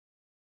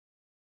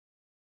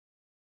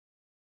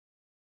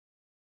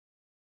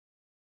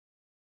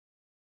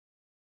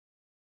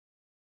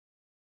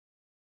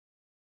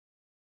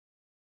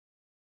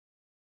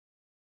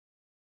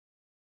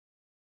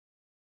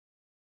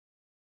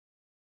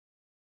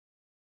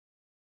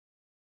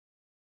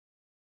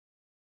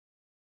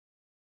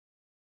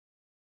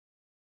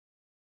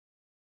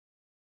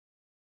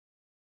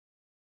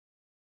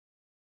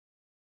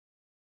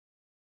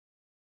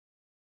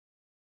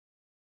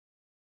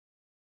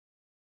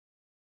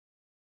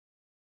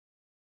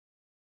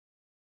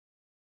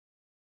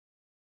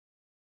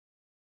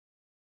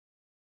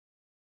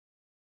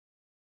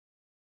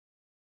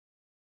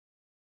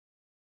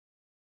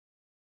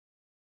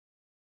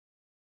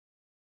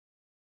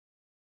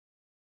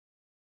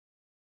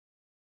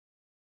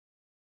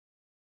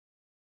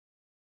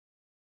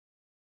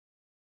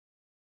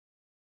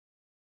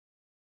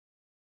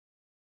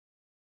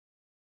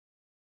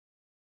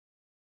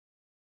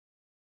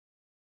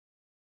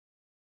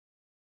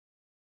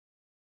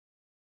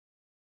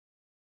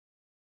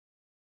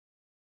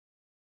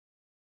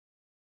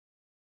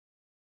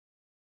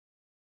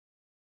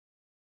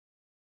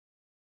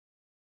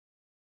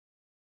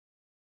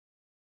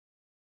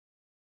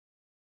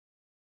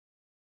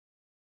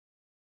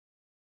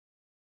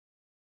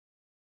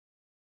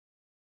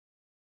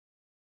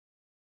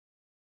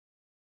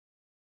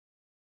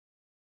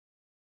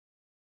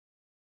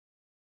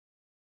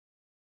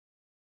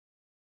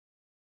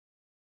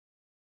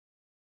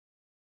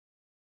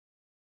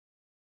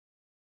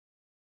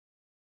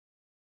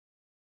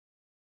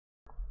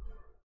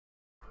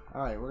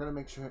Alright, we're gonna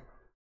make sure.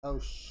 Oh,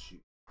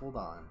 shoot. Hold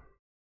on.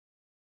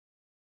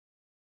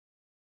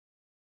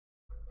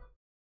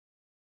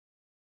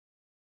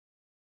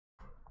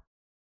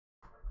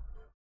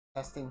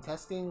 Testing,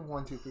 testing.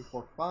 1, 2, 3,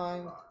 4,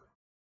 5.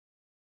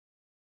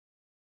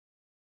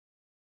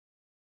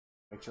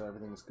 Make sure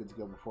everything is good to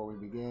go before we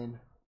begin.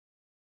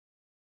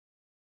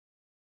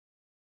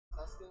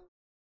 Testing.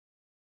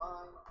 5.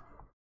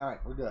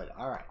 Alright, we're good.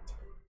 Alright.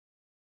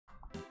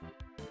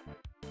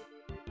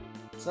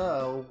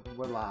 So,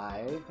 we're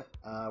live.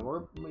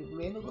 We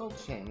made a little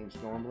change.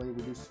 Normally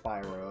we do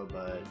Spyro,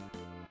 but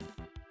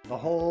the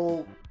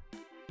whole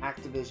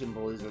Activision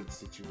Blizzard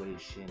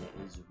situation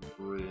is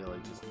really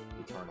just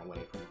we turn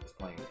away from just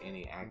playing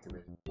any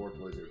Activision or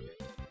Blizzard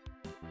game.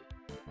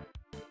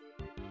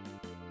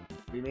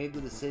 I made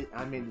the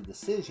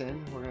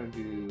decision. We're gonna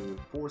do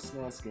 4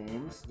 SNES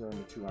games during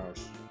the 2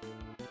 hours.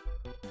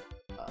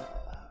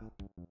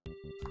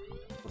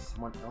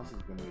 Someone else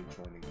is gonna be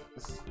joining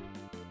us.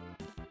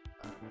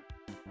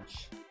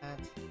 Chat.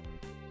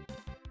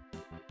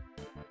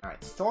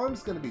 Alright,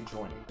 Storm's gonna be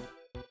joining.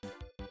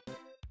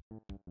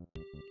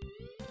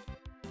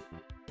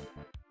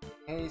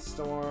 Hey,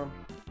 Storm.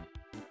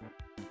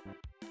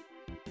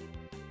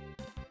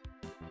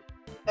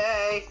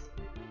 Hey.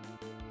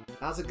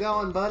 How's it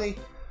going, buddy?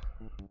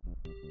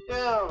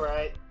 Yeah,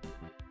 alright.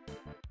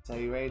 So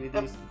you ready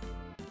to do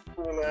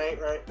Cool night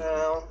right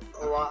now.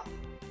 A lot.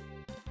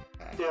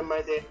 Okay. Doing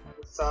my day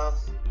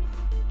stuff.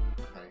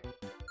 Okay.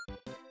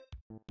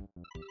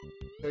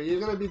 So you're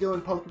gonna be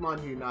doing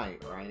Pokemon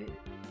Unite, right?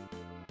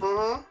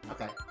 Mm-hmm.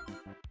 Okay.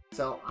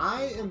 So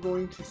I am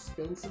going to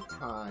spend some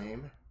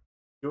time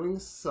doing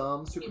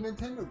some Super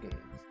Nintendo games.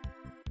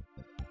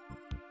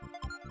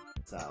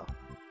 So,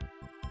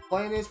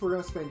 plan is we're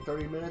going to spend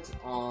 30 minutes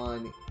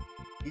on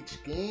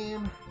each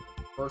game.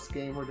 First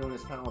game we're doing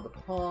is Panel of the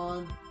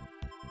Pawn.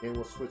 Then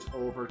we'll switch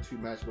over to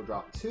Magical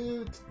Drop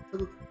 2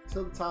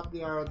 till the top of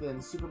the hour,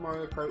 then Super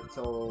Mario Kart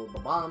till the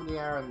bottom of the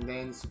hour, and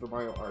then Super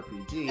Mario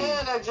RPG.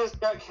 And I just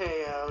got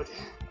KO'd.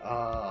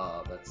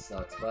 Oh, that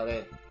sucks,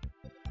 buddy.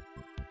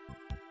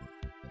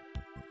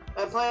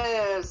 I'm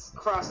playing as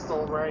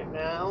Crustle right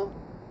now.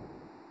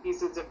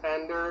 He's a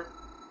defender.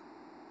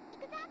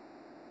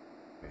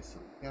 Okay, so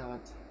we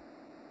got...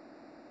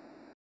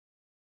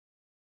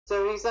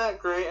 So he's not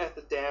great at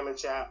the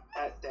damage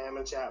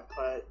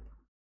output.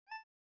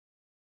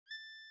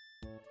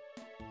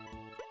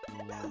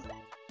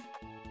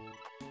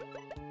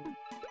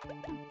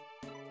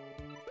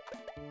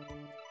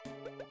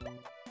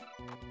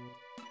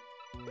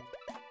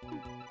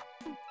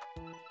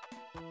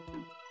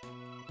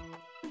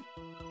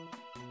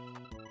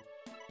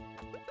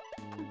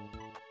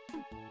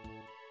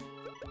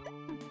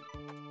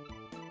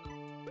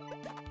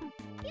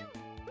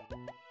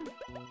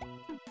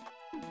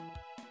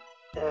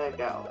 And I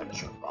got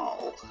Electro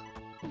Ball.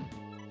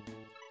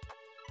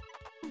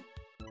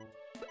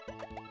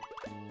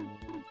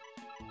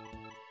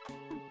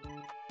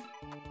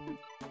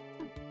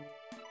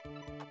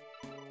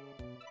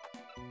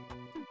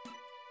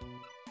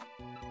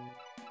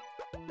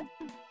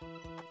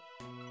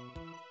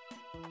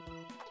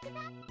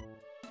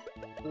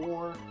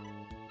 Or...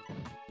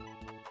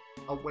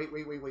 Oh, wait.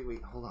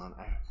 Hold on.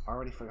 I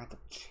already forgot to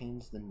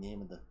change the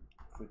name of the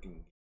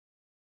freaking...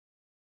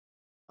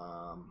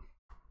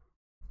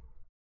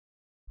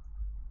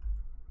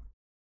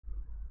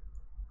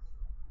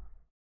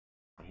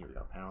 Here we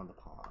go. Pound the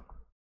Pawn.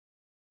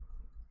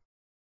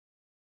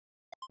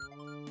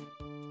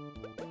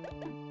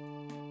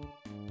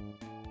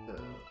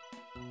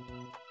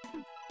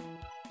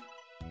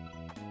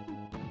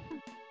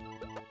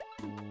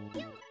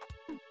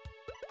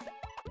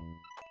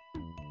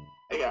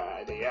 I got an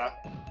idea.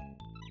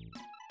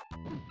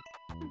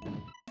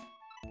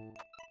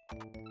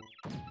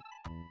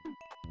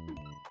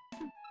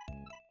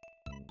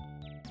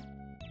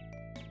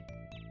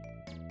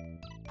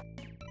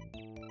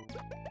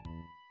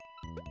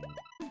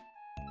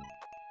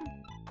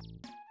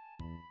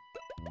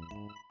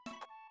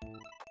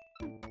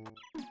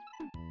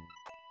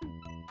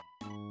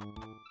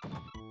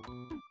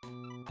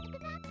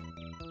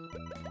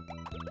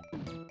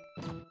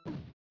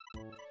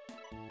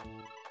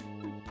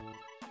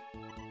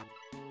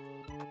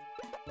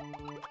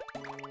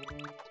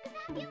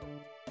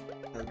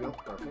 There we go.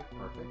 Perfect.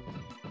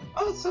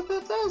 Oh, so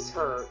that does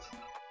hurt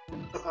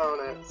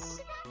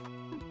opponents.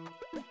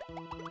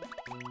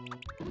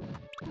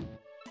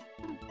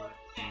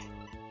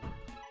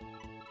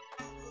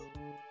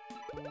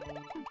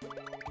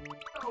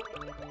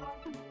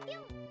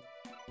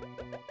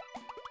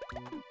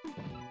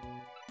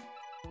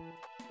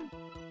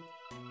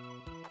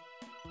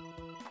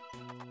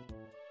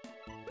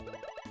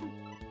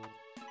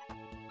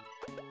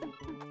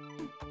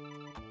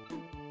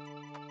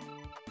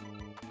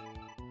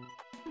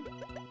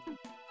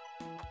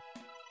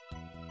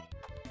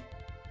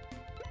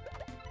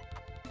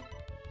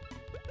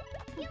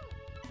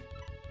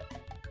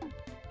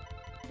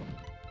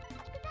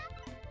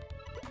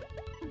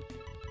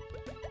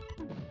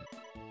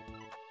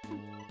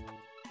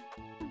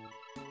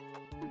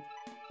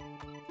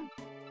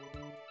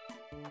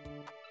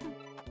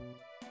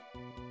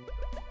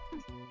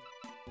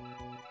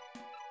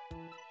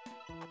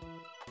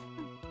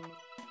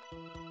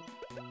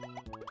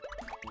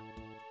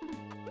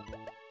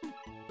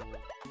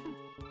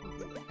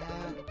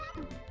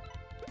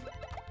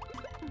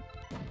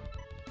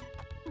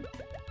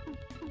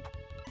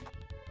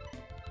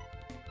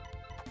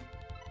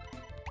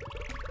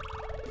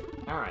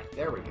 Alright,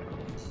 there we go.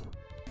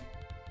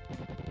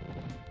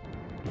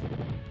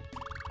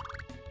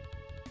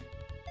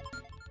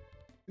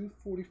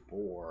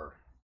 $2.44.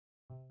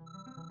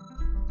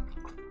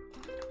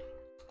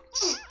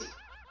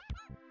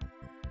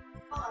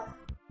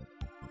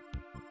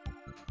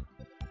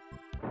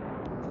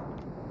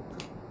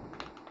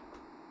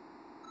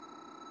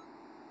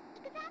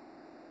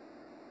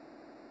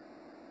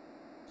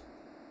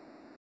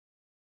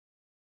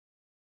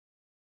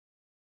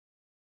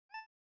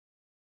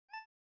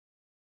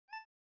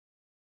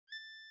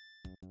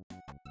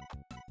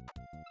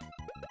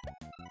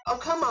 Oh,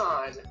 come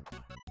on!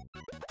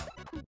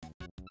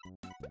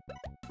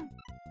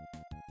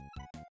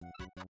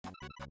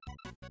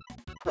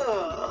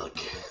 Ugh,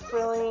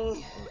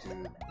 really?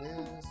 We'll do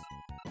this.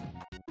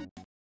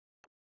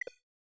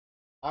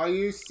 Are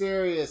you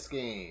serious,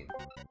 game?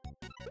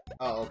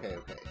 Oh, okay,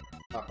 okay.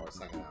 Thought for a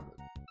second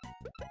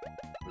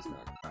I was gonna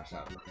crash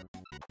out of it.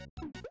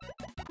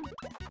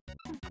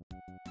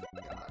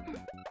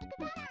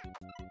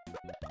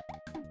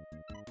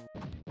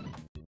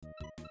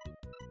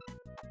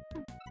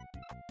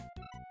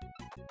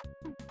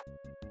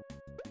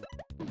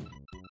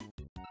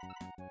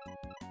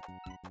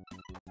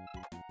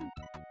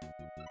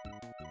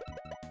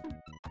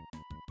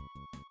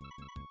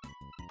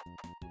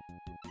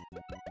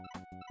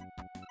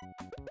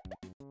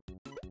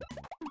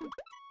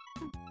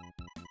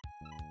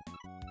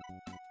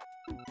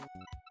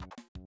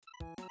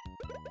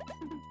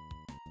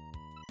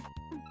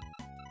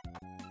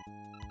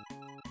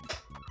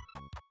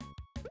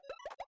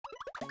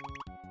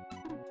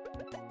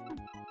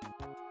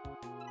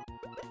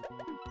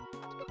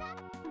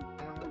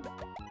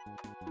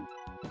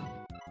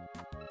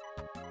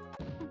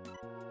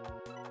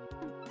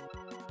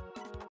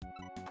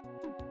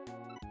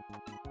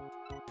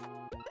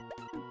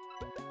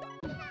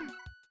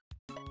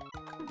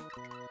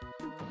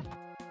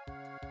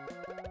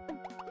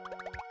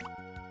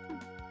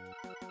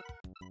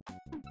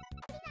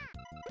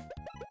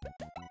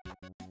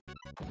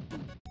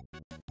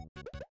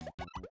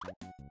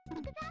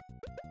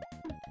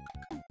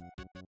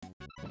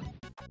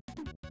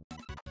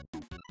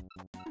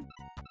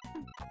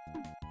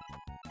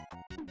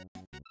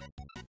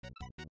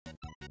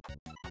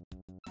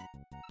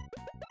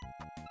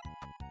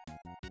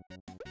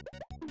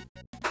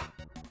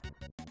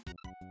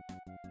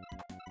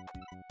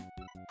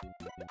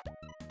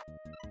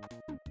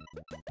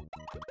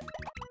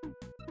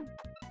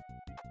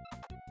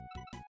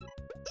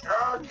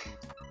 God. Jerk!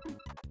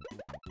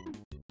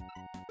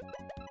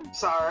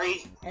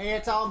 Sorry. Hey,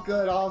 it's all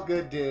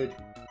good, dude.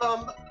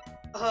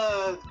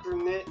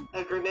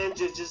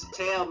 Greninja just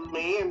tailed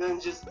me and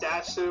then just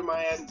dashed through my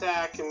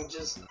attack and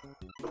just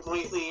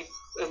completely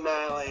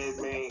annihilated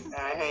me.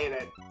 I hate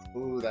it.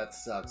 Ooh, that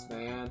sucks,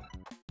 man.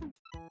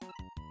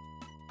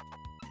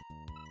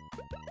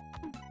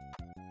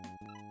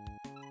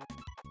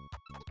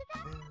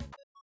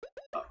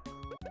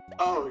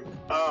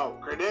 Oh,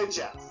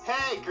 Greninja.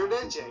 Hey,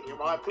 Greninja, you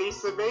want a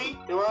piece of me?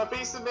 You want a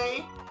piece of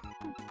me?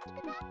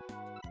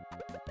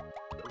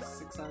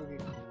 6 out of here.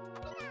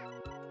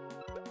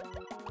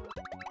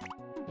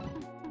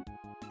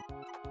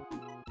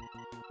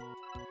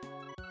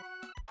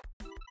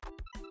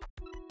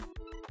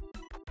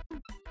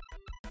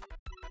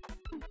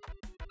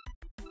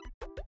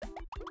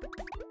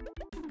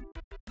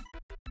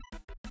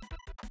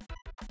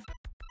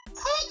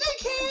 How'd they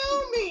kill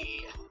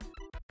me?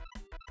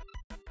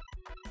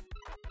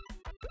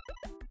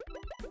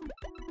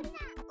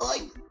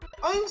 Like,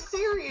 I'm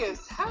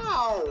serious,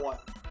 how?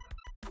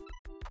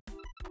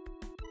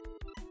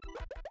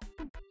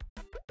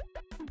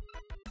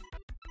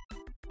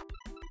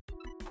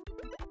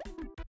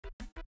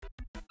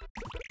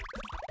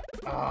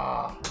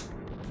 Ah.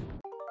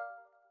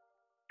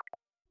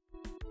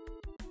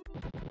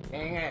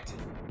 Dang it.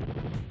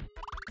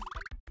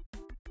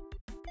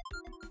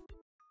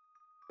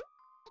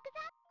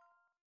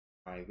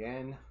 Try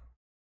again.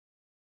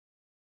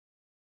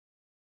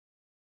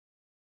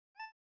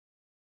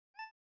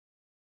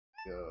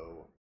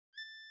 Go.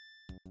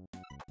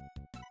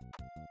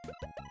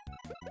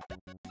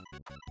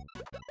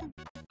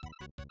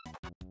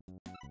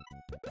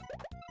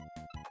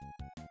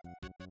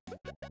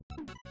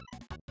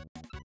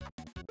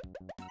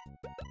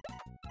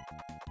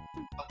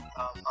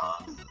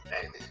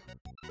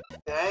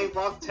 Did I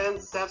walk 10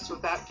 steps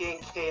without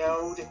getting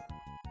KO'd?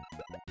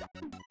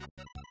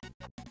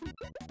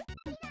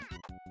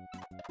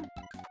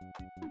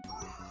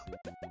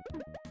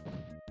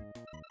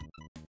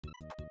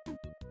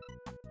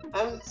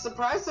 I'm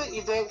surprised that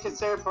you didn't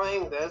consider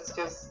playing this,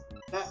 because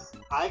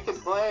I could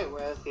play it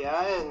with you,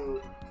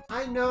 and...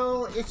 I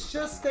know, it's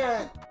just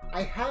that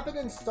I have it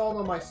installed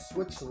on my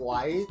Switch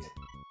Lite.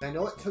 I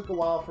know it took a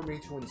while for me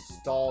to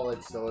install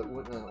it, so it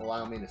wouldn't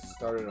allow me to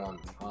start it on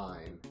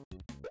time.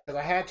 Because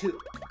I had to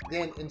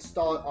then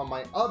install it on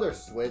my other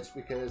Switch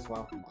because,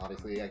 well,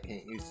 obviously I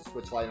can't use the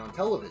Switch Lite on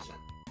television.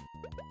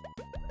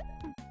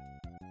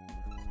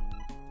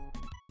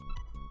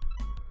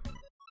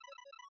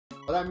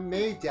 But I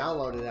may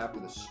download it after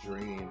the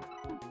stream.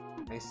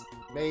 I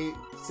may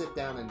sit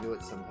down and do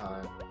it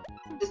sometime.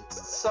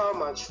 It's so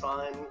much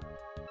fun.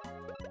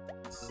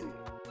 Let's see.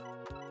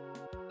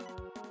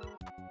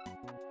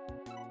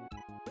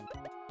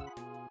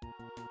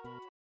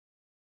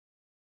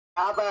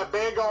 How about a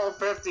big old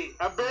 50?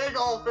 A big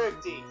old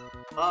 50!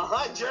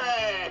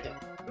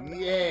 100!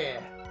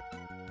 Yeah!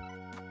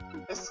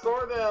 I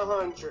scored a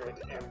 100,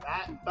 and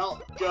that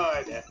felt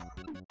good.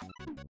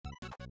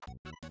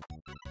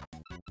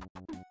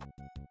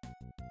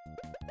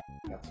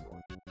 That's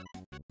one.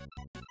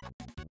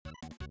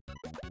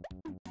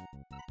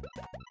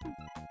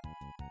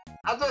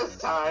 At this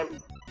time,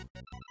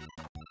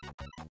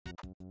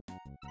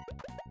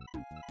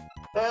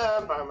 yeah,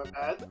 I'm fine with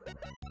that.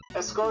 I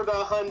scored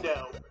a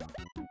hundo.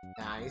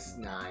 Nice,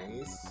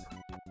 nice.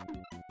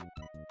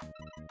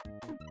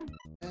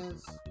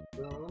 Yes,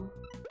 boom.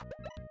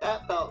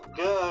 That felt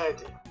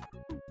good.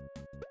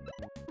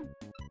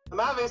 I'm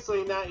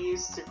obviously not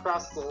used to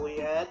Crustle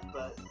yet,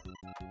 but...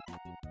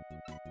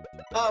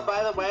 Oh,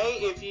 by the way,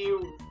 if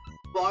you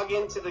log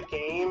into the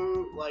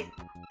game, like,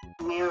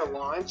 near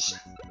launch,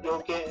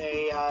 you'll get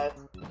a,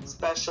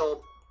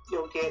 special...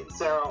 You'll get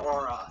Zera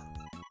Aura.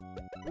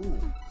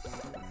 Ooh.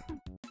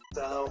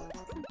 So...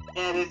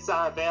 And it's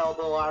not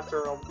available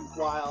after a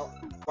while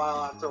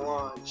after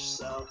launch,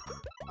 so...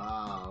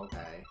 Ah,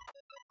 okay.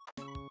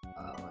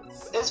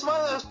 Let's see. It's one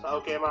of those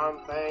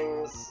Pokemon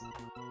things.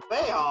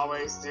 They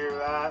always do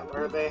that,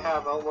 where they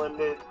have a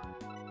limited...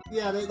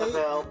 Yeah, they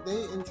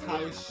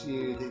entice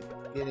you to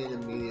get in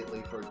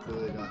immediately for a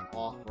good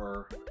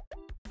offer.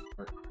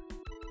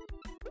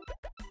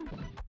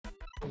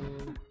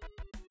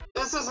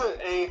 This isn't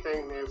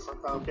anything new for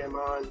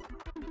Pokemon.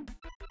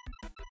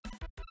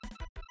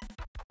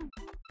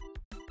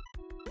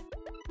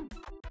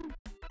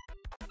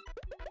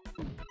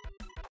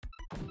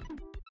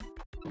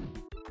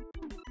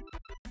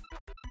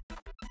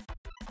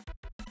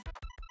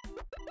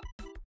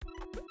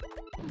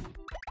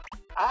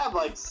 I have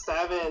like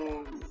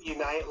 7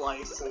 Unite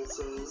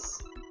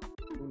licenses.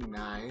 Ooh,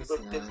 nice,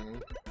 But nice.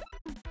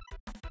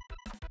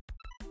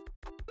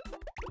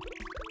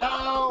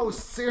 Oh,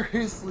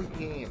 seriously,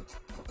 game.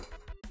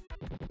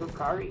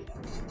 Lucario.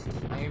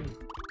 I am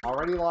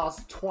already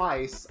lost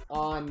twice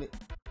on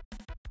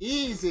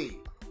easy.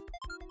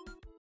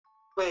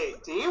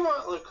 Wait, do you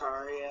want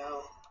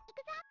Lucario?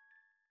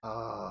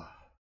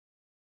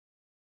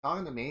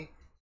 Talking to me?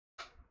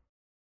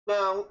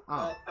 No,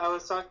 Oh. I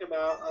was talking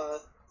about,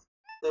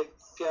 the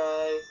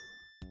guy...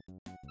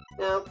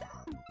 Nope.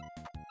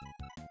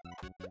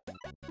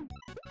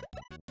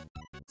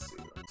 Let's see,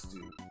 let's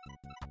do...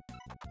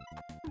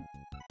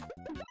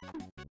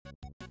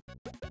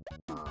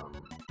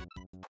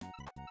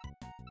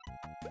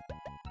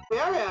 We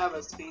already have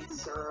a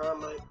speedster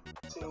on my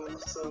team,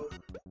 so...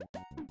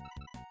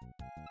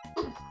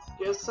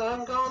 Guess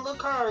I'm going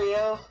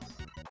Lucario.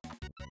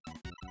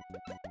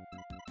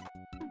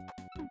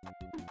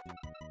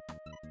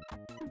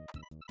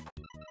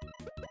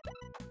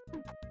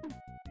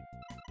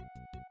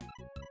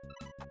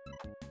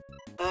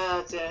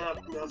 I didn't have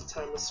enough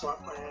time to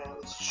swap my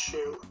hands.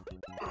 Shoot.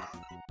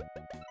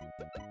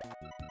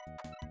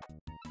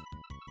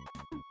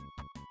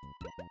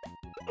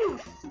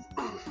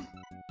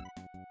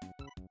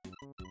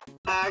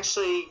 I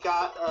actually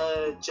got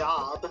a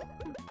job.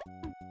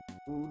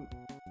 Ooh.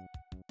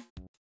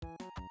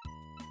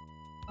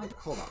 Like,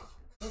 hold on.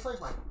 Looks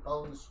like my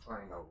phone's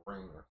trying to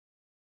ring.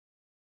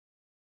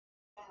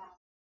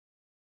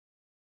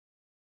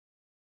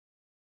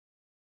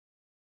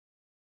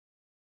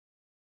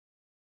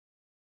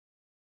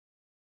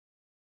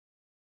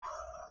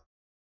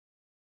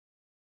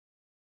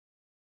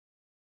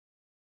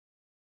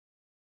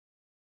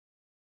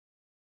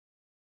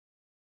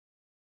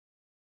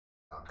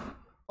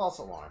 False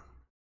alarm.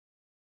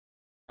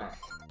 Alright.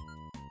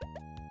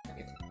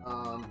 Okay.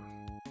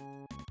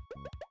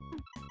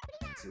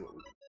 Let's see what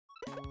we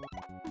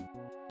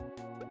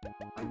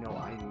I know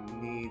I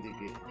need to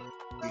beat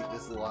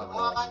this level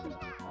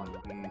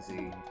on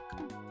easy.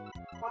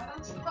 Why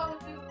don't you come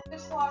and do the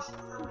dishwasher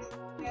really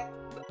quick?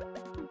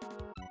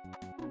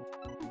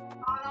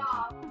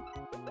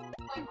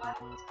 Like what?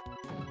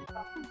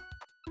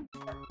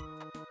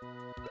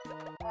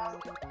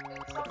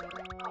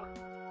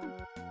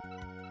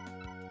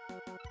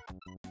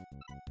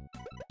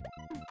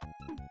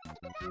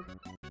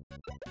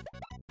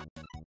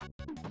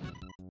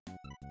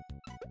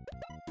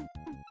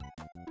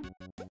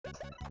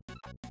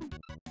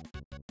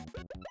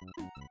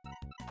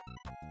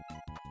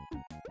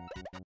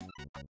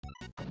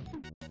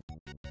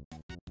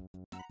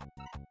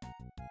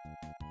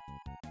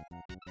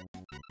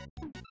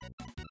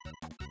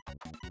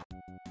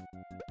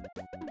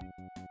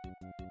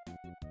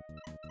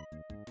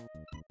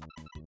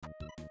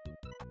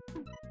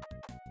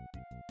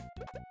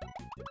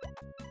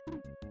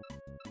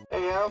 There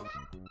you go.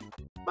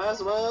 Might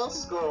as well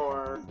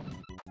score.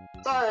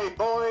 Sorry,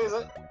 boys.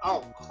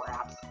 Oh,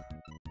 crap.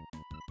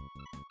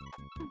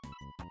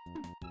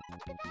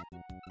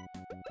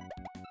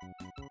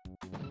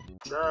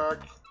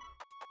 Jerk.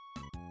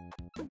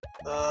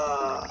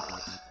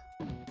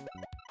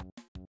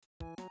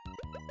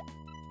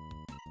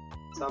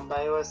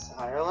 Somebody was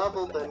higher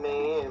level than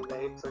me, and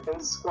they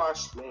freaking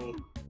squashed me.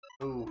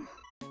 Ooh.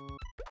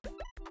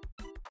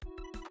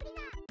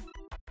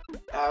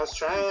 I was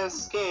trying to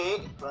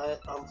escape,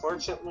 but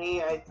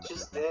unfortunately, I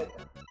just didn't.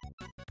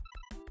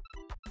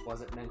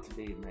 Wasn't meant to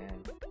be,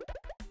 man.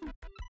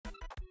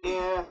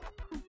 Yeah.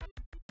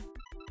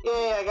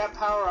 Yay, I got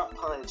Power Up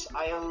Punch.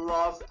 I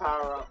love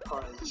Power Up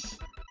Punch.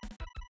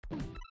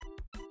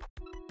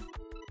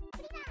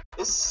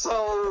 It's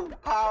so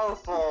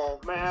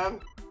powerful, man.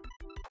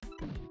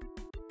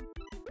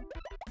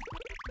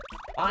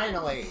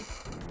 Finally!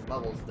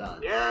 Level's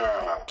done.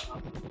 Yeah!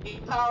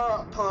 Eat Power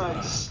Up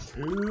Punch.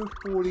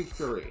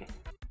 243.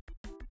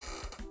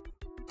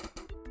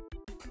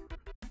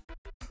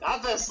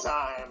 Not this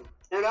time.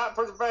 You're not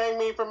preventing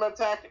me from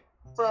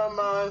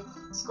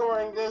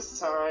scoring this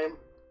time.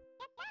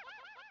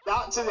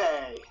 Not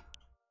today.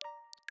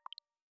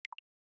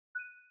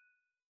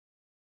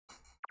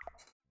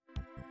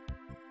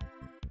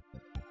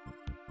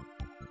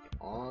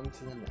 On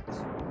to the next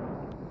one.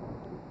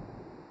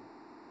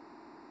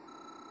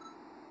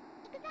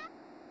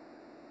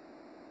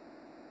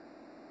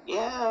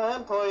 Yeah,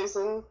 I'm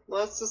poisoned.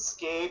 Let's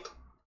escape.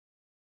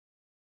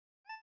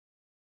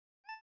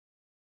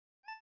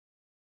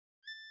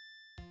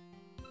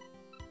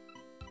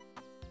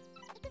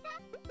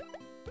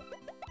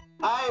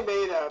 I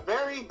made a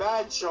very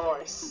bad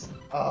choice.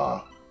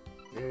 Oh,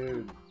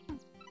 dude.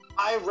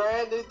 I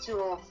ran into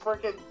a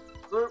freaking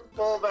group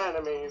full of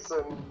enemies,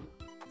 and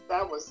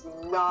that was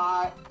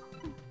not...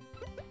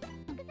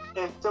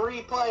 And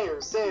 3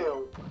 players,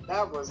 too.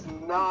 That was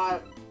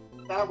not...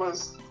 That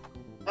was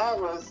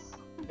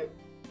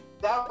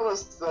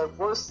the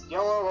worst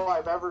yellow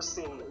I've ever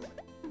seen.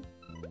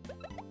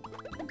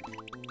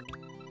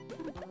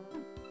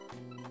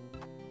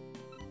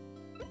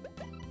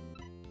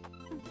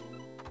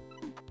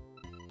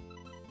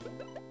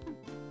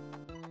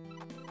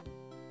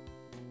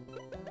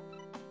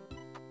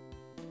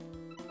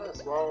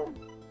 As well.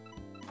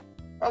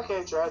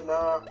 Okay,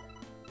 Dreadnought.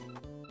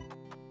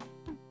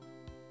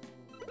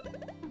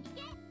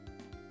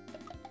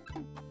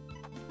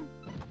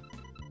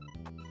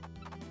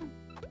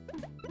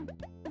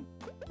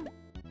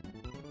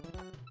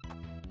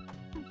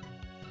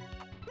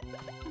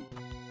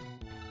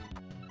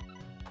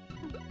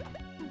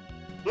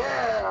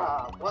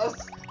 Yeah!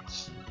 Let's...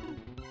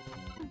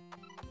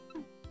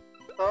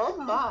 Oh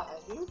my,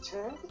 you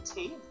turned the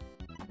table.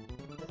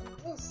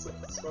 This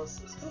is so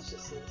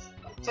suspicious.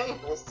 My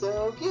table's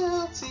so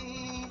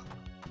guilty.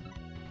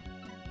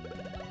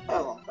 I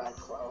love that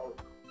quote.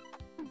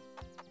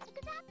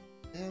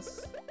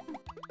 Yes.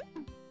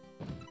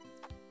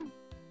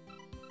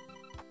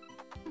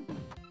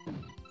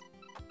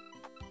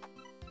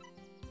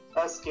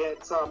 Let's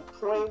get some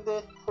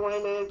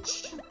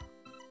pointage.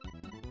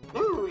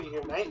 Ooh,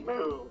 your night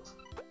move.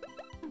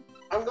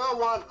 I'm gonna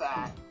want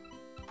that.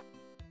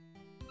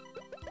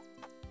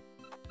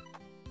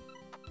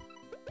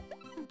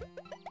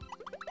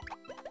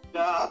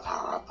 Ah,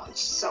 Power Up Punch is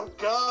so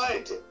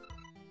good!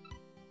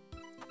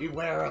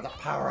 Beware of the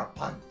power of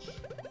punch.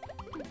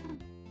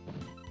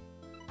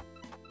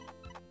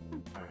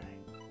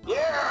 Alright.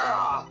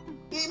 Yeah!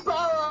 Eat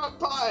Power Up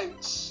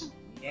Punch!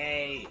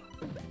 Yay!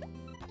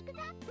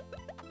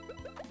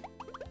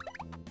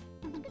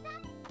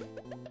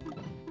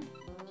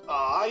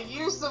 Aw,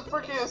 use the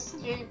freaking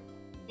escape.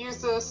 Use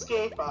the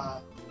escape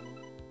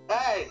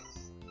Hey!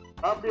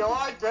 Hope you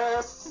like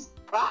this!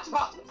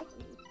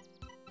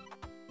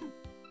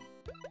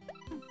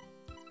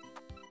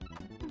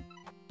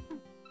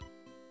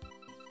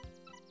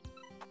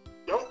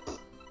 Nope.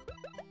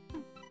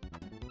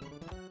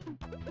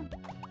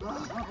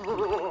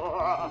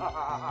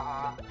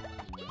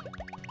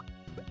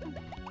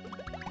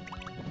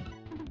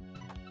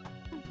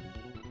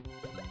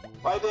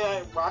 Why did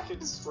I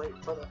rocket straight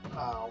for the...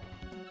 Ow.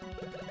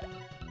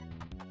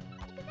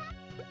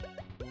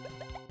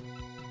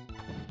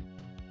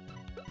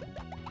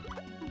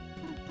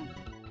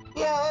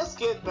 Yeah, let's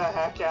get the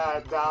heck out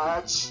of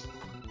Dodge.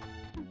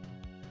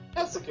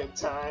 That's a good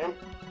time.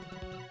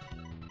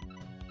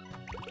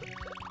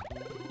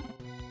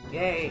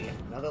 Yay!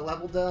 Another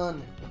level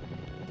done.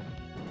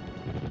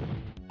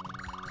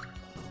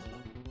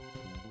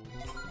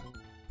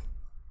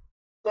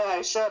 Yeah,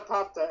 I should have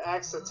popped the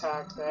X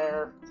attack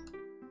there.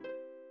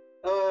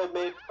 It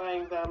made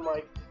playing them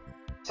like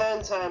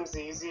 10 times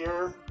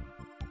easier.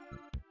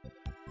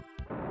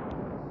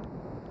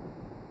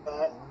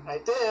 But I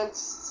didn't,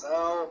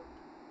 so...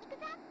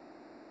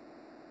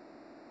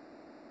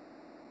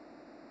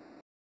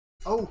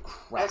 Oh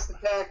crap! X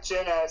attack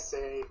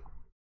Jesse.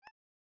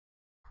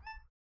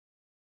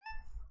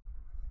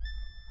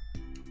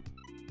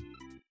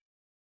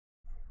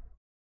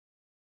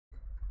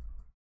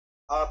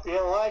 I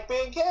feel like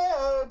being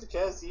KO'd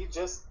because you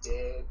just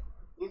did.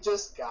 You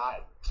just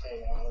got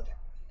KO'd.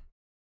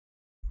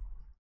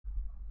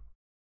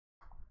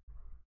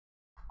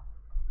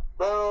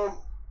 Boom.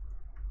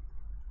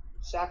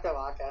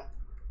 Shakalaka.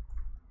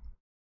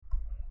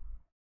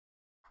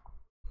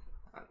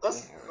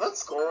 Let's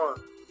score.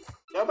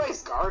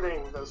 Nobody's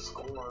guarding the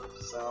score,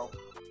 so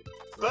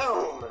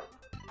boom.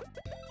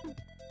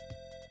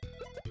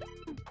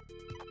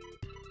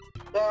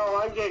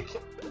 No, I'm getting.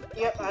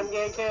 Yep, I'm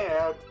getting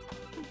KO'd.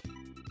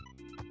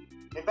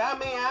 They bat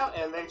me out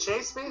and they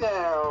chase me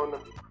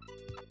down.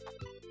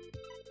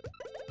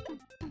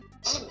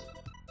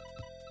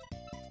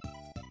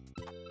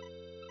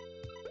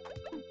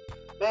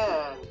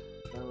 Man.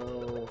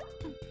 Oh.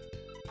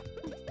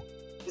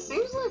 It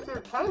seems like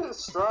they're kind of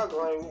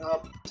struggling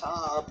up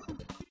top.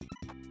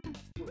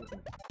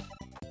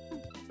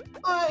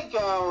 I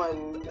go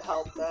and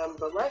help them,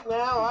 but right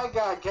now I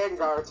got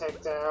Gengar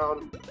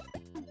takedown.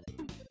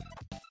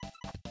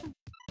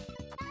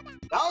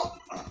 Nope!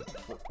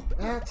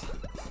 That.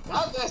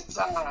 Not this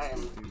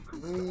time!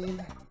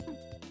 Green.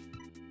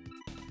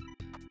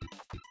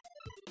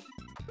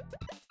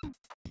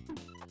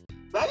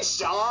 Nice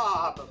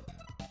job!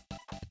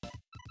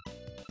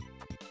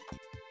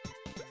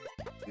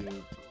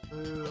 Do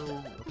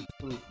blue.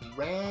 Blue,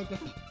 red.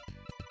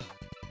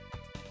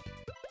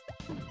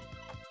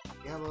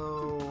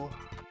 Yellow.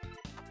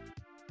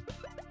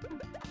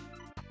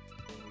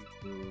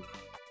 Blue.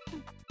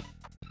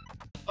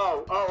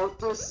 Oh,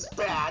 this is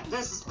bad.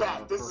 This is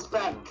bad. This is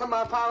bad. Come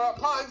on, power up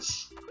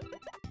punch!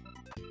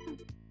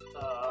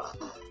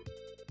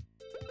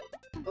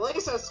 At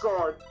least I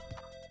scored.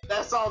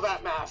 That's all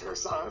that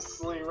matters,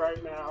 honestly,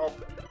 right now.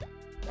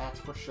 That's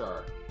for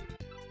sure.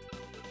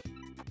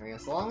 I mean,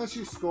 as long as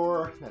you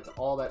score, that's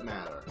all that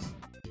matters.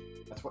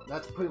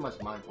 That's pretty much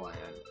my plan.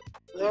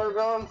 They're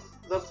going.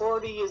 The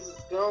 40 is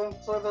going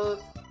for the.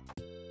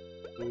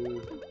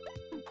 Blue,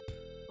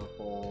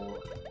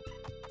 purple,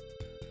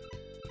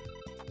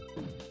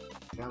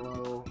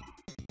 yellow.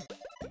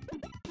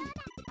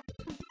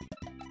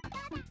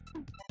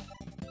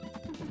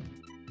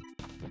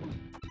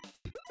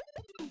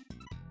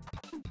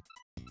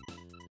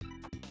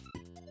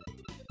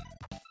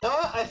 You know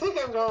what? I think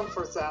I'm going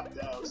for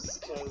Zapdos,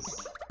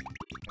 because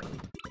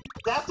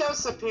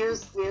Zapdos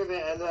appears near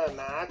the end of the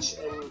match,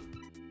 and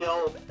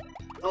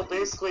he'll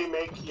basically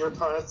make your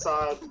opponent's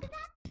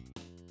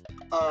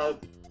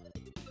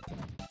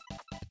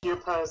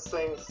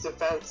things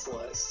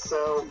defenseless.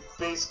 So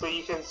basically,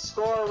 you can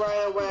score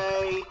right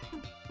away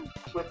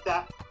with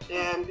that,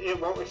 and it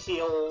won't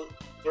heal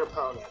your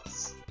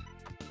opponents.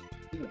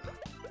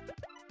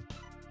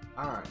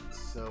 Alright,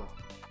 so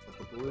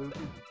put the blue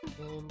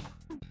in.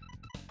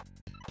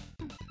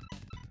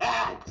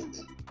 Ah!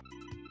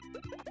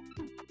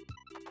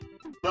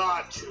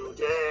 Not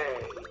today!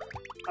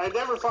 I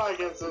never fought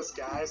against this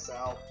guy,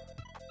 so...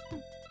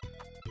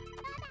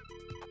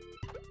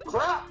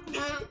 Crap!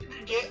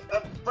 Get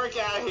the frick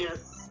out of here!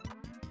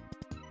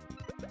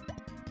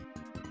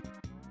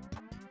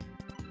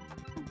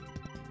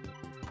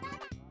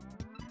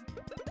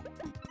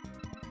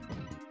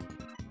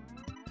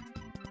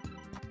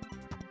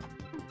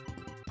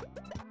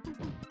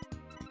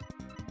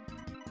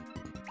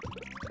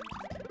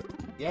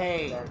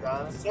 Yay! They're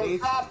gonna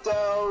Stage- get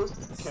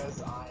Zapdos,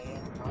 because I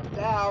am knocked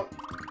out.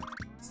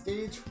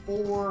 Stage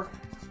 4.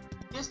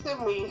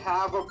 Houston, we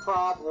have a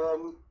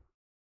problem.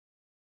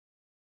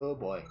 Oh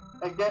boy.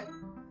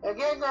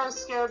 Gengar's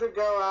scared to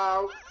go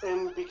out,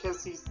 and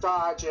because he's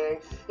dodging,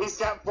 he's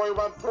got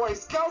 41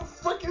 points. Go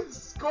freaking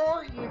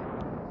score, you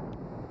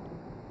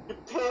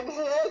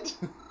pinhead!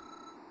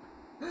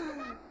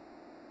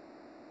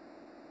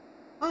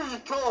 Who you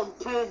calling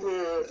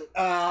pinhead?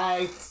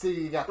 I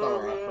see you got the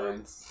Pinhead.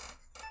 reference.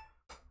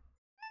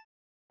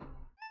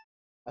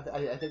 I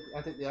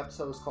think the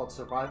episode is called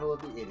 "Survival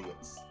of the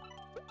Idiots."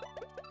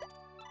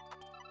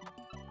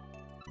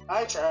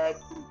 I tried.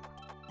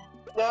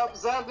 Nope,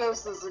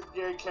 Zapdos doesn't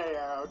get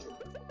KO'd.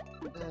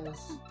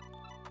 Yes.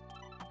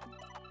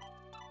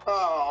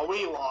 Oh,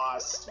 we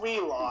lost. We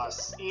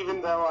lost.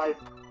 Even though I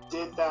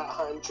did that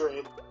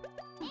 100,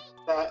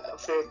 that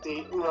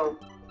 50,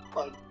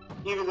 like,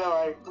 even though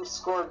I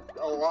scored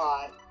a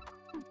lot.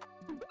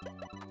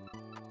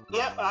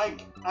 Yep,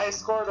 I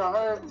scored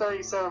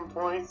 137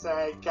 points and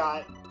I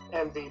got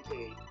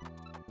MVP.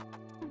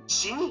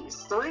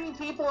 Jeez, 3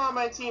 people on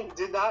my team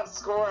did not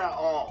score at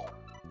all.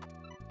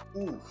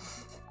 Oof.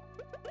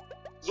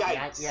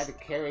 Yikes. You had to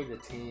carry the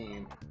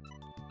team.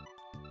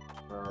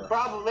 The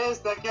problem is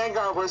that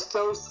Gengar was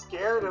so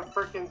scared of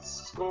freaking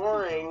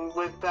scoring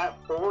with that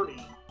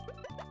 40.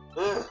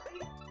 Ugh.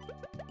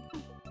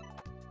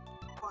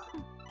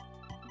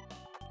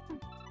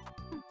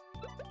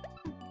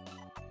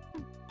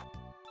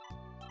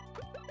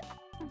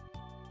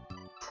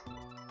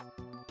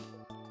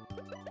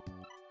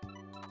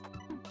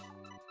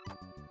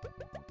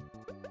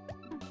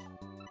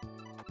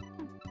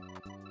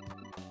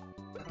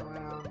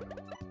 Around.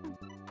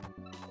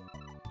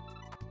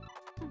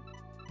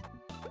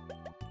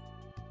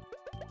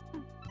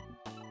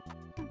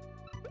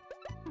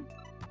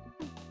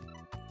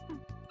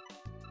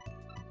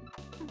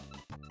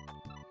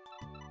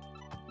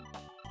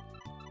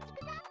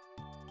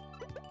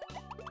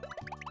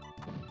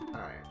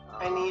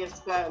 I need to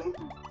send.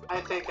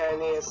 I think I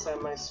need to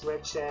send my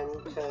Switch in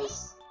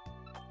because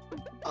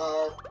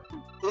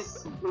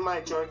this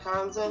my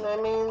Joy-Cons in. I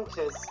mean,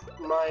 because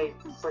my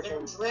They're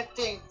freaking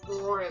drifting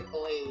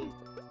horribly.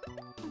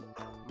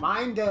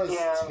 Mine does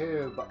Yeah.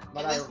 too, but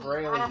I And this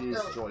rarely after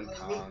use we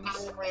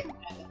Joy-Cons. recalibrated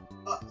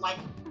it, like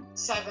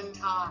 7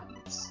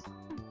 times.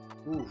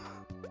 Oof.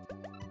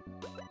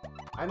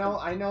 I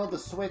know the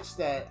Switch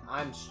that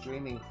I'm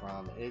streaming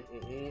from.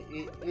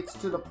 It's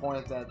to the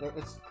point that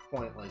it's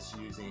pointless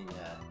using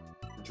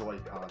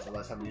Joy-Cons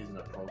unless I'm using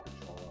a Pro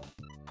Controller.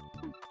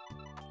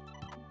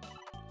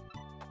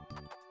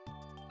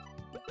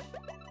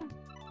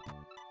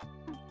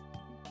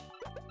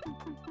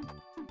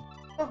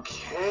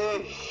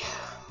 okay.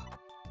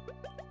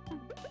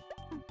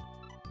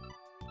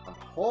 I'm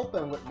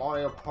hoping with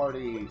Mario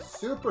Party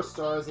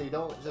Superstars they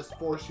don't just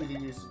force you to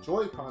use the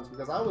Joy-Cons,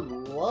 because I would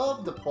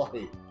love to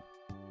play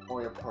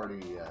Mario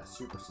Party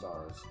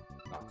Superstars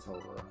in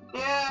October.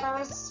 Yeah,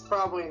 it's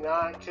probably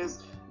not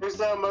because there's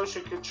no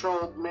motion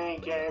controlled mini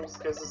games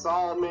because it's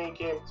all mini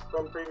games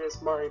from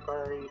previous Mario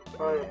Parties.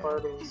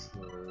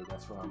 True,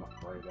 that's what I'm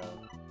afraid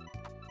of.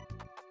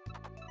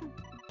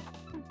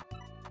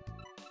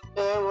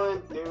 It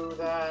would do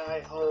that, I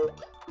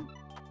hope.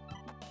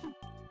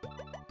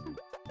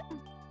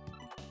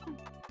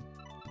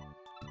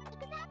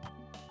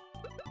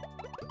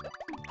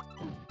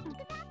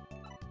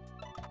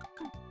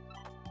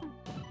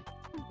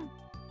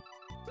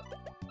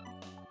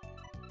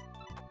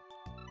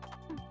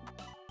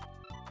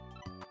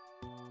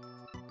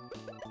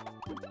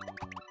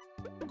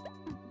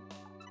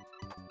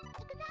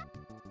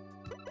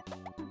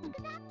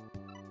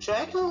 Should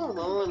I go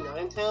Alolan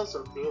Ninetales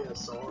or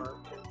Venusaur?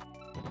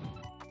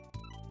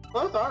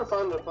 Both are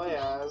fun to play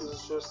as,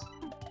 it's just...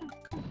 You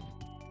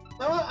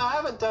know what, I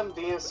haven't done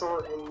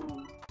Venusaur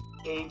in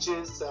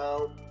ages,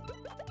 so...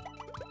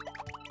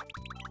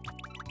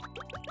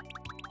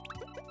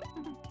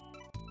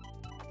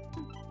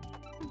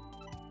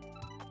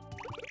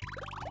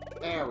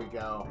 There we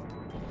go.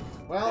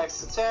 Well,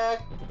 Next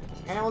attack.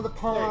 Panel of the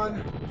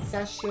Pond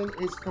session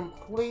is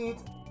complete.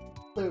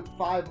 Cleared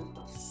 5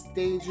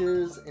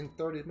 stages in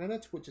 30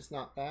 minutes, which is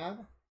not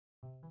bad.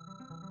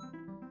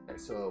 Okay,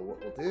 so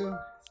what we'll do,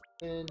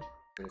 spin,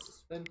 there's a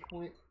spin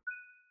point,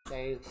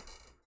 save.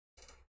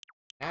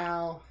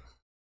 Now,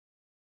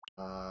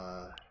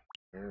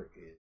 where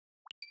is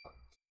up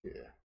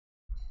here?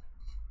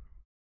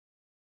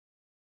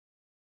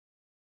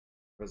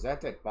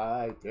 Presented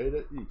by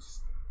Data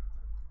East.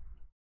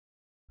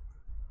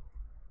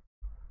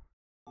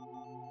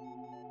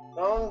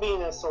 Known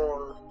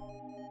Venusaur.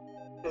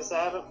 Because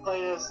I haven't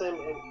played as him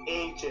in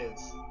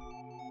ages.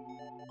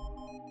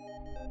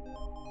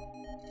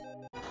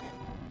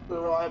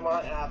 Ooh, I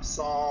want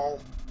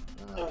Absol.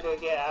 I'm gonna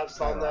get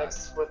Absol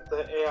next with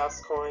the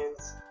Chaos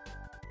coins.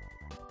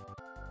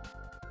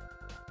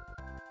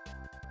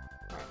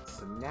 Alright,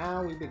 so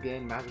now we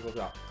begin Magical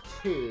Drop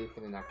 2 for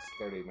the next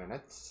 30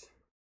 minutes.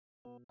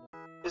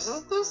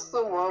 Isn't this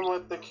the one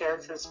with the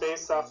characters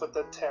based off of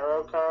the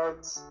tarot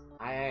cards?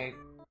 I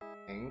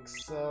think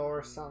so,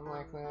 or something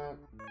like that.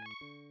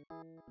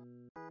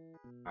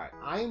 Alright,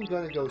 I'm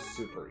gonna go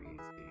super easy.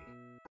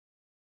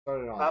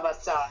 Start it on. How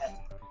about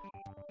that?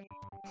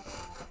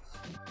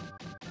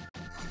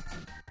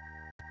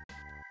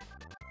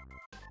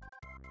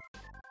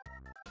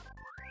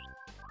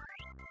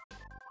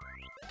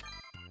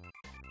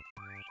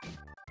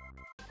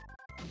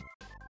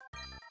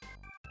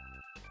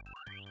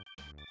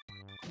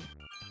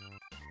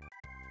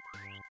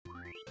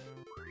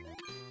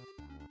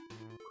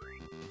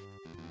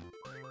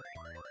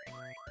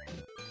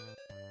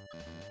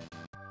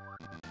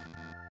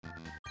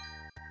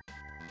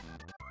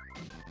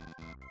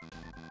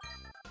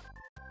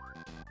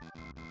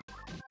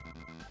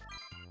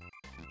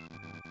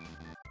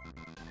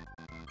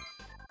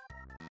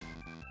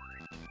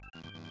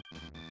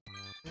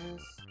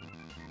 Yes.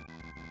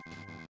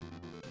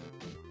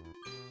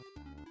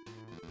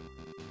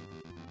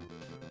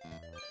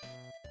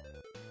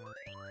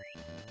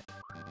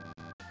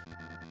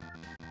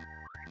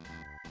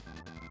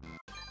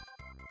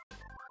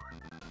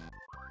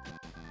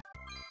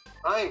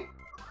 Fine.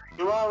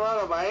 You wanna run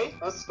away?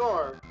 Let's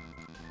score.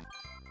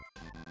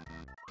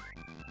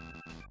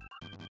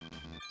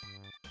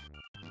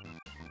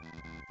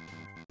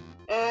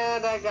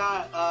 And I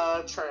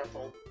got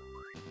trampled.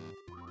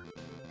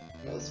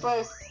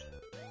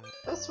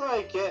 That's what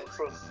I get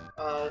for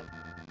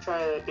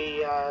trying to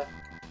be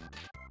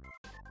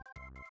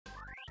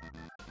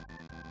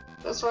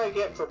that's what I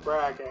get for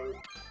bragging.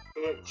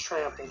 I get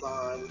trampled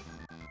on.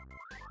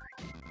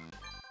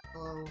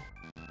 Hello.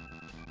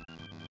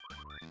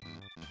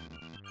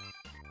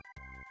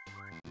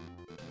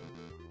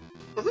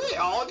 Did they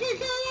all get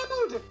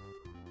KO'd?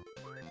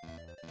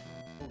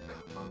 Oh,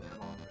 come on,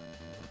 come on.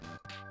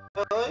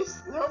 At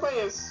least nobody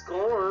has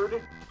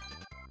scored.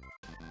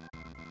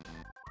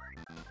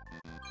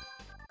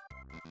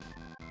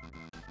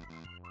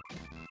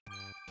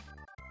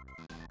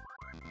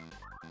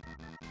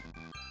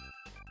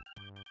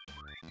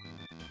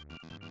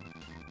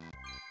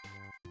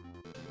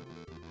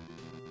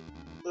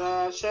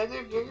 Should I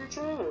do Giga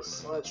Train or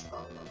Sludge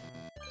Bomb?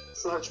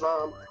 Sludge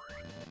Bomb.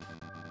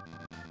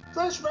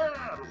 Sludge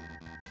Bomb!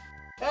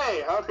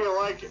 Hey, hope you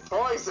like it.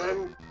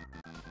 Poison!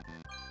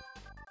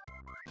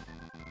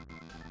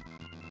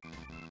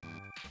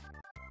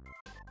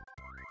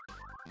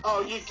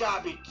 Oh, you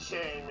gotta be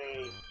kidding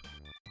me.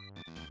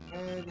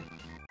 And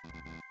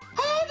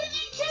How did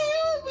he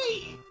kill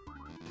me?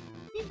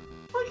 He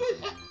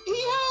freaking...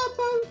 He had a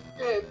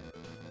potion!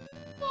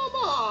 Come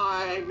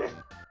on!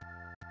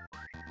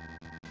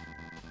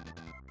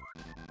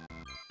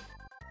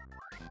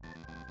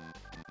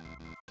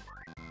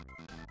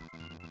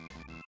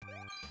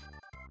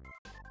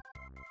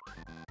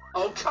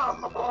 Oh,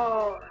 come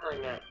on!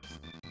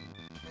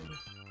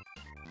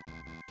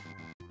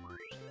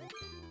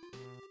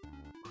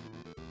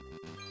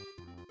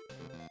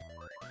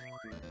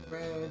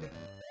 red.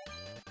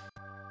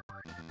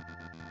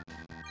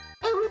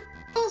 Everyone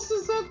else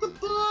is at the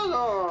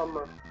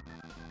bottom!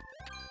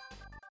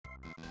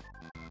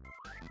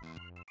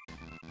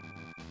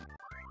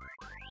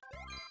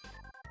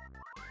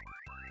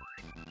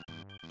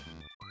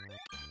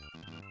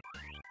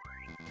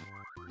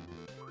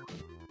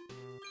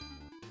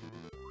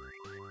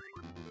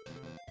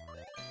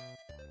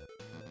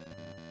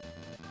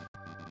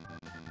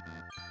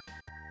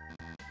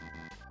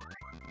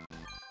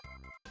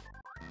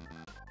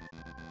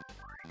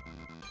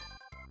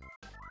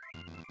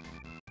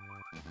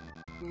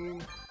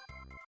 And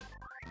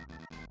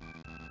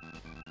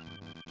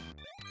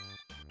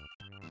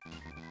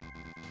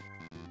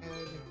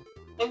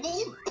I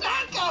need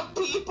backup,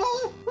 people!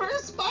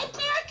 Where's my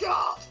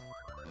backup?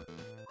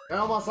 they're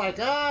almost like,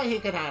 he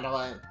can handle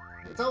it.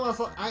 It's almost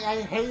like,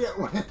 I hate it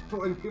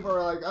when people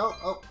are like,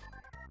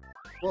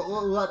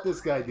 we'll let this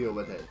guy deal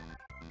with it.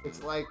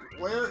 It's like,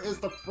 where is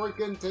the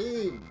freaking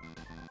team?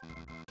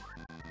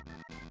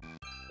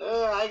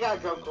 I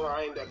gotta go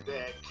grind a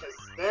bit, cause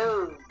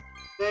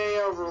they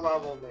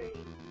overlevel me.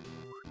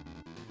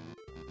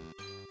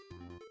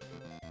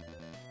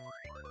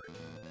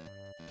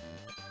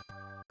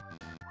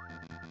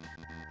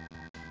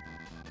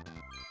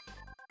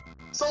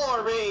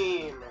 Solar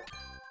Beam!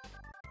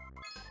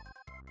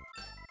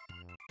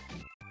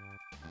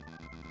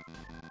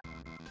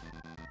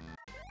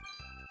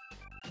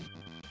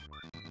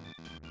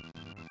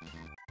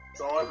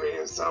 Solar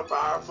Beam is so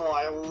powerful,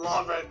 I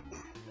love it!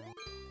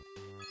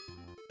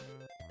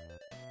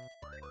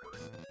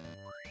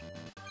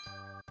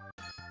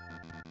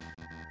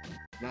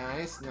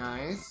 Nice,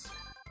 nice.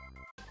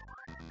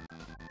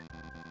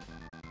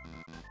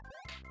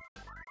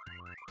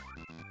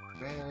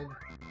 Red.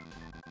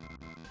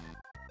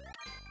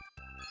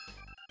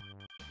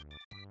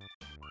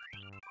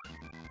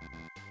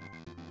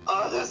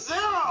 The Zero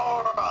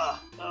Aura!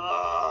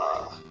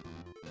 Ugh.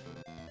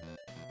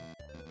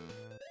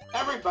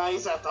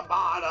 Everybody's at the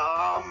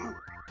bottom!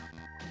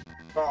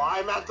 Well,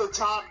 I'm at the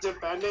top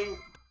defending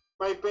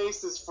my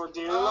bases for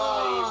dear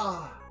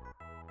life.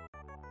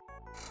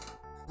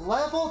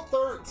 Level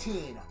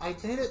 13. I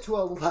made it to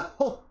a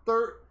level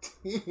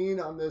 13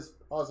 on this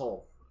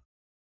puzzle.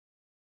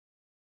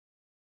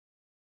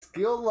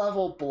 Skill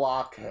level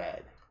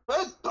blockhead.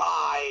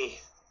 Goodbye!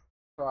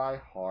 Try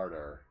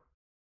harder.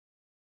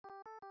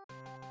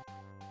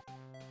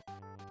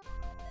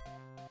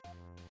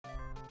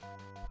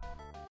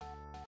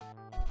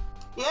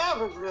 Yeah,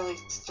 we're really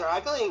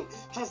struggling,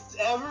 because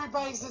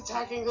everybody's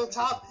attacking the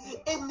top,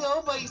 and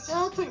nobody's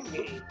helping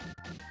me.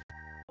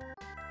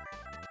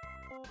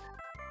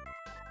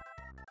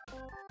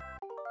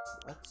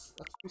 Let's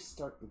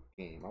restart the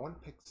game. I want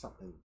to pick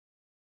something.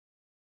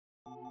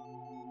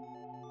 Alright,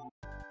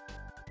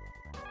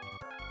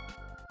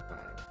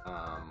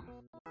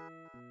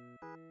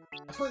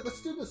 actually,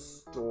 let's do the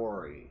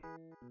story.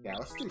 Yeah,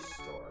 let's do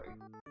story.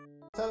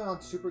 Set it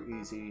on super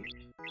easy.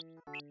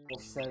 We'll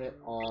set it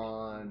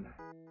on...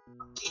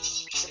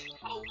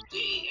 Oh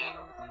dear!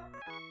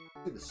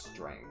 do the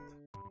strength.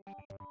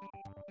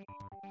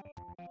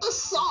 The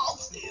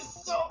salt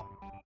is so...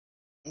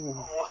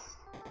 Oh.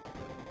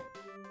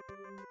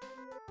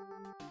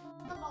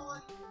 Come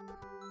on.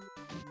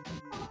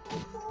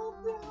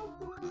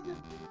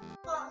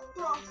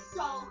 Throw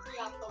salty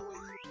out the way.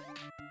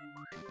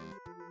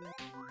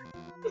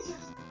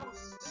 Throw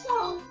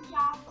salty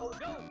out the way.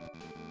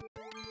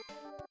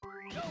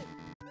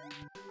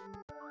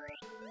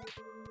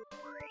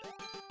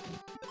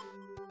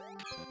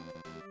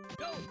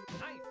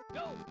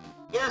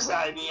 Here's an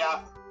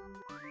idea.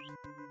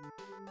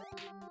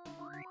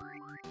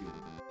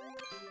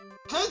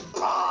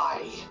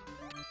 Goodbye!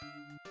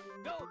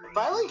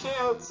 Finally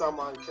KO'd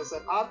someone because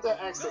it opted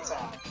the X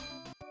attack.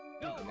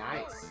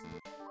 Nice.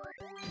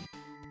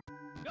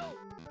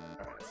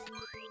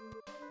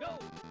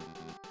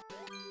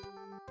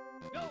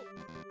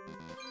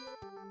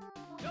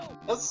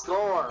 Let's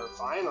score,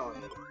 finally.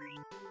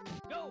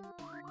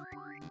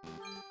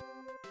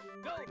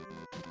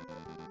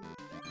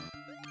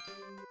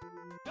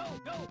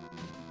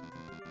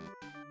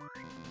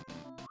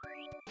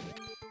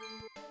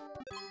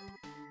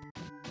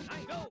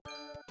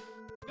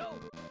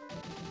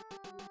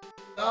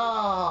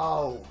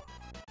 Oh!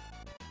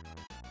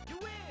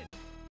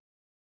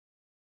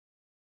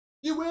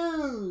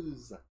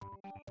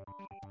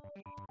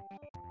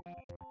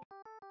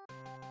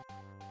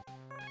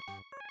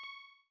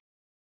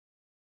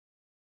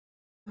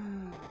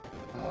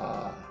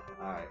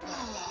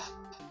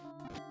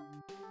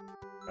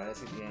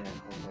 this again and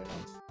hopefully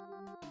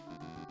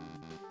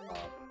I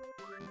don't.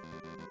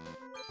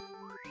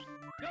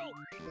 Go!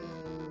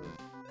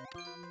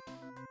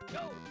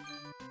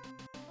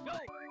 Go!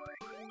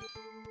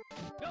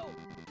 Go!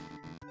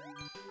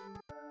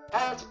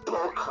 That's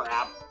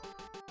bullcrap.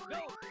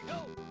 Go! Go!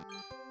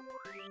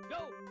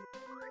 Go!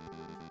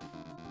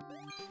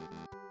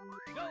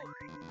 Go!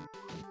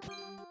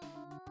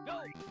 Go!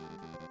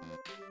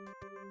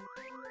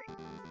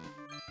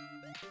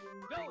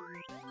 Go!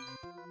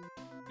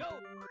 Go!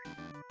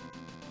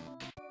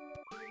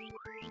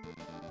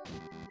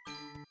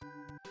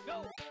 Go!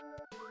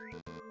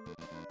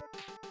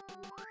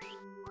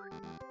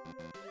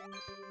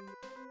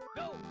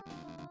 Go!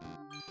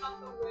 Not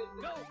the way.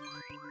 Go!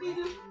 He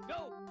just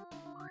Go!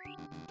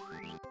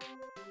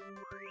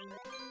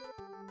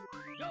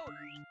 Go!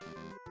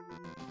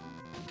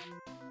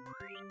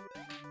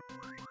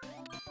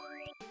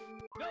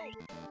 Go!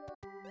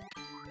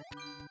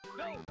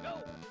 Go! Go!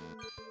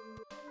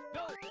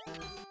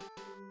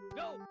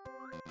 Go!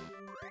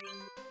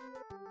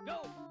 Go!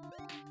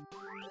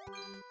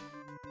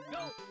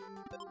 Go!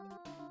 Go!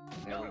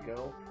 There we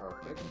go.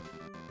 Perfect.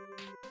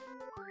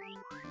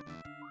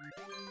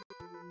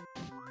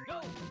 Go!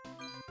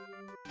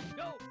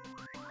 Go!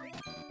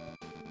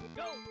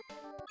 Go!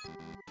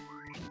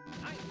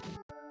 Nice!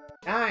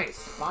 Nice!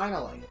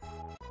 Finally!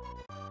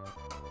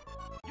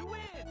 You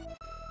win!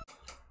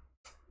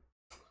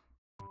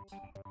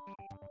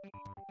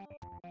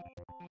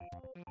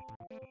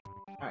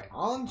 Alright,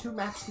 on to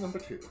match number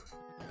 2.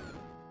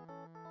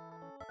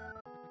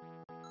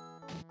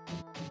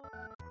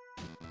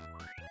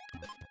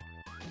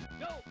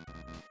 Go!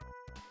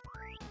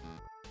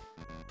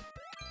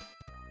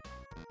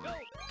 Go!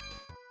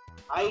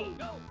 I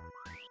Go!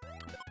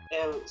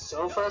 am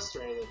so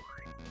frustrated.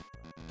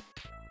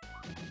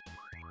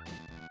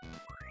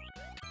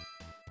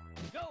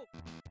 Go!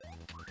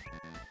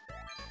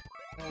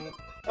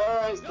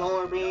 Alright,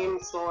 solar beam,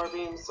 solar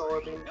beam,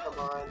 solar beam, come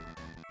on.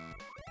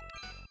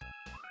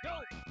 Go!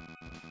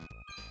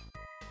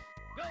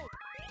 Go!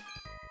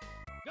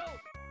 Go!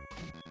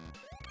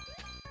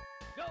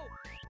 Go!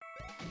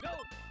 Go!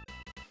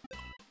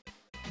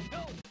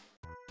 Go!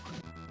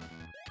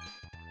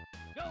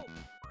 Go!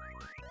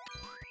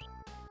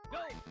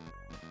 Go!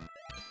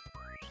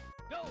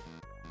 Go!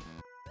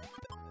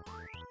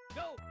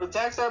 Go!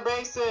 Protect our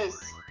bases!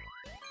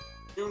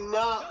 Do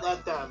not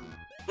let them.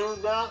 Do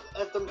not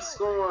let them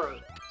score.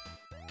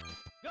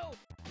 Go!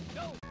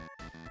 Go!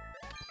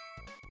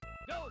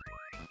 Go!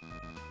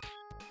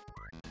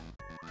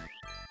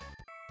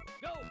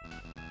 Go!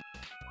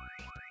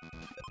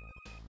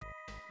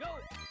 Go!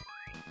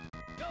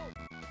 Go!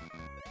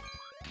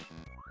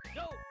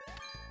 Go!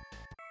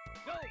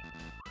 Go!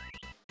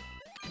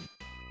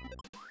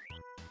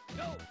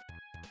 Go!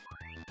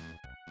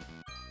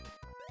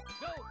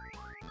 Go!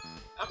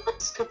 I'm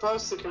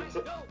supposed to confess.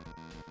 Go!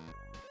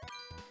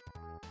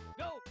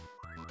 Go!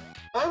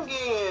 I'm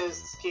getting a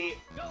escape.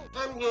 Go!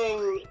 I'm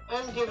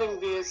giving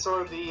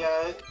Venusaur the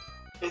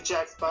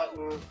eject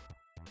button.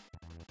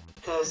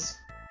 Cause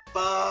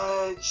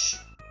fudge.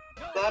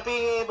 Not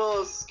being able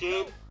to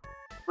escape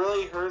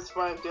really hurts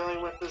when I'm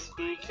dealing with this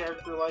B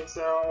character like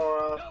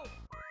Zeraora.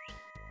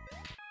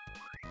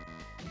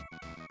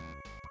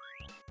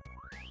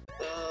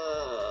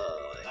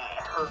 Go!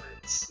 That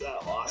hurts.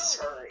 That loss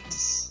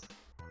hurts.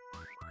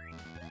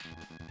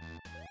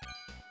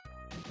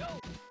 Go!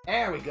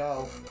 There we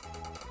go.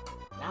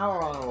 Now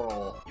we're on a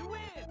roll. You win!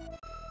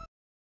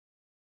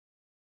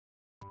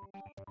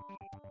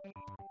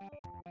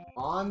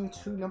 On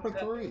to number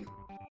 3.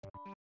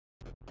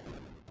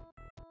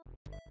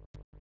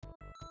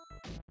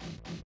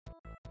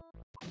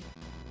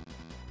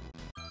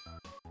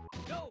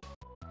 Go!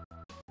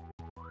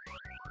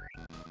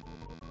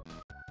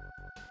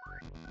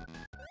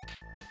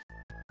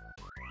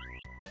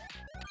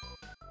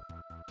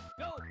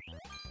 Go!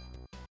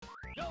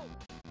 Go!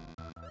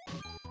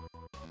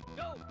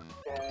 Go!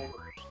 Okay.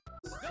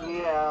 Go!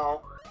 Yeah.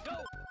 Go!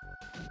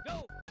 Go!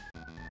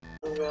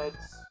 Good.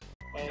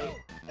 Okay.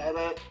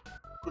 Edit.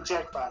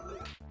 Eject button.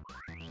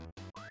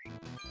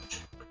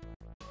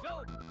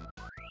 Go!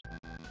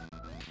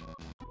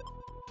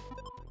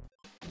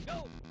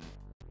 Go!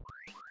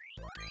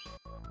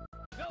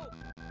 Go!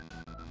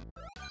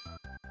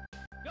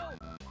 Go!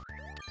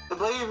 I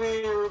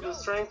believe you're the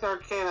Strength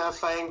Arcana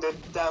fighting the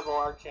Devil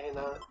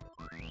Arcana.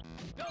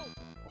 Go!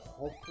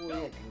 Hopefully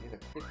I can get a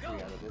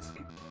victory out of this.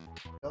 Keep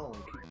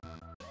going.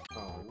 Keep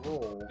on a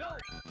roll. Go!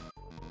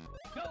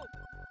 Go!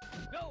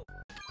 Go!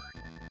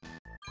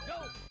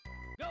 Go!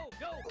 Go!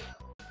 Go!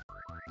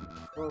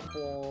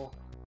 Purple.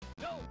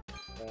 Go!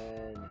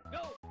 And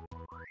Go!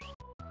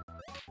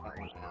 that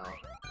one out.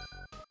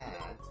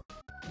 And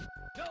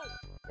Go!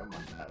 go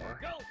much better.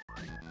 Go!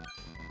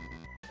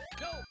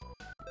 Go!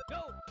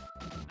 Go!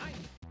 Nice!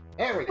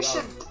 There we I go.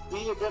 should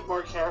be a bit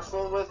more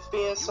careful with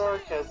Venusaur,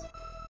 because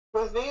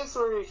with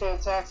Venusaur you can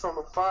attack from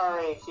afar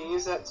and you can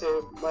use that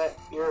to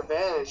your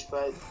advantage,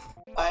 but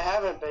I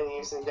haven't been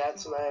using that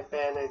to my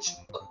advantage.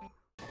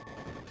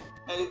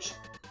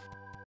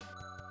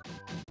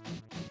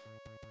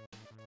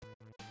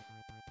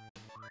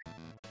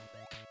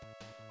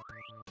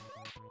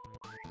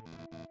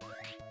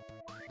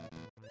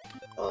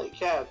 Holy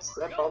cats,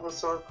 that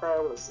Bulbasaur cry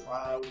was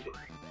loud.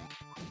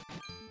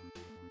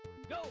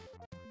 Go!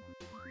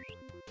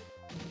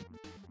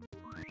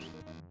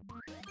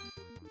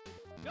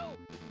 Go!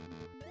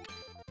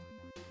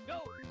 Go!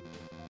 Go!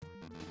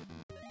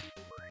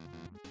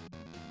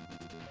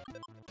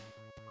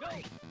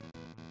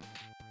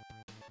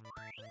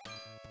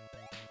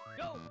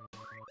 Go!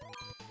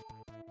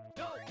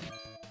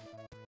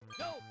 Go!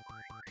 Go!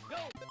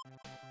 Go!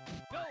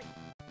 Go!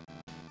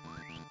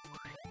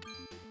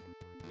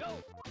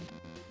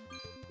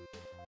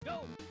 Go! Go!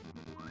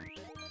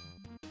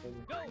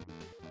 Go!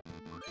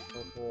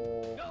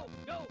 Purple, Go!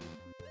 Go!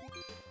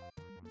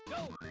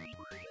 Go!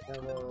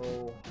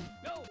 yellow,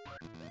 Go!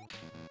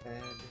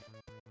 red.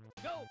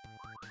 Go!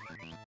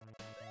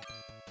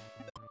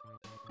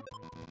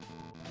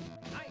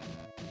 Nice!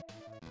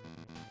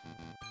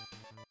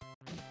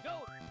 Go!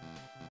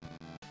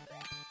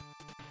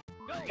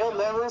 Go! You'll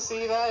never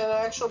see that in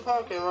actual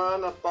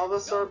Pokemon, a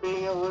Bulbasaur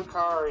being a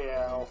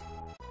Lucario.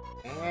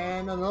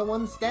 And another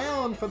one's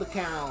down for the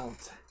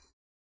count.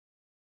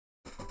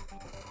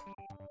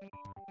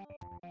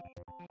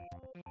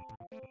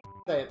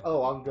 Say,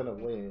 oh, I'm gonna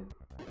win.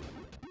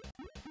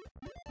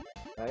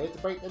 I hate to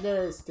break the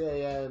news to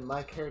you,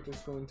 my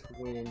character's going to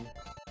win.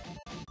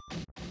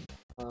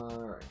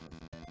 Alright.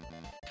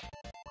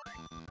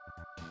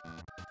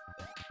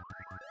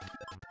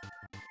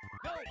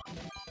 Go!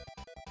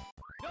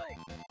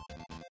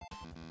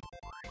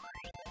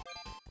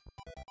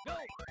 Go! Go! Go!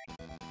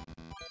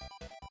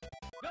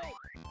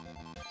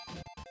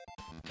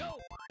 Go! Go!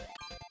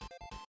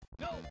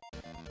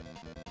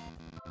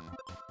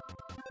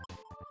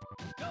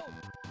 Go!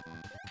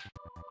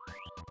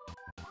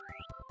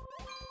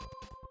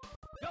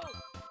 Go!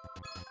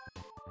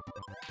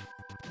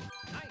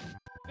 Nice!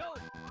 Go!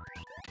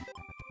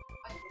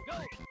 Go!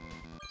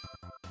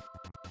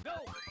 Go!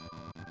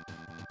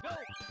 Go!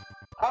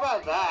 How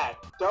about that?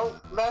 Don't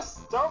mess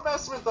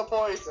with the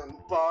poison,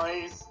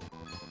 boys.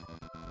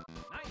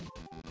 Nice!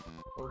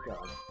 Oh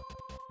god.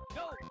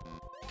 Go!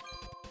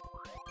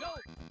 Go!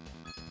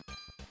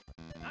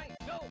 Nice!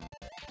 Go!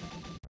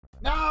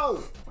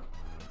 No!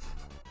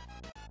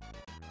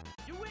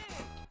 You win!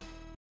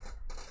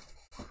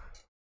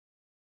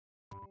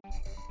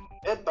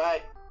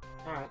 Goodbye.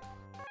 Alright.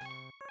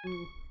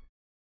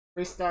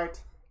 Restart.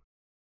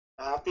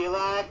 I feel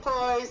like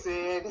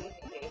poison.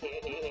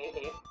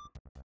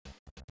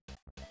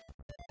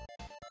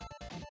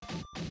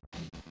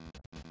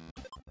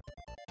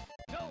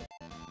 Go!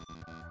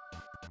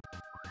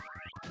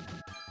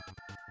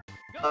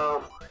 Go!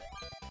 Oh,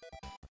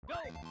 Go!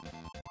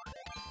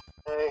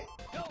 hey.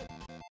 Go!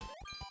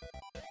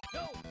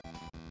 Go!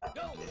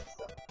 Go!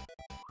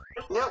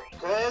 Nope,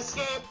 couldn't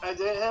escape. I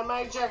didn't have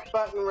my eject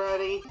button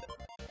ready.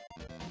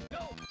 Go!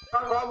 The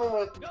problem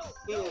with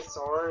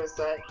Venusaur is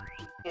that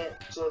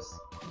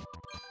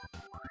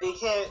you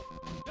can't,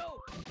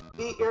 Go!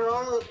 your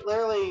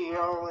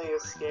only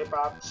escape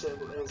option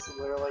is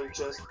literally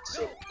just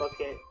to book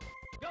it.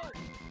 Go!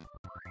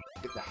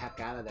 Get the heck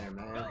out of there, Go!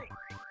 man.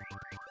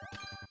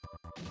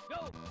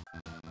 Go!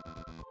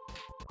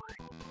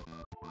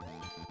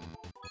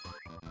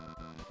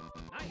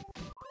 Nice!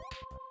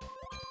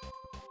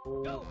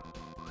 Oh. Go!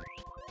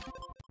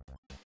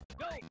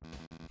 Go!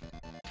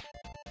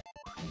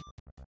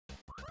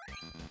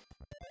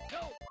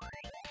 Go!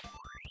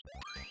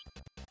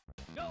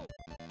 Go!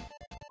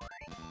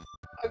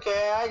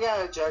 Okay, I got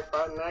a eject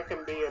button. I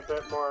can be a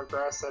bit more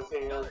aggressive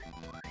here. Go!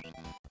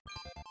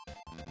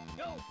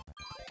 Go!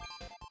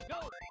 Go!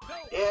 Go!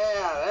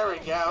 Yeah, there we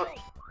go.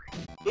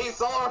 He's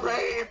Solar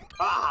Beam!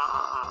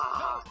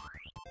 Ah!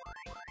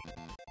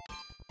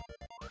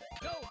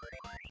 Go!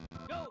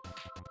 Go!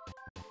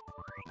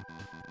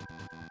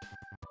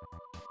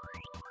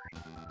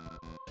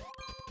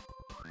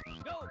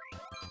 Go!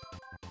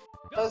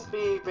 Let's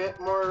be a bit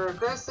more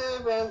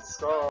aggressive and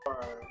score. Go!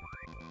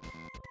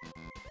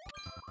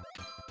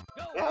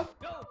 Yeah.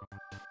 Go!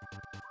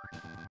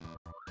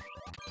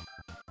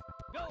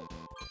 Go!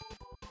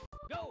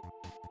 Go!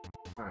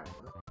 Alright,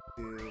 let's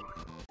do...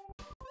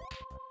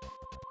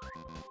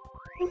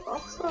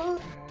 Awesome.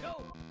 Go!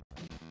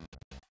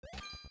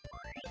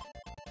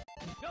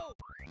 Go!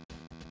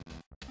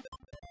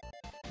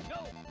 Go!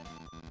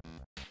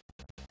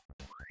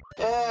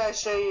 Yeah, I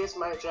should use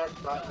my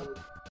eject button.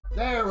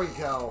 There we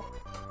go!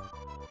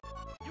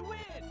 You win!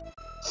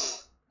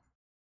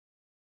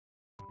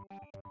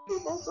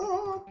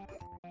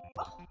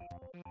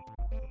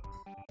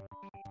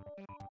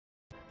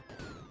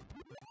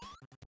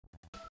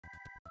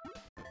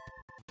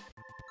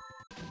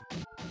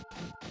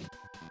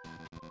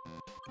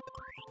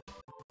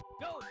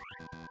 Go!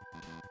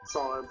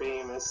 Solar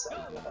Beam is so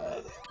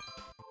good.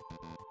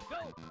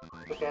 Go!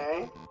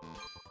 Okay.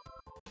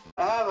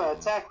 I have an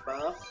attack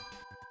buff.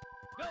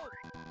 Go!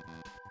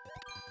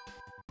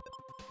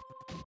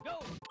 Go!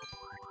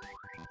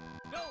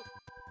 Go!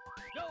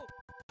 Go!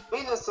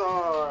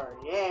 Venusaur!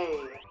 Yay!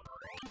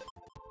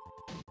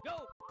 Go!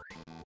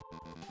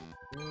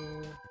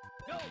 Mm,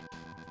 Go!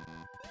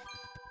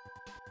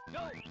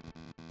 Go!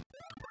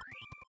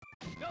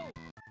 Go!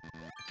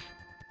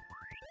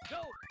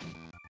 Go.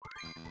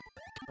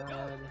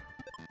 Red.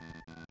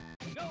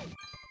 Go.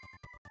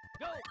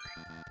 Go.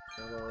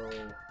 Yellow.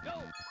 Go.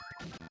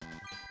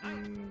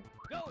 Green.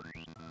 Go.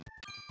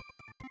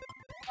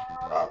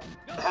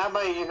 Have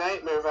my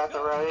Unite move at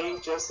the ready,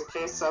 just in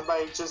case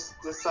somebody just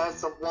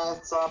decides to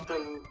waltz up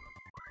and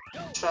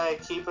try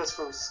to keep us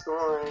from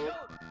scoring.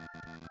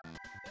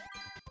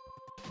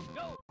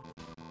 Go.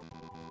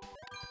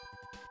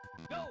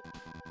 Go.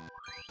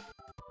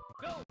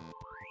 Go.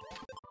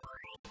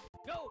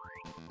 Go.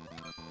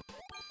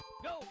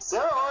 Go.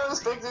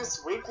 Zeraora's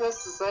biggest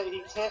weakness is that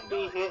he can't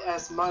be hit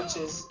as much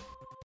as,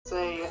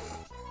 say,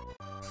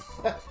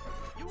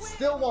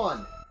 Still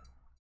won!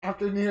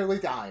 After nearly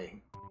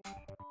dying.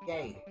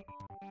 Yay.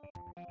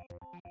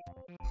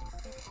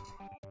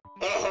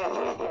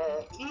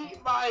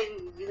 eat my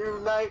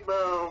Unite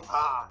move,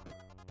 ha!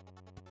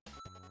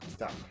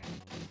 Stuck.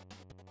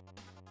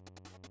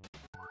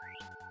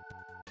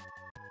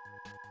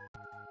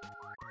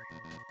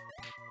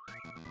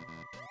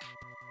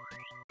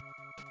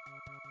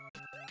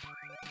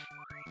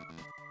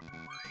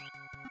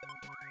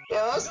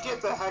 Yeah, let's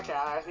get the heck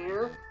out of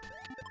here.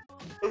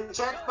 The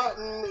eject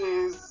button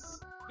is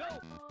Go.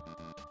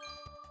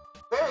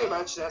 very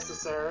much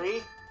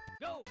necessary.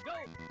 Go. Go.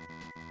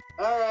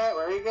 Alright,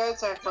 where are you gonna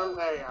attack from?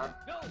 There you are.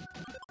 Go.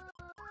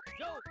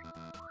 Go.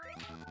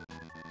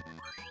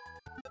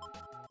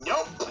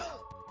 Nope!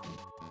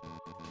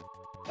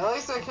 At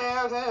least I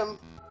KO'd him.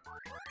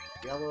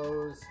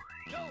 Yellows.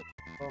 Go.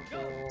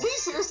 Purple. Did you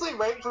seriously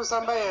wait for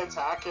somebody to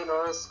attack in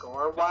order to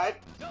score? What?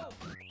 Go.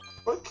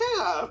 What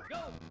kind of? Go.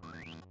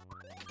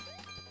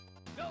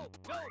 Go.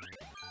 Go.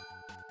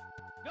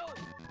 Go.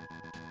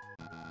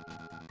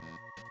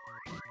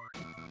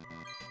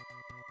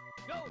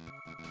 Go.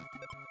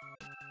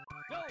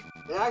 Go.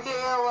 Yeah, get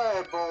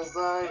away,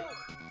 Bullseye.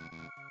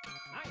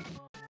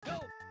 Go. Go.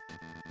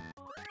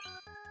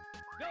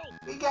 Go.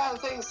 We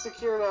got things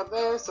secured up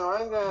there, so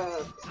I'm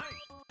gonna,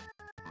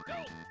 Go.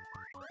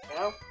 you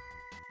know,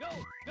 Go.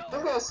 I'm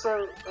Go. gonna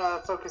start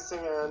focusing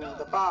on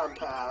the bottom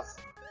path,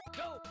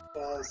 Go.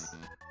 because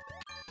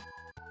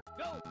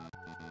Go.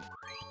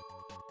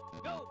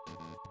 Go.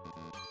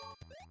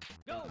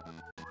 Go.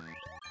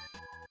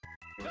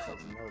 Give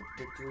ourselves another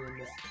victory in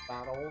this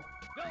battle.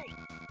 Go.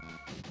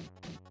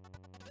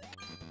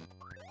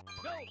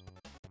 Go.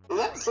 did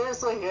that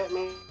seriously hit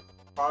me?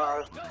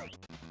 Or, Go.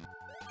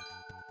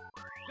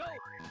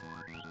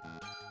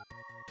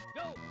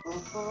 Go.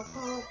 Go.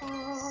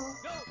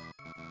 Go.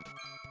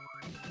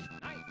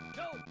 Nice.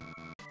 Go.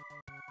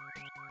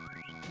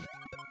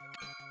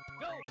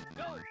 Go.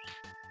 Go.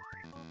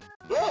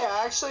 yeah,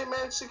 I actually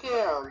managed to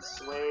kill him.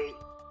 Sweet.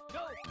 Go.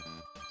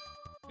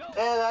 Go. And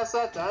that's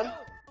that done. Go.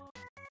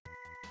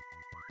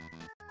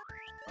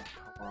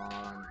 Come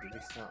on, give me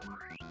something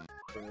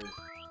good.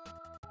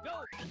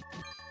 Go.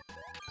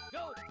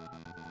 Go.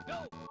 Go.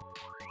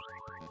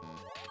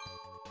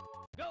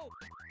 Go.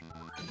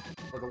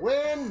 For the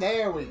win,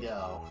 there we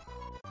go.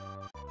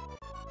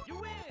 You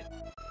win.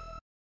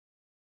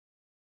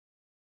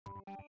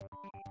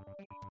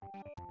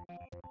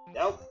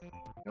 Nope.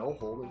 No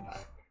holding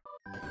back.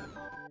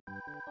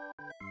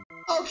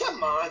 Oh,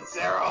 come on,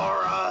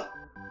 Zeraora!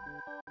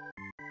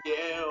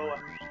 You.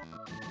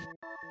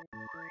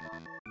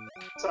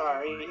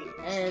 Sorry.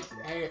 Hey,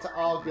 it's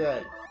all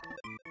good.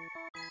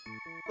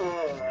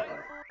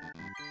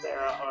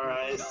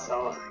 Zeraora is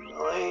so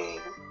annoying.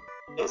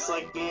 It's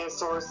like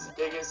Venusaur's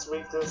biggest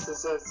weakness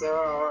is that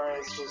Zeraora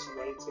is just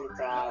way too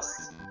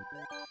fast.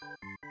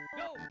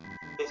 Go.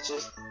 It's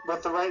just,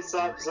 with the right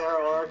step,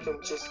 Zeraora can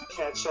just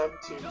catch up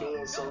to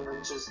Venusaur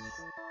and just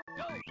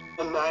Go.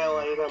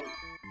 annihilate him.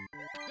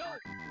 Go.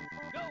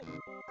 Go.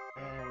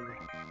 And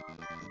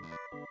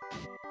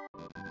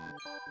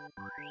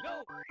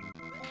Go.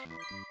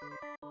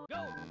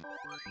 Go. Go.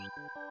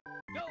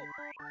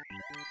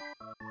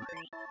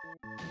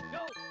 Go.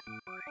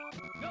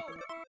 Go.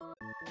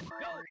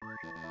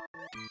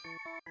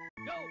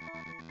 Go.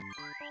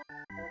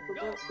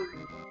 Go.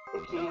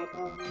 Keep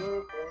on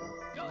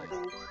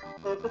moving,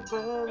 never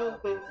turn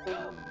away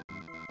from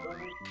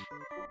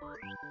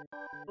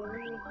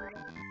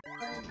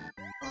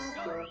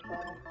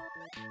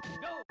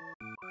Go.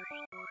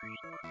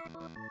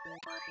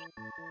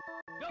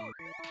 Go.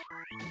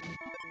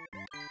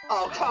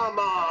 Oh, come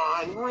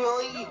on,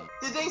 really?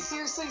 Did they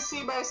seriously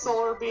see my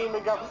solar beam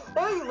and go,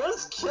 hey,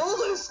 let's kill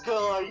this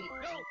guy?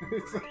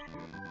 it's like,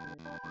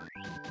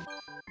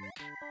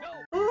 Go.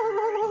 Go.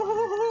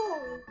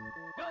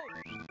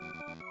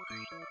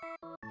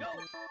 Go.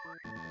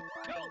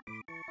 Go.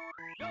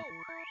 Go.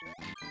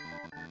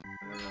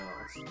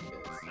 let's do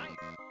this. Nice.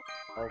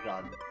 Oh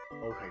god.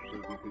 Okay,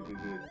 good.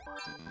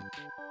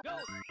 Go.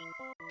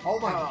 Oh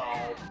my.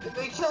 Oh, and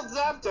they killed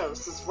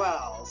Zapdos as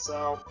well,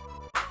 so...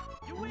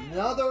 You win.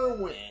 Another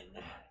win.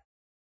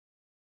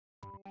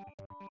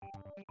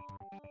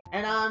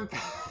 And I'm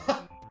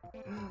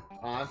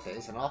I'm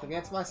facing off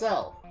against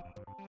myself.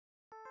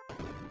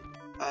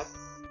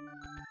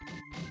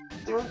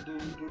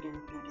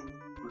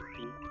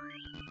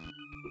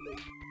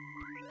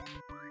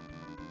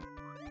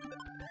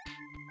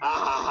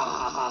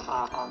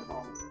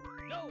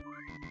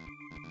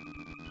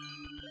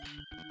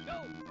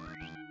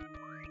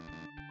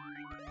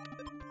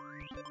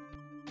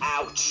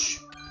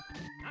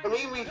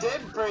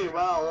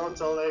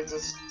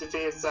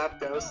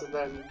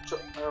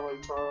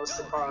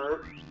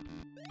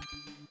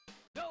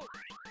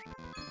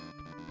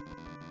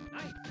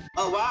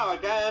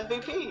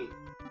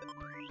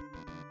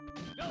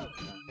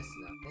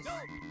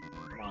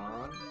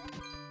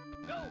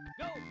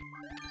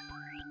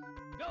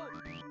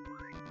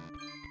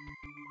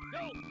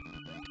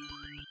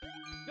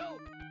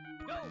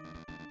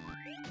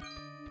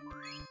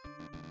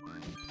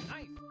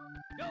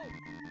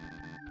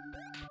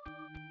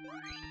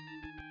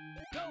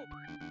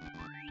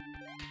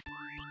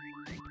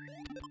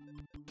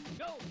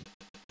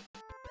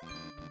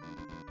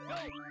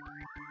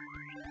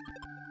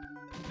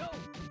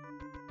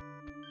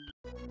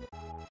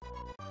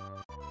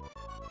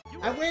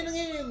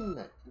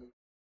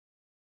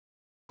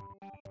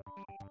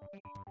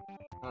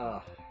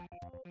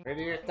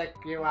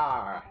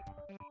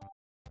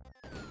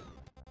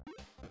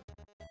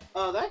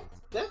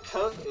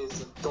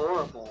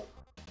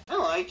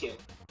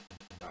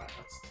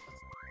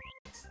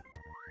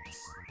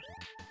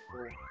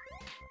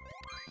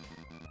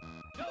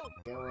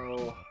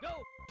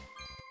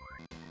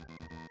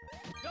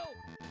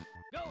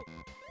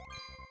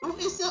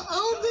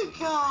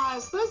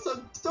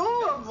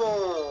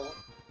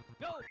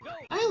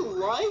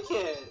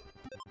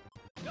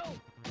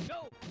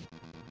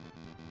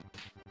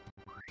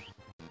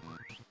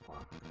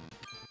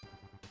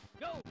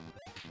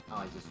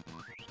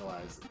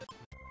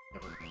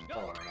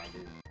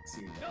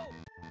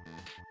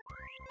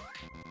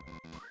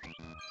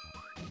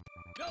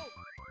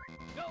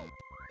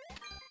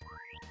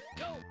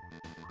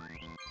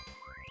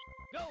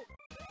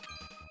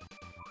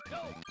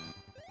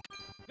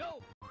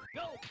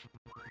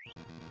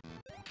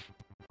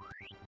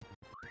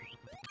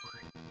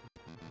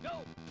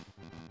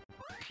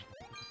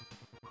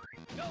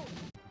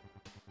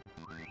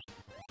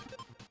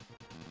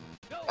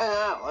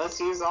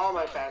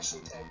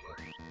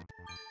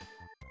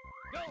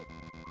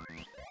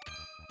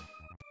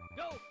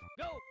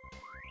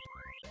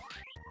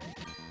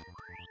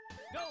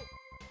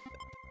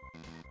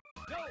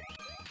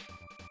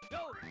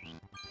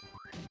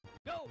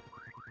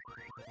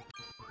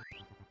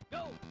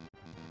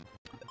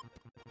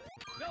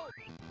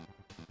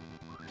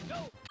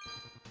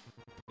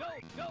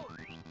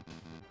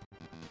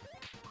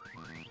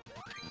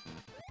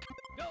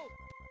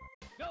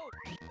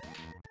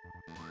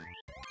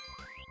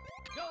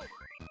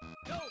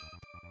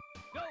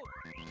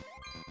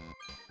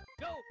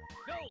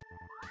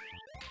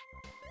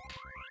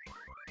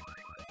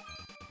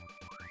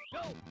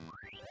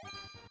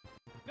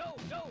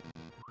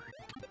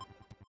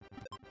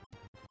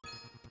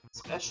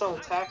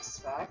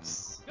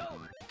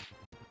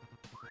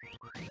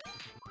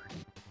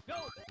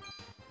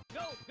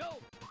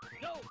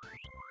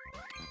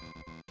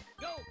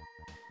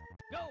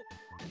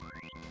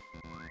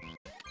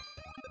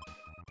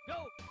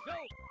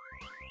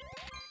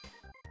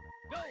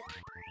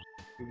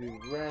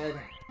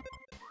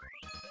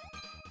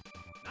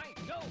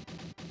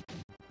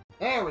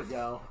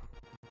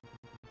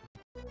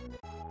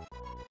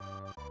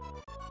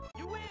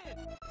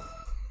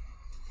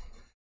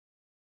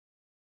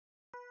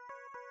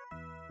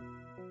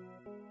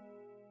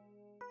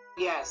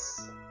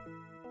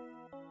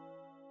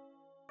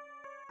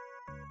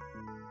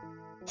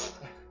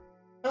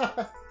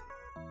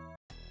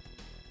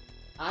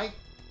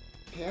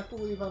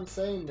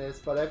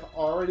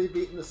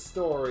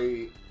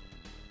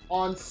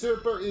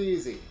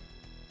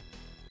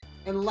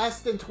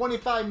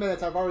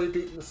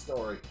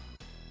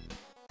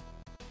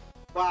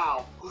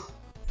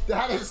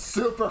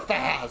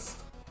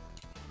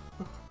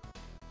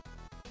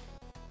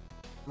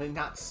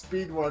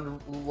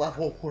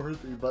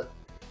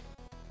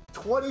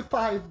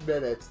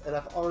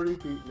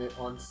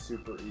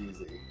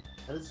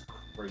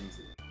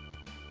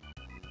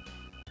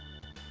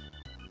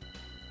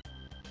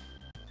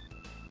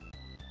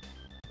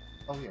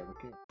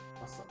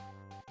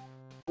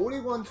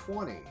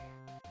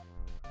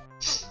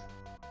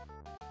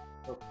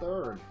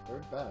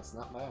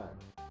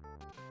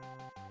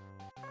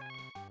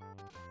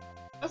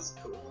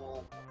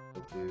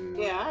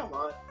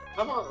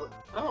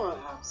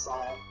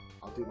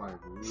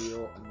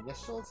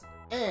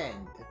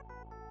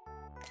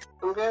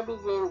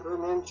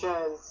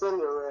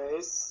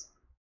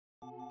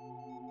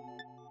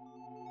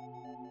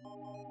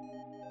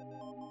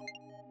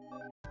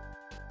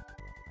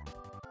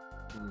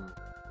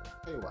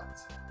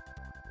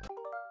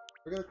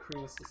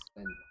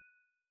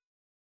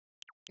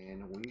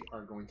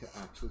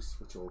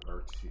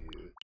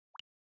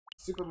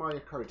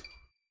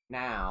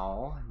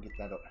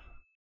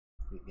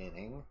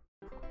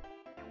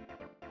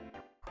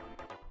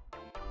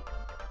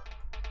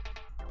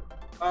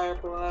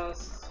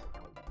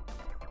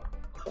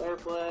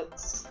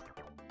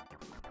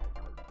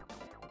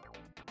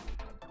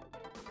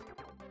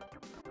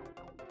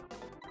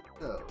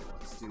 So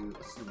let's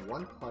do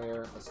one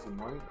player. Let's do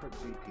Mario Kart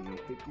GP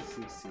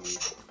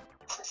 50cc.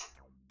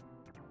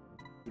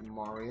 Do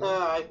Mario.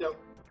 I don't.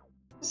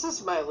 This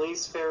is my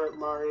least favorite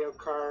Mario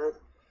Kart.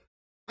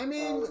 I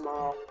mean,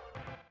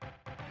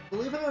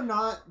 believe it or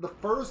not, the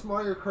first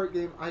Mario Kart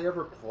game I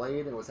ever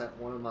played, it was at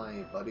one of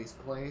my buddies'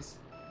 place,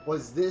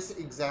 was this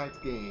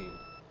exact game,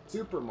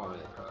 Super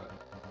Mario Kart.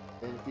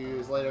 And a few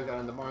years later, I got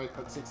into Mario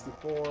Kart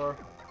 64.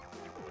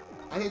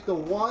 I think the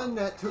one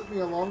that took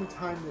me a long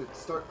time to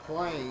start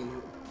playing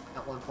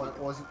at one point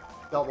was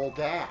Double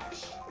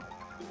Dash.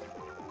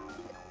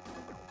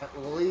 At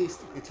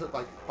least it took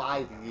like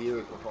 5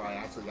 years before I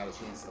actually got a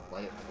chance to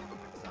play it for the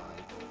first time.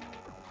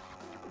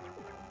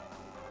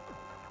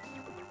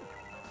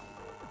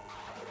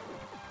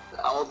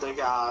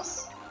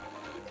 Eldegoss.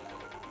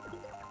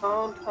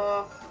 Cone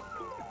Puff.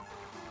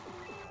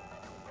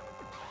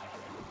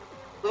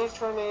 Leaf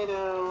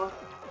Tornado.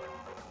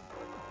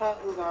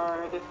 Cotton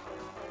Guard.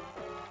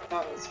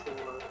 That was 4.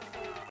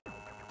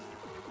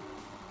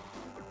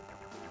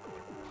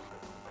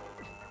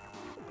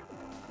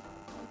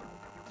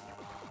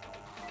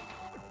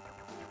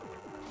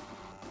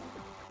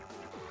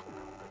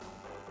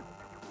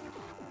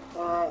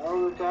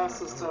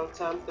 Eldegoss is so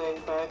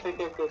tempting, but I think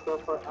I could go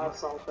for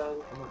Assault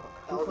then.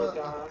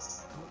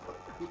 Eldegoss. I'm gonna put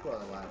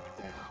Koopa lap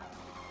down.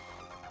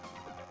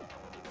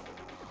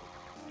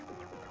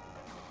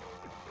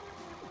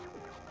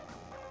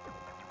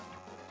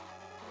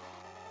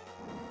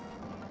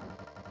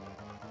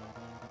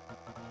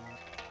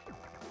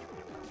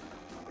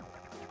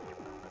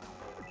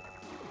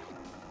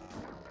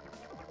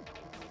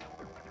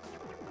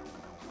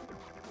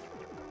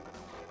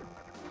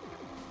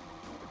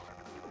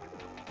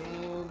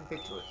 And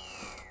victory.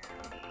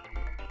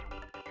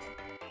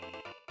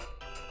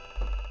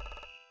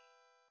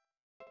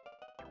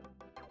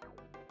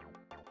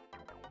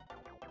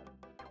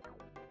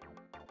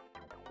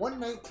 One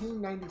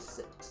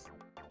 1996.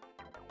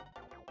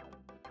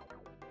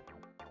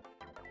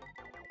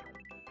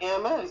 Yeah, I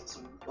might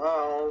as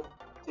well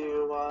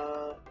do,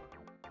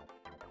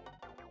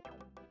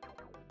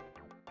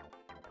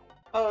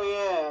 oh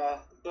yeah,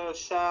 go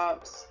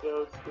shops,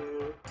 go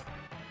to...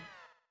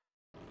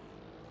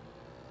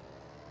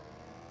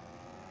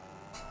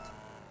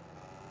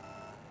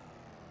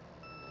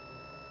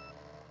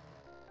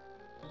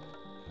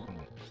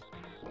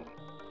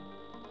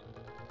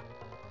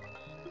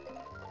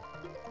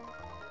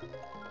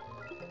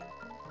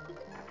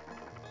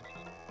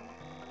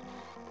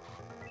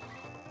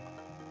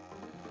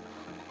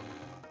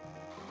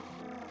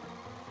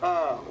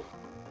 Oh.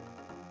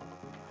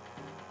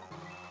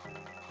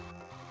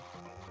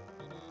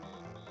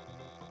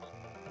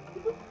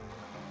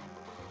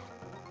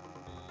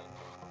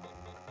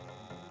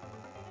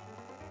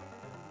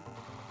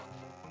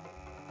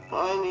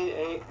 I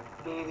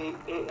need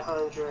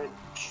 800.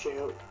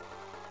 Shoot.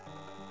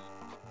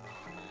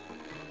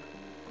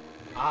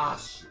 Ah,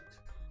 shoot.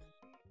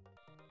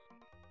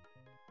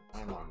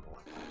 I'm on board.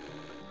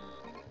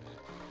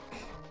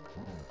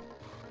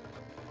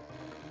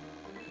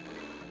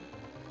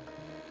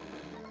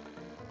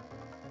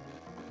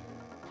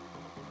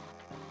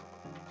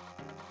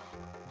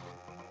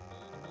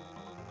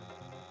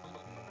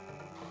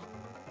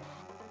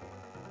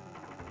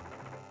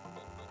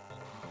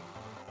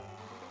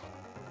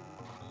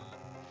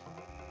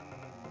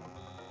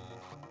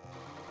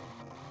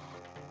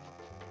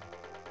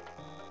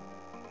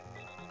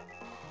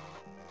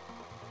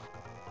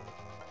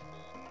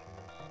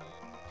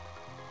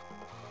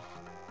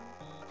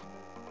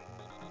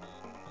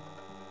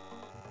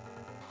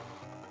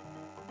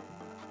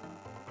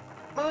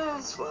 Might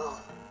as well.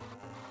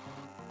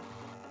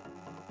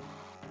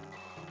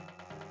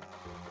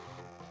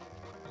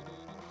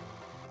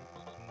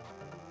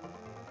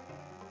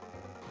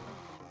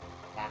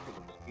 Back of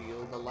the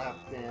field, a lap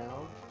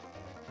down.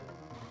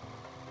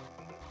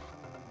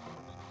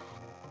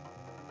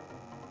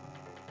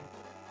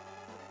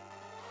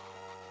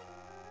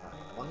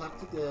 Alright, one lap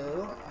to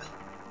go.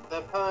 The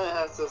opponent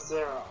has a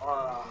 0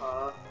 aura,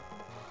 huh?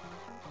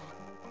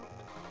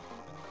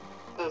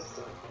 Just a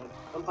second.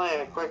 I'm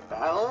playing a quick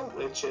battle,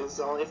 which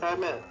is only 5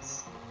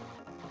 minutes.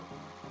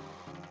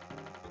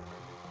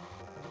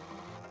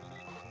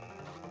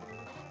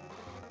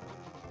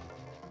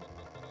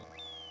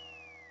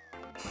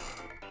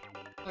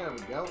 There we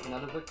go,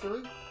 another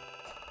victory.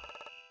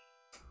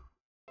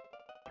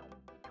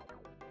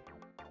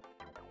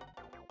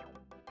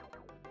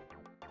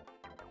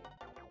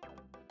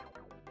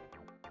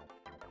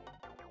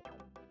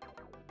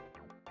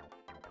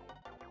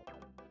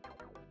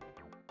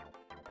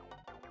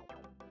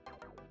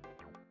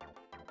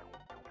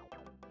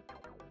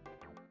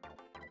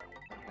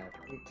 I have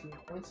 18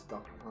 points,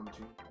 Donkey Kong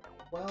Jr.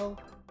 12,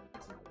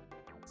 that's a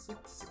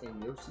 6,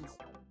 and Yoshi's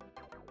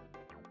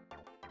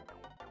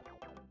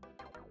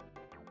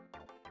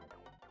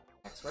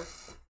X-Ray.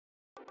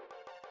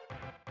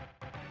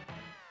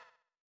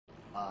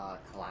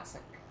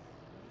 Classic.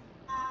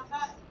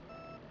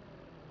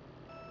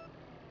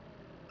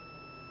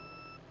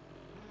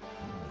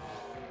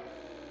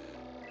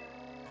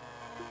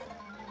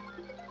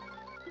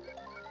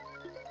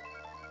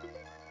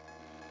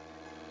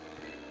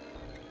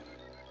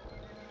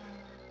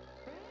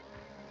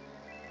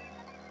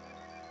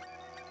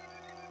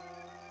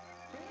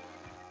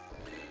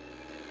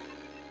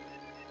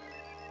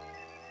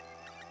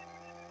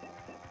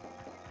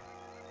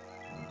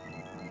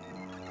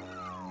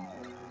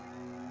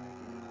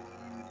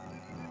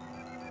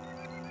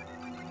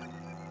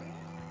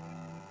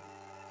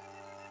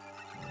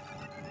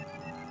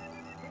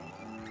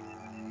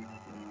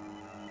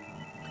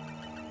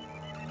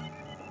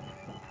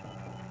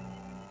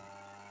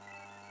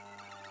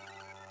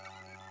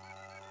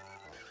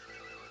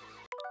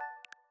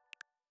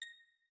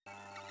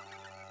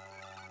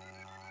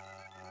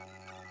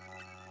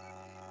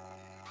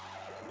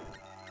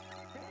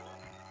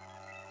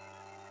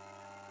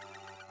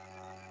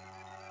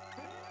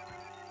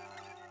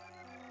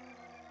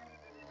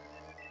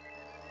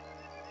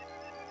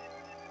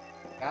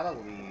 Got a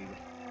lead.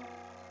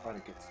 Trying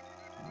to get.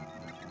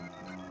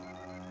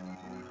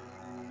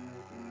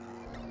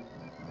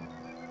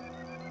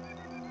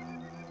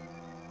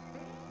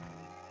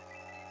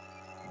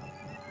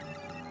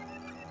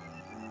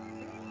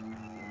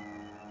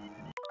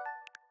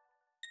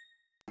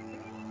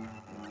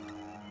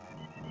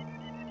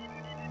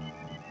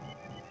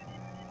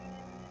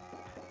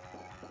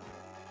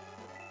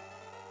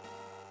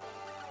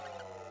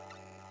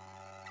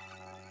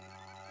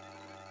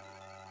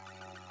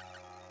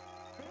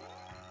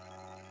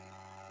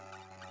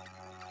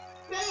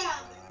 Man!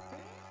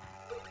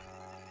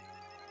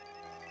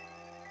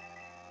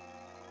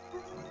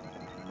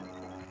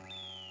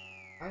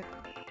 Alright,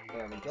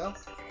 there we go.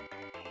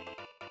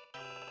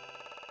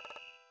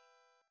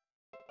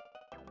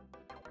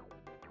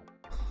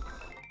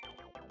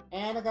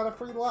 And I got a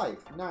free life.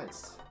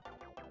 Nice.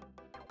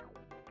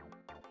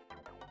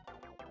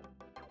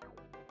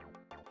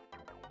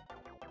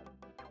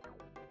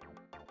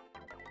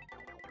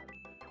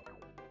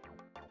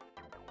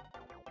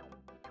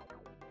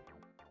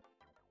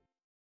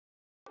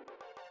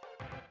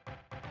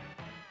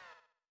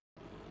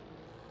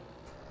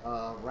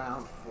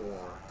 Round 4.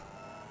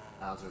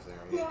 Bowser's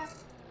area. Yeah.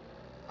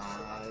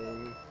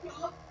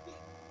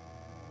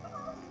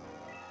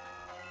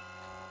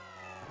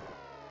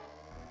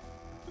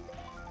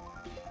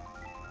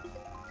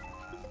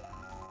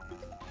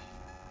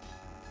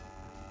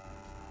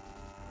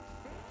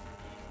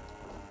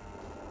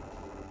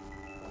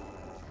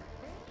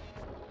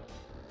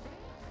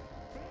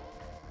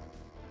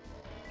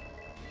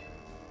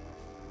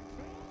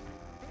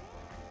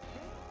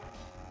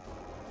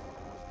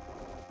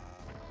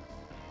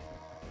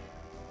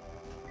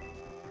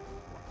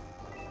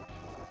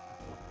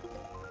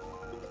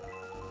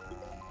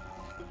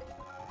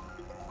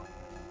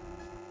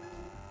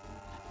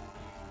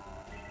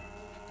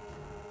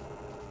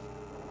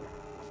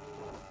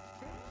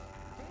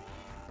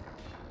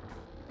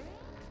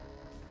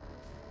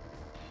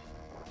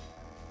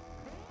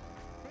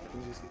 We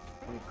just get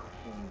 20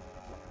 coins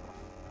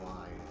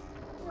wide.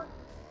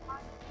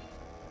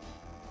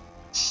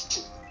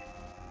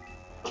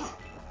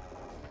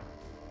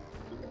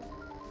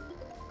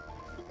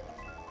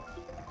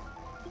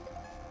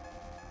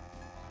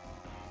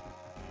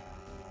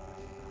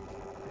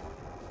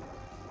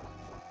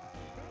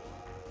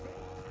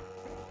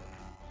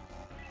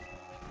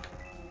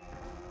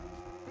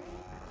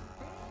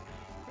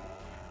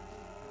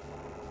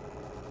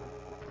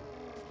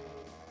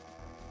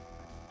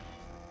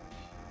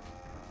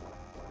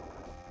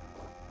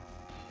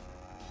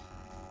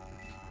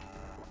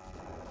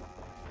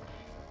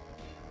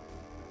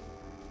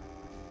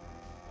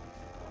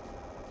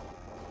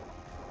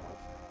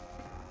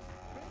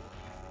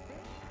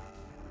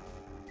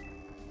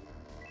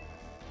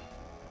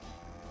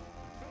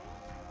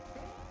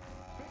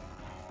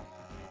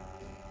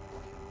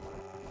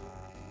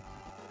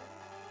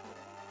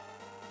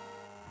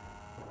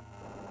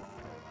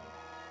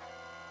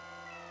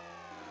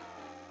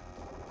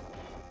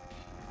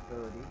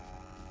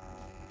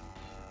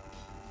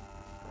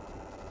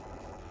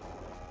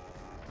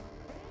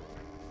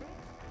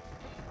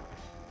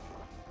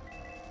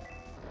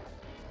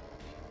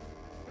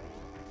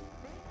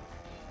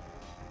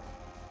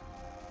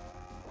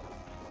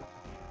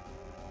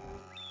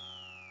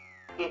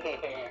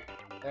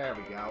 There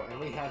we go, and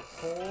we have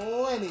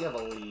plenty of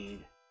a lead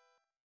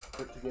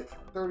to get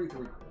 33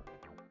 coins.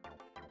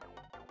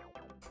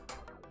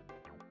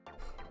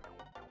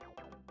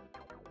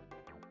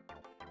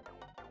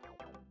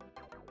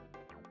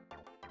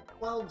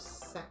 12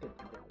 seconds.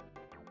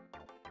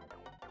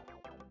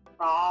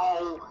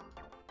 Oh,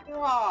 you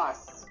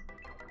lost.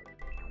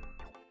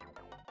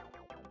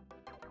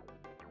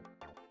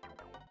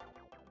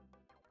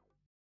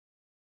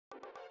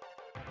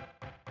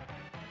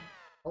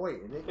 Oh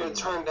wait, and I'm gonna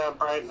turn down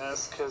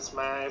brightness because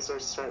my eyes are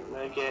starting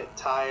to get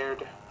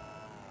tired.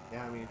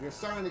 yeah, I mean, if you're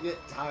starting to get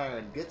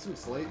tired, get some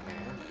sleep,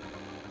 man.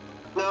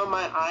 No,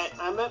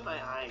 I meant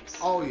my eyes.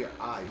 Oh, your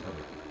eyes.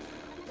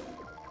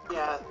 Okay.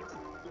 Yeah,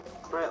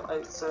 bright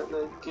light's starting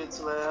to get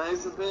to my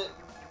eyes a bit.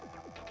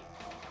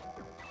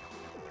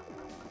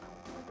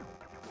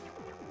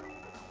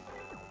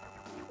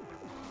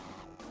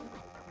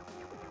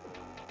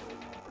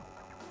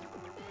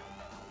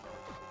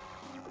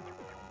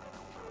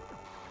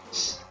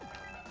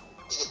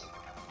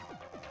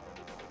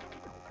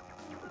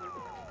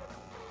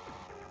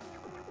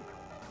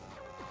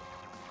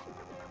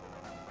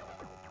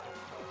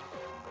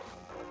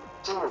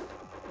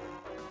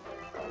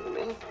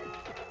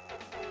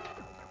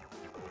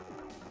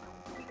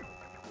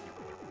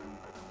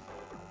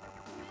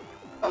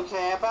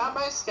 Okay, about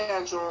my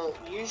schedule,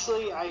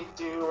 usually I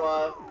do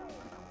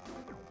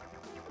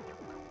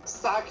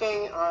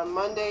stocking on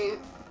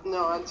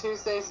on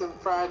Tuesdays and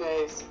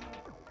Fridays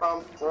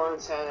from 4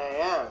 to 10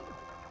 a.m.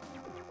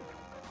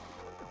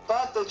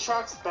 But the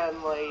truck's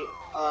been late.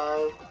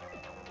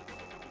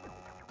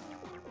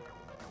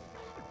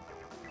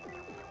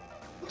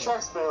 The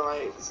truck's been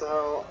late,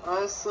 so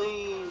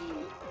honestly,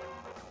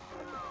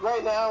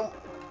 right now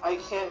I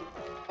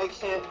I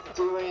can't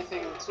do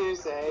anything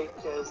Tuesday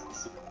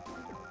because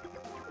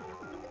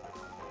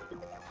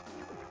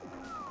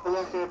I'm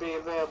not going to be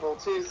available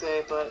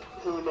Tuesday, but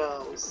who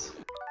knows?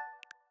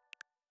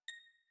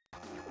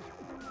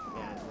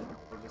 Yeah,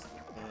 it just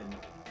depends.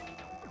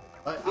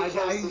 But Because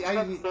the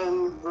trip's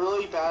been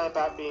really bad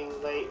about being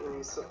late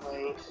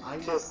recently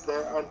because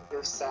they're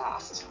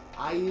understaffed.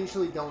 I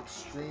usually don't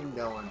stream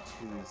though on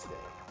Tuesday.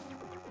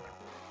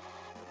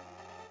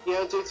 You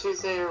don't do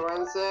Tuesday or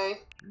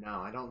Wednesday?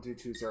 No, I don't do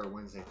Tuesday or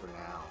Wednesday for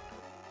now.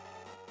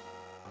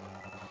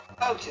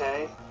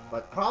 Okay.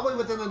 But probably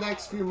within the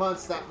next few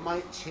months that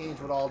might change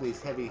with all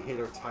these heavy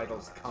hitter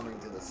titles coming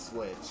to the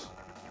Switch.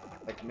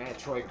 Like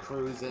Metroid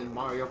Cruisin',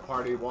 Mario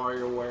Party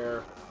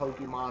WarioWare,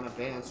 Pokemon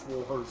Advance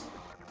Wars.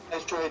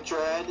 Metroid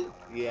Dread?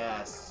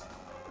 Yes.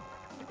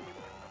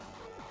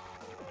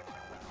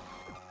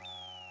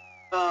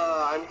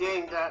 I'm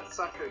getting that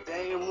sucker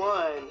day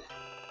one.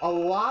 A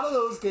lot of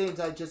those games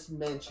I just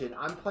mentioned,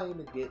 I'm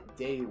planning to get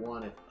day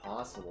one if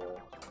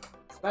possible.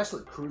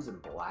 Especially Cruisin'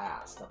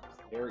 Blast. I'm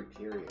very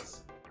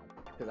curious.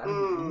 Because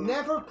I've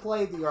never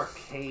played the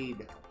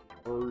arcade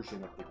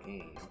version of the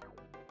game.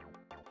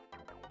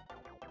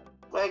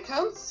 When it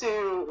comes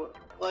to,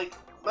 like,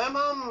 my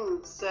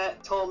mom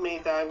told me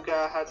that I'm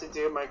gonna have to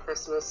do my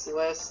Christmas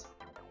list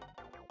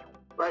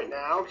right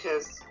now,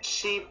 because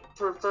she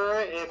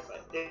prefer it if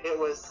it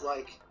was,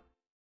 like,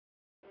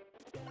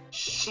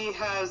 she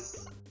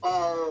has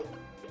all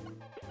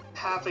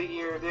half a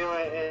year to do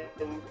it,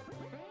 and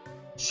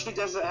she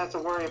doesn't have to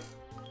worry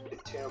about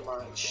it too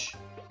much.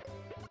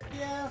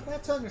 Yeah,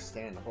 that's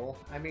understandable.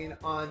 I mean,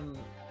 on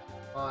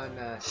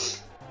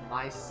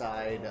my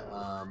side,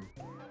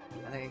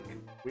 I think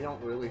we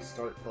don't really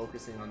start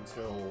focusing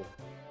until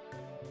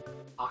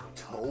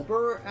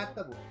October at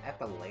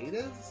the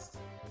latest.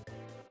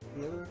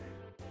 Yeah.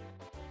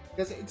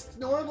 Because it's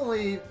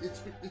normally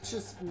it's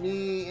just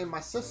me and my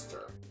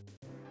sister.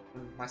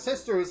 My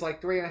sister is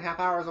like 3.5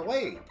 hours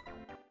away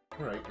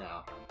right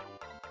now.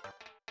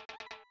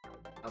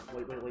 Oh,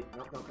 wait,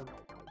 no.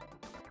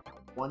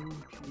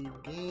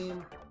 1P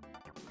game.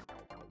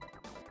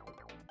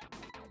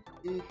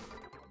 See?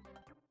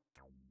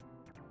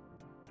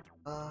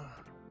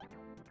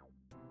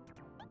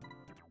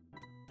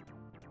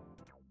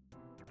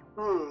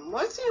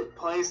 What's your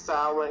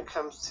playstyle when it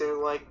comes to,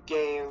 like,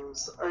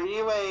 games? Are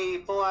you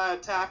a full-out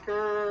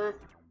attacker,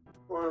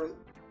 or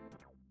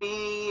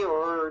B,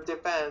 or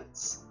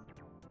defense?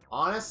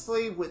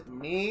 Honestly, with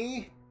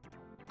me,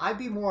 I'd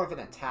be more of an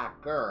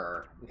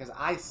attacker, because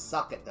I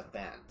suck at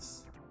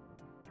defense.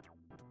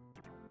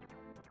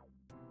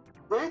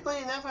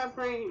 Weirdly enough, I'm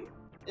pretty...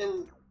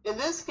 In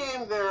this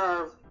game,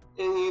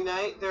 in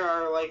Unite, there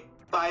are, like,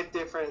 5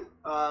 different,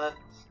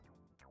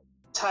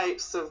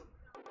 types of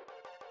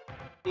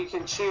you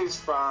can choose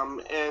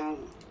from, and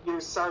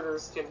your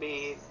starters can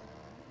be,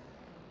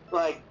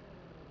 like,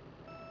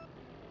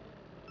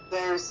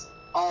 there's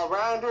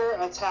all-rounder,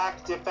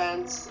 attack,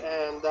 defense,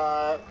 and,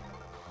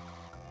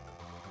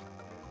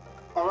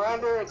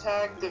 all-rounder,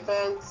 attack,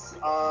 defense,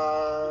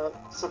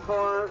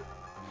 support,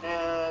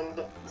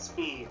 and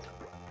speed.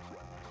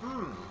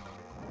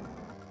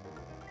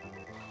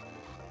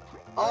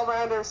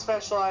 All-rounder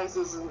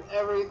specializes in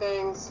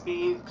everything.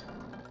 Speed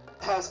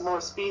has more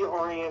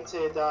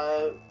speed-oriented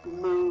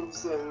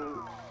moves and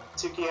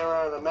to get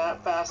around the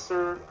map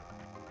faster.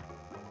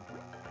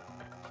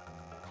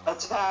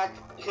 Attack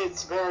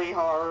hits very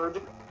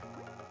hard.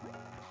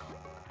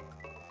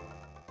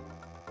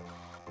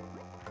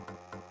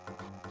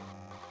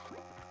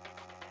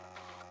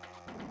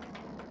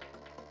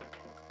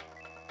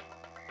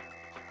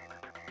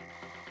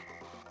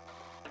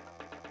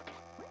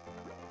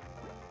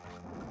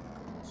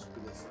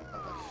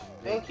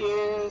 Thank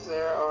you,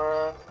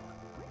 Zara.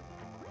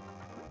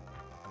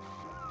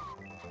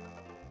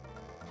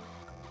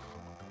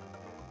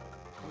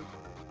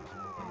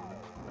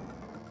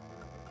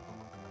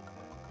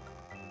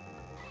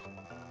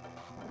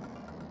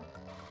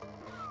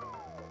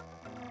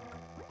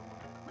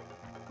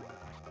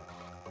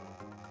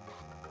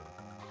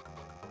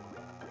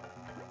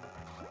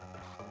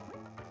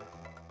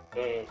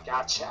 Hey,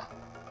 gotcha.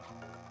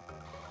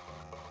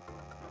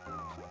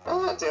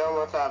 I'm not dealing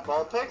with that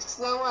Vulpix,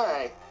 no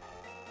way.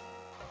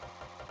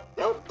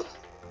 Nope.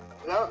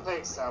 I don't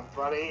think so,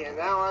 buddy, and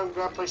now I'm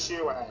gonna push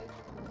you away.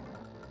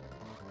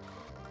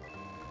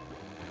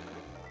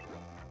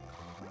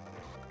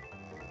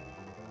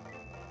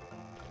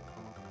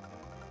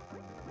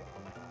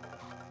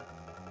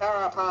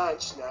 Power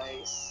punch,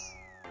 nice.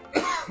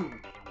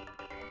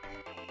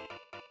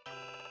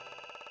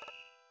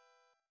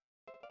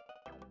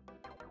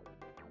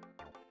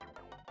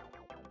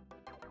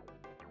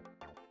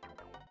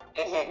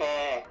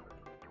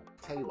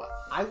 Tell you what,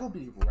 I will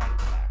be right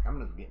back. I'm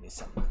gonna get me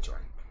something to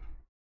drink.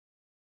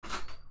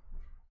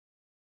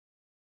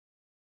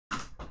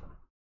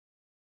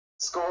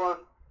 Score.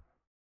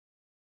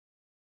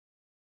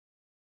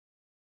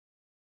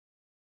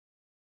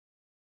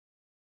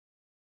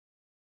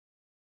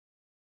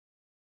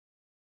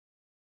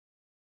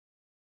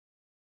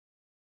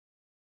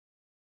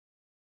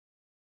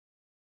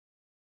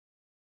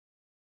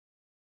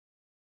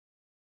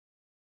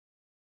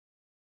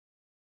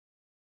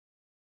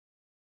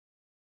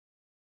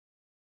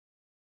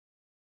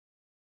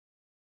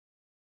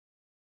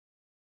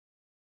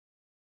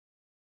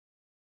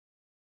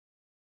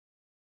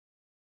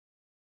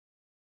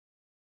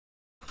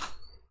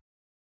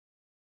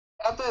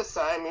 Not this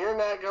time. You're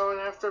not going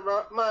after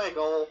my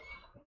goal.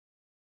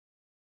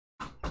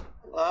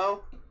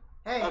 Hello?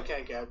 Hey.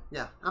 Okay, good.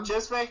 Yeah, I'm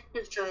Just making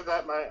sure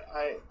that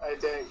I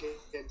didn't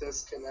get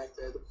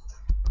disconnected.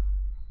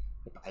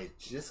 I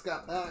just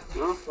got back.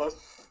 Ooh,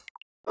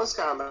 close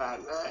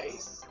combat,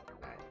 nice.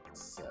 Alright,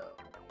 so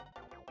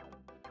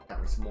got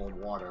me some more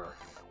water.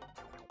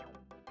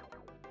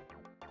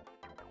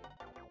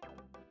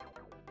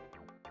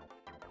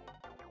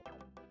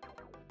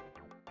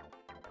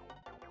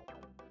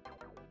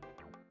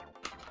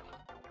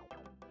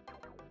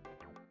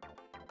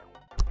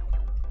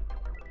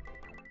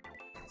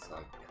 So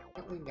I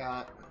currently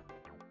got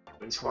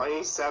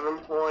 27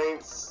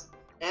 points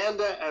and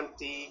an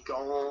empty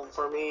goal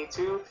for me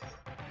to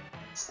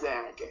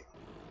snag it.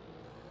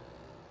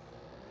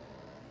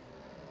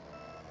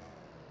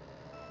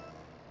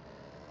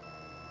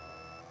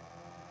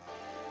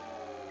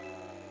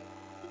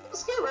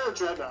 Let's get rid of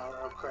Dreadnought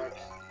real quick.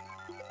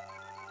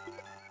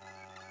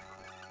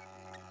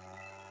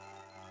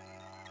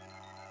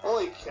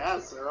 Holy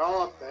cats, they're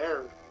all up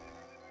there.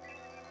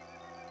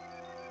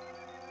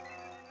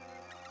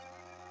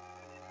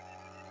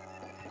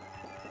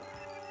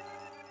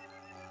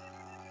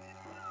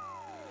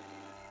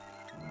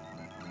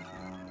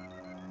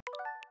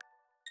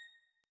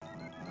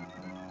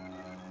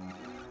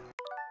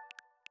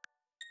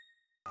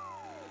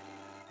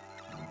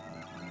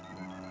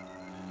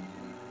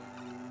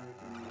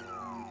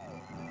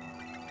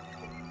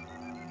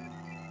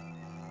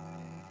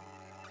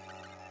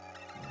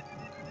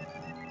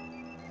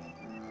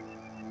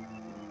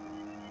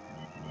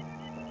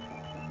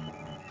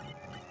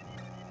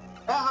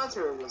 That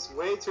hunter was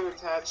way too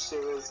attached to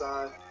his,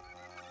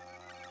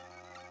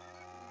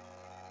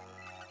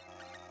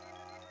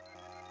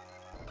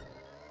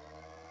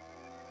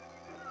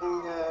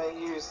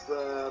 use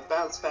the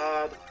bounce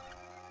pad.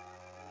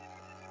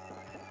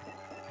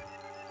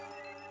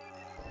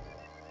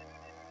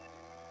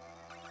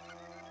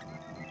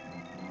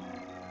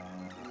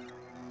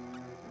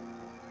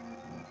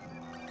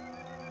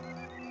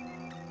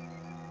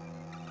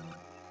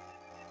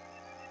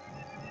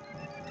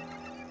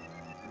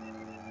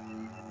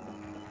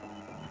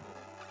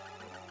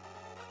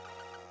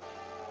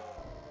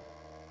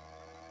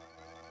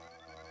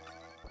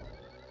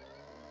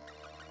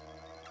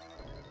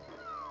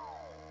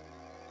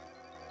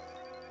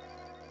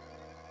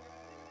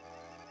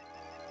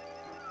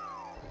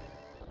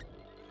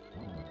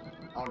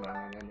 Oh no.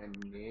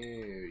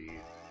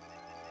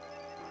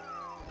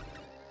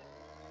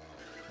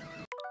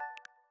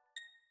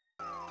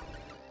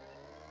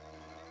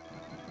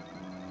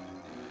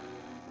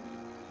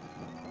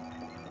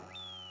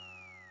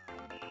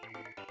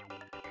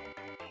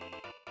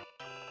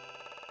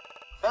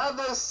 Not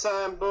this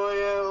time,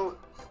 boyo.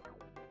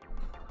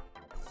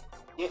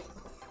 Yeah.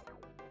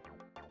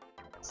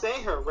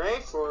 Say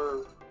hooray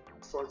for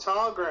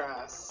tall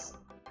grass.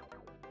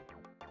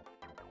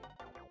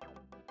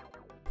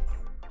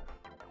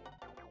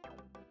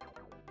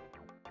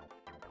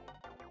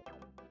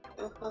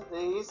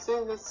 They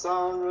sing the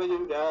song,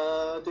 do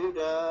da do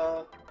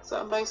da.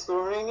 Somebody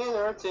scoring in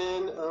our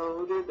tin,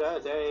 oh do da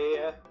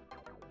day.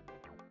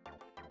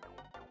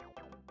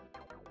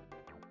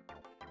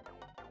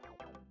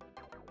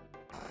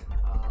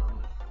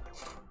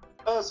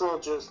 Might as well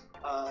just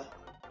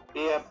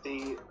be up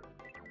the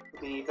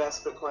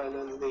Vespiquen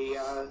and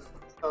the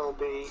OB.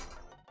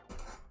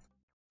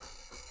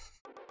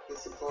 Get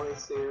some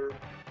points here.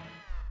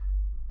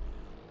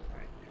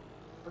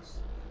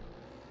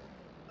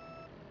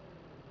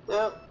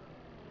 Yep.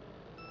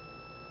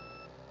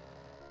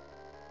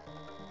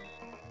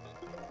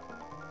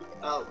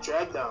 Oh,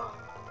 Dreadnought.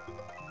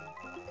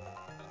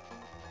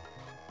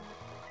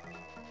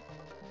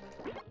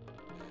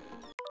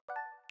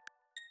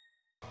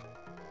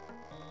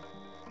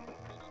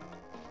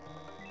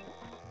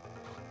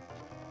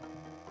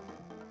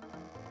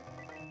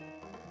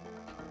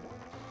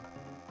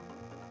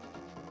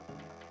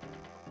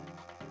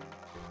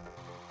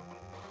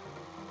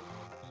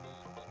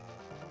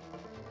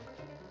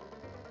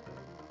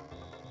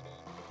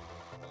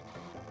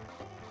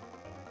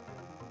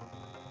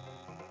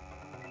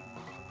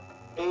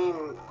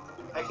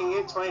 I can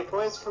get 20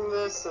 points from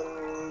this,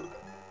 and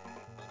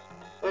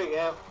there you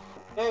go.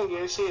 And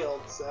get a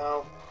shield,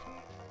 so.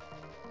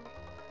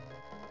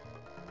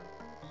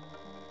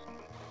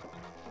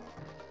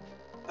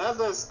 Not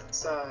this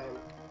time.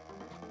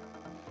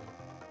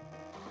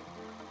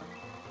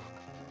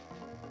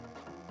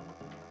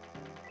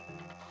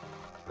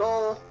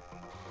 Goal.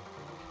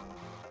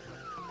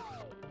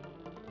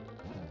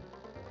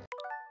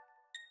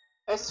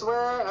 I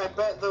swear, I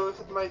bet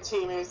my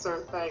teammates are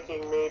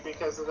thanking me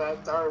because of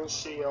that darn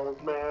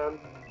shield, man.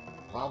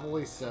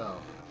 Probably so.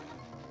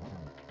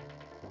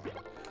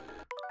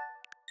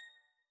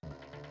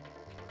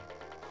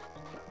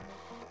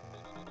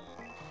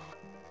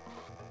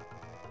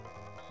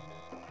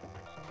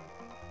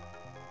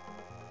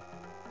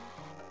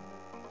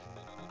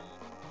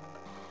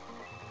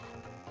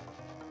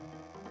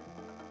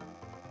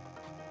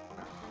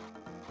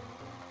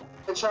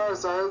 And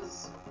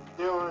Charizard's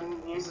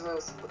using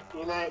his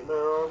Unite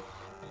move.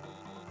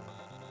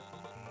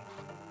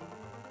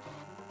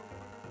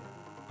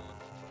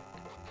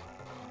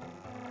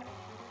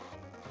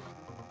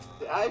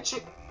 Did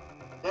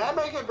I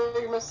make a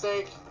big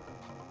mistake?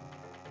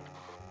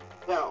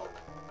 No.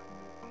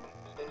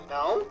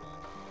 No?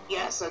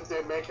 Yes, I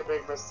did make a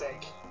big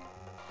mistake.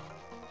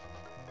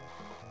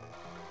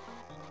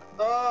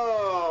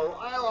 Oh,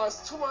 I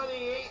lost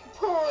 28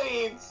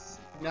 points!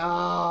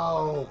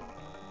 No!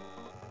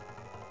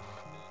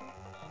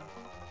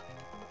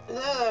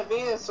 Yeah,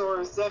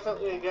 Venusaur is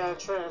definitely gonna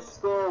try to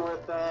score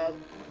with that.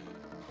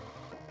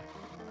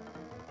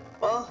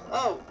 Well,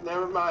 oh,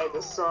 never mind, the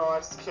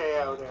Snorlax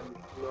KO'd him.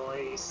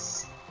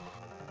 Nice.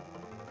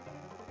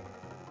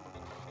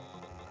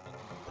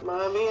 Come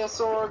on,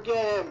 Venusaur,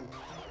 get him!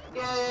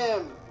 Get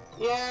him!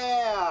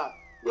 Yeah!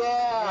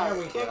 Yeah! There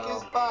we Kick go.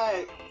 his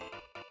butt!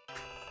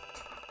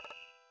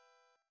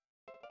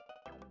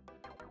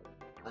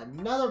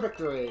 Another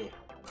victory!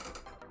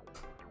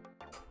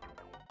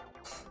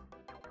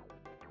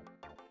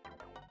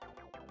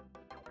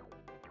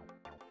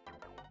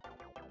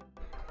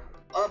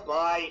 Oh,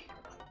 bye!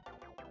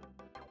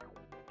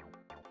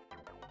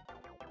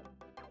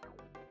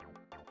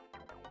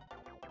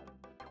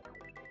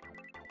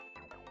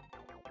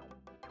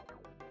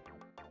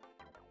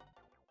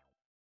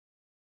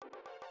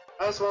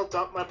 Might as well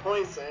dump my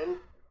points in.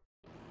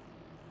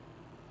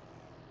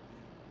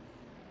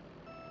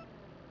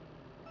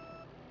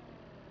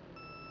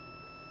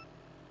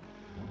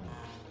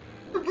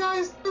 You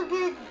guys, they're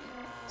getting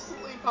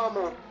instantly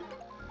pummeled.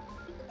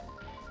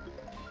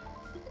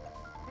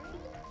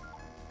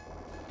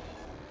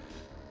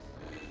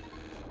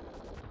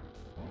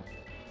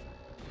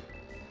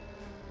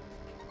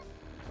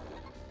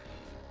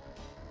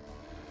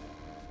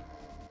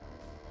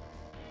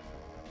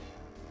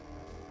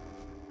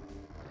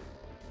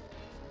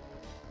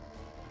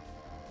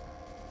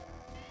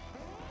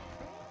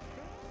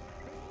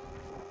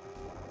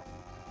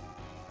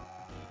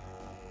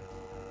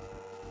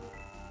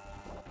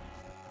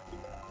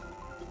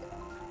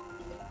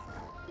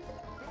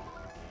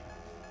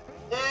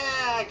 Yeah,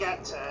 I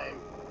got time.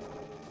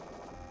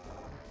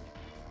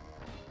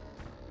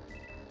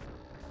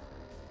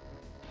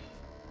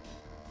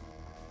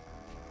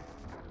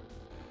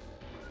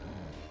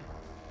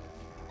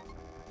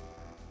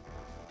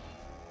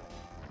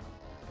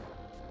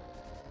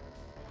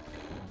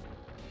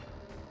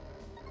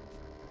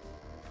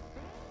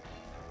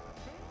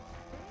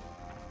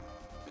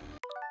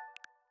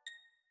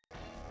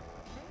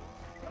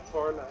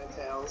 Poor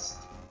Ninetales.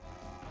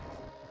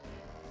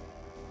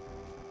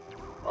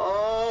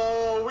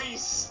 Oh, we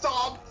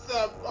stomped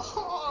them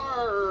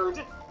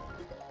hard!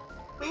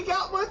 We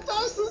got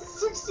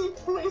 1,060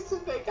 points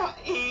and they got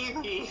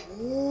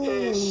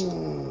 80-ish.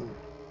 Ooh.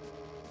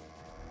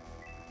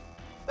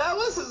 That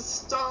wasn't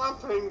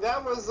stomping,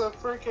 that was a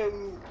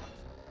freaking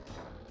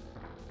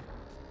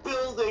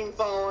building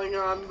falling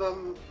on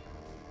them.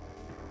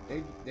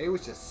 They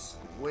was just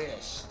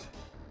squished.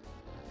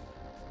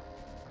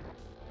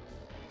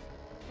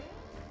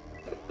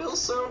 I feel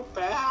so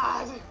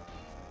bad.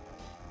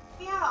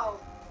 Meow.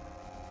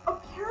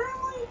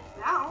 Apparently,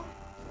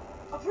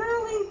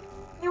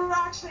 they were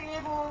actually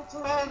able to.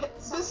 And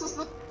this is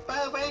the,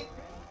 by the way,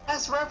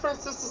 as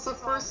reference, this is the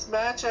first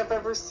match I've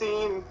ever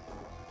seen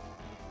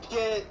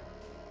get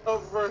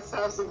over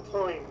 1,000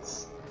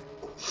 points.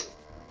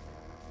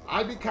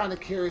 I'd be kind of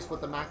curious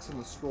what the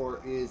maximum score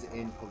is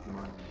in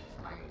Pokemon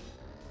Unite.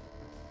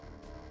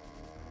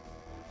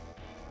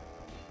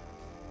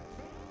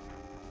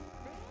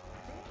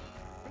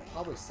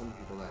 Probably some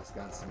people that's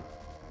got some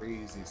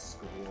crazy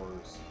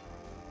scores.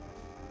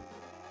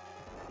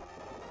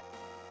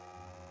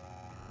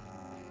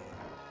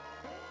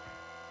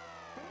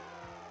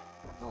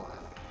 Oh,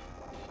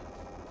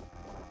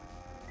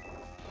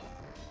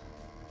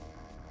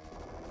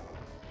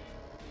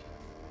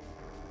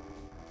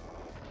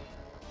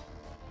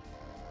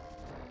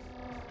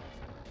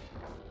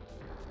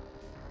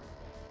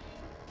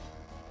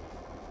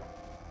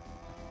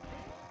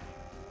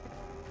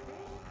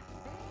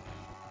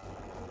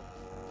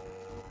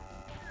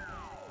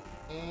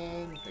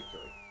 and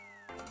victory.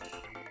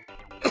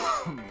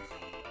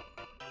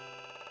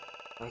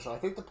 And so I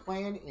think the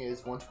plan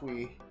is once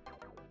we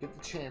get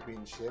the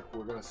championship,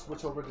 we're going to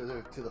switch over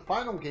to the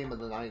final game of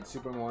the night,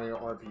 Super Mario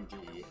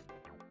RPG.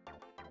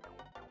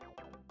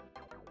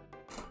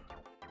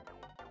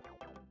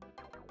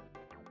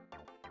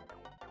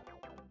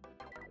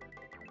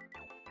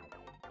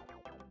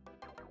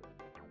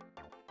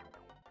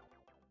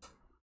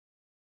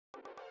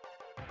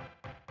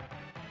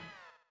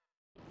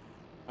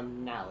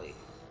 Finale.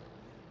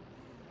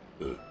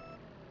 Ugh.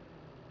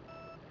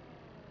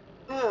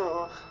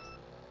 Ew.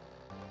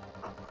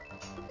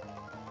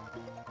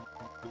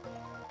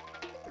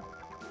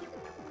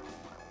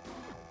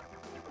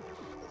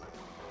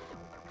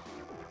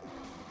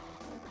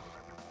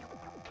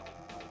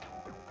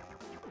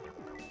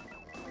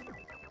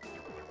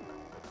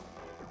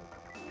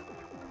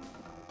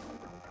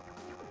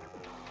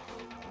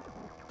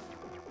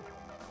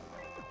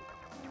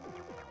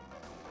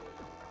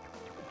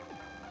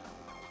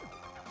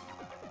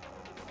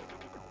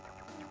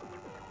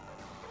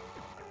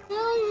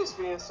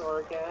 use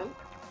Venusaur again.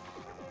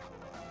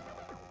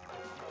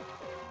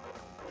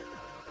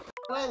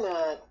 Why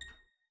not?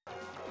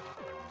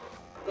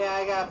 Yeah,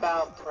 I got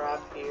about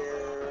prep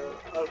here.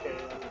 Okay.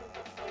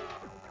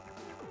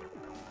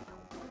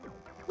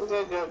 We're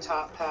gonna go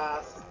top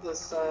path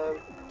this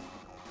time.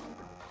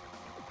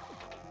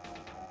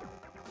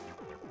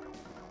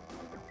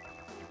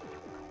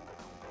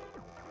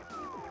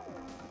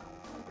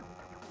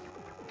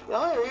 The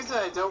only reason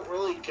I don't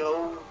really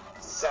go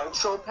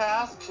central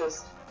path,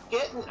 because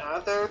getting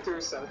out there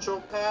through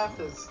central path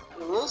is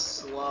a little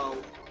slow.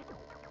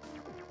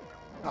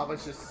 Probably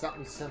it's just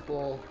something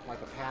simple,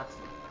 like a path.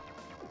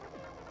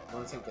 I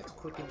want to think that's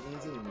quick and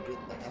easy and get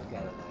the heck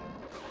out of there.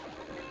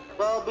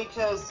 Well,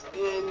 because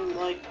in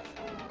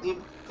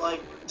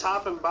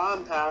top and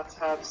bottom paths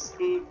have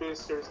speed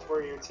boosters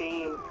for your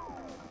team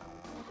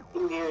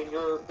near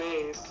your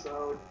base,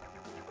 so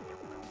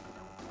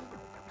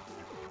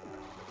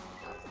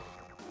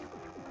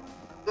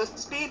the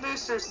speed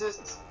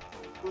boosters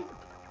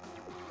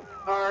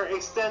are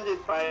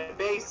extended by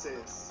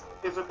bases.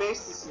 If a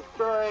base is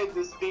destroyed,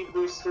 the speed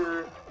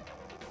booster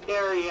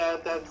area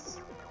that's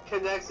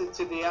connected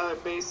to the other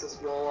bases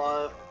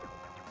will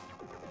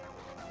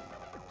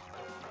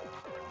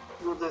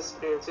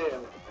disappear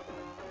too.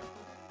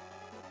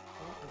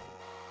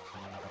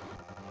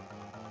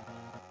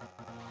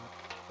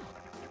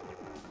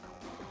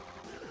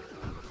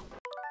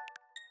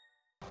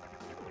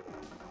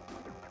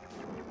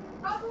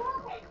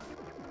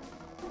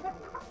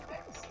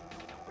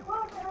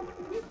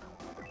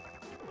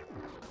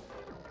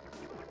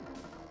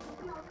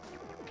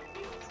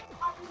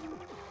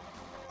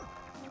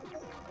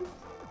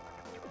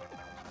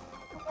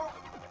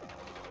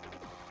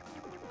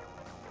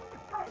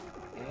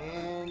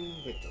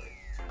 And victory.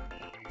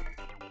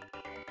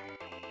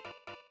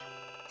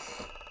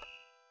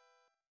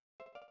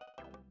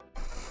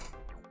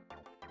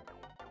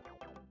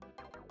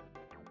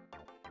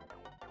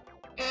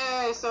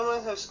 Yay,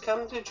 someone has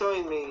come to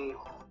join me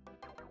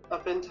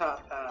up in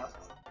top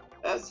path.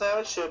 That's how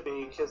it should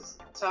be, because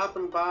top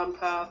and bottom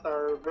path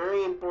are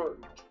very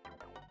important.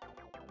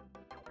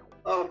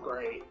 Oh,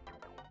 great.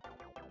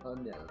 Oh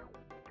no.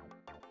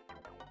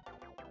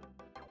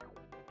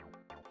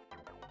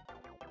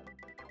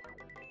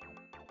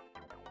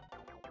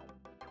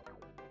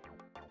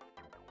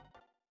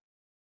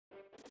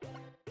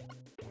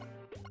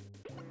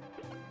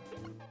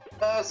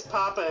 Let's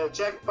pop an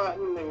eject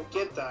button and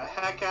get the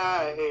heck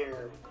out of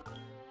here.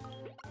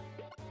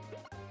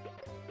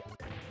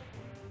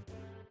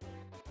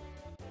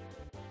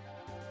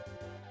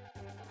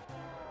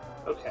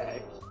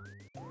 Okay.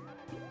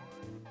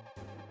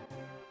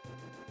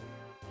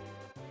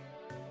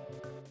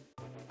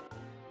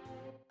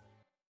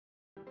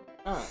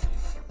 Alright,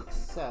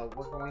 so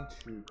we're going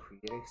to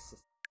create a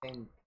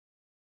system.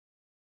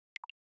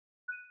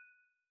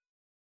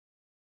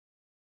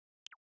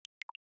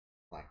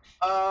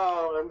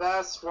 Oh, and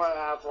that's what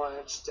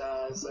Avalanche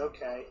does.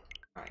 Okay.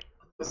 Alright.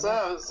 It's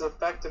not as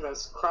effective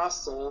as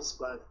Cross Souls,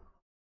 but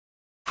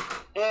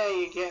yeah,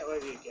 you get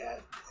what you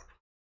get.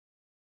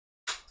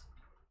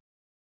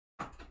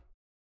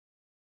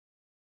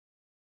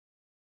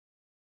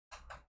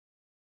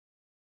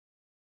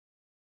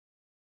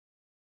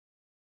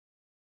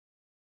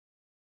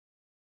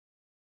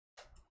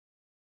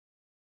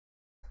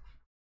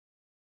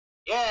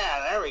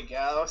 Yeah, there we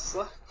go.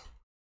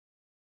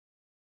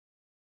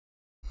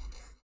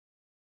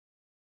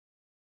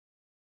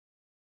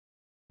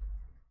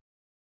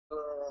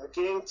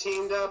 Getting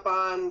teamed up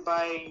on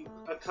by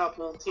a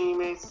couple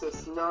teammates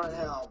does not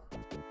help.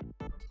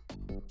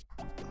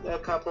 A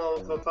couple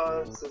of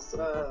opponents does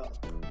not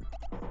help.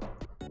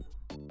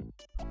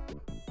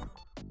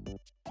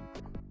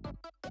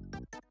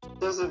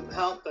 Doesn't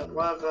help that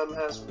one of them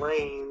has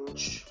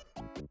range.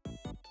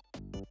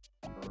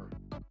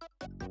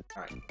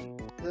 Alright.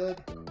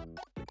 Good.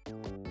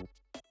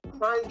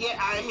 Alright, get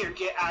out of here,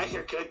 get out of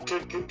here. Good,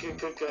 good, good, good,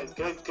 good, good,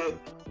 good, good.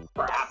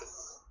 Crap.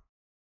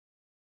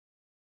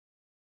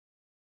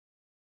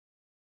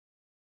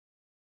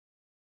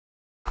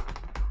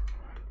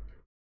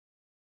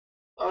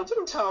 Oh,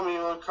 don't tell me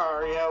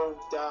Lucario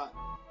died.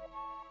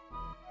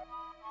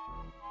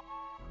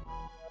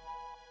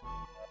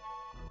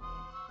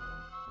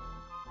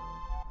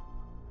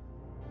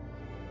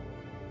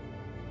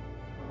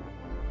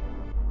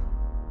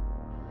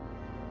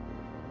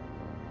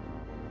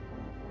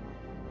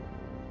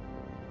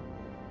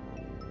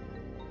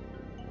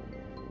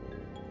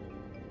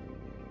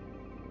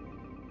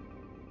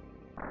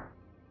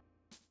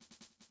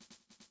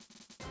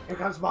 Here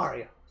comes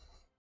Mario.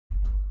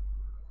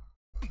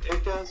 Here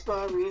comes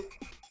Mario.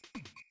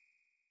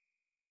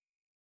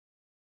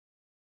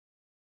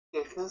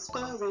 Here comes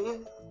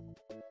Mario.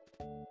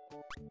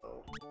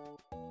 Oh.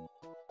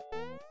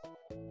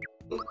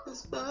 Here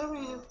comes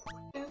Mario.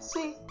 You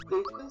see,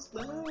 here comes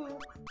Mario.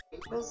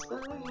 Here comes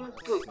Mario.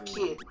 Good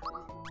kid.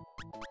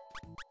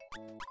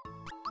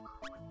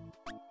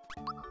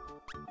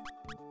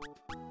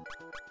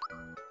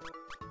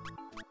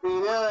 I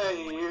mean, now that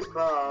you use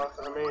both,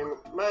 I mean,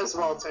 might as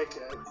well take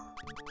it.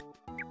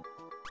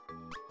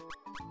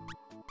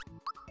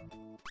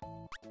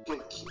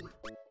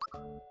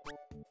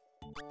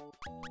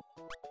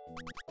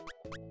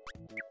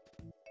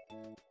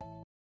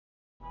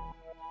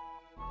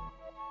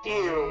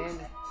 Pew.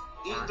 And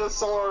Eat the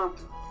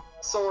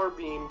solar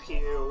beam,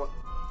 Pew.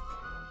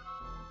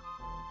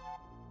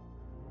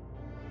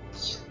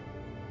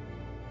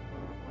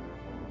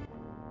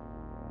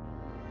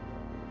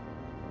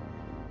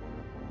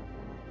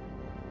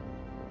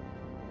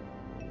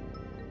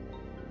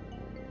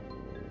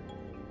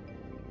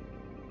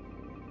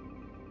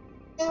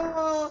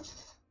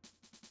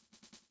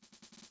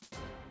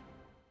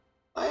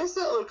 Why is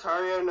that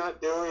Lucario not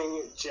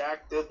doing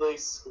Jack Diddley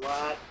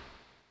Splat?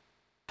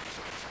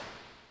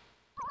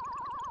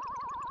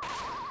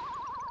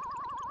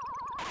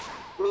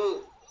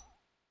 Me.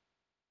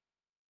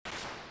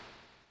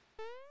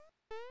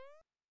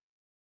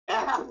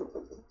 Ah.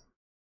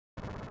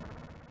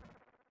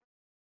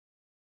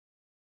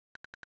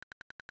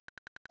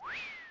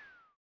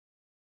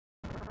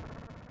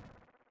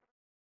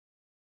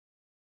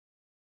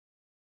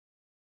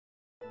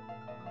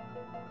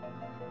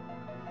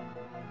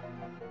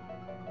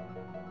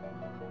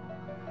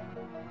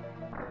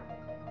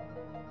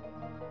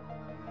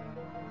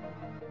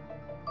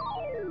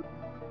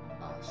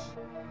 gosh.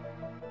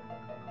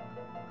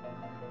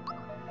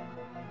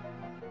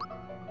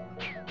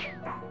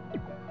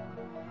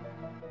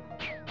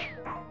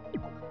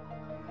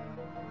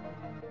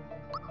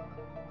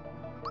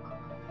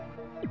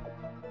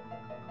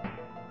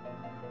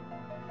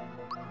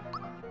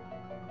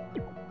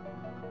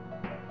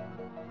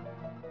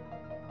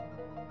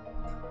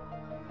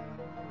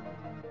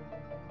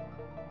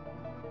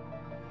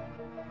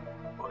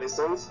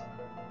 Poisons?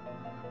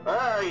 Where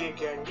are you,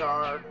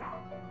 Gengar?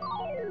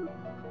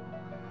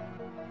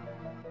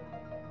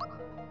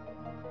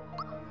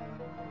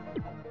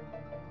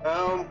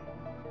 Um.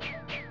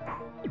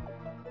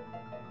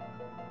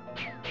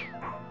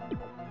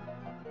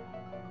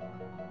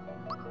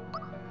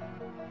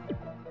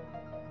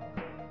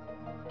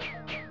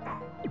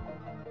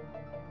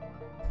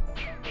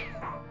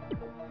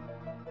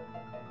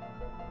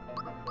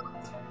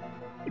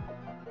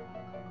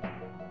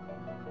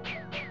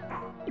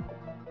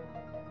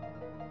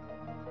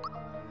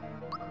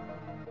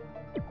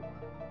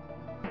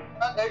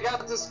 I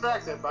got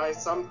distracted by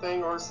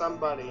something or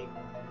somebody.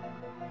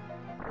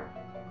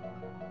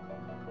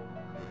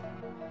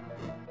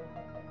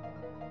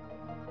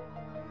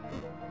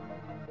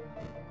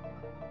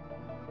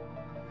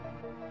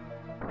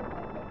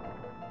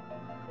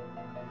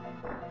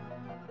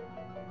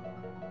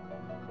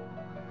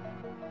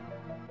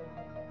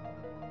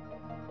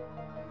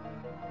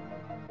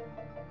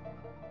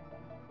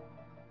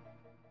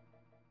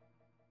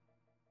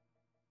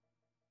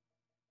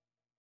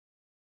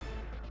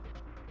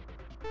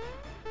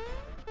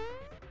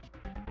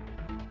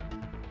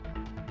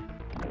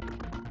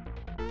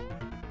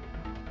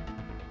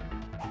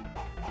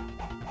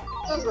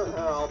 Doesn't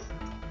help.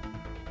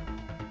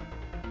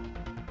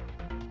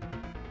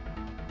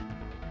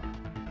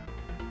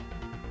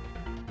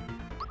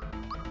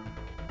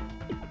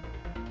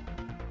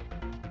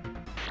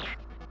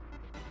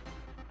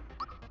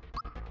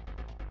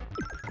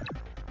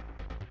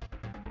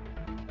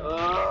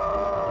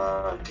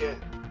 Okay.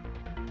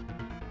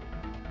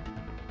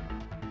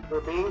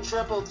 We're being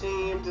triple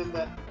teamed and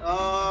that.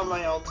 Oh,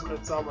 my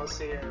ultimate's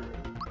almost here.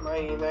 My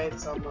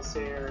unite's almost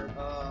here.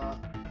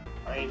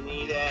 I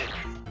need it.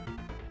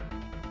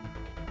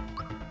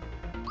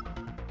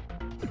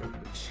 Go for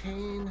the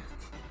chain.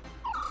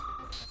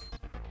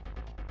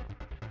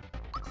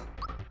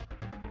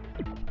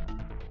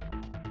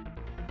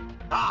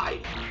 Die!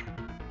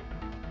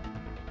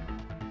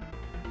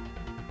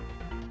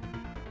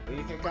 What do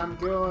you think I'm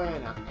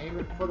doing? I'm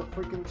aiming for the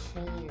freaking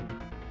chain.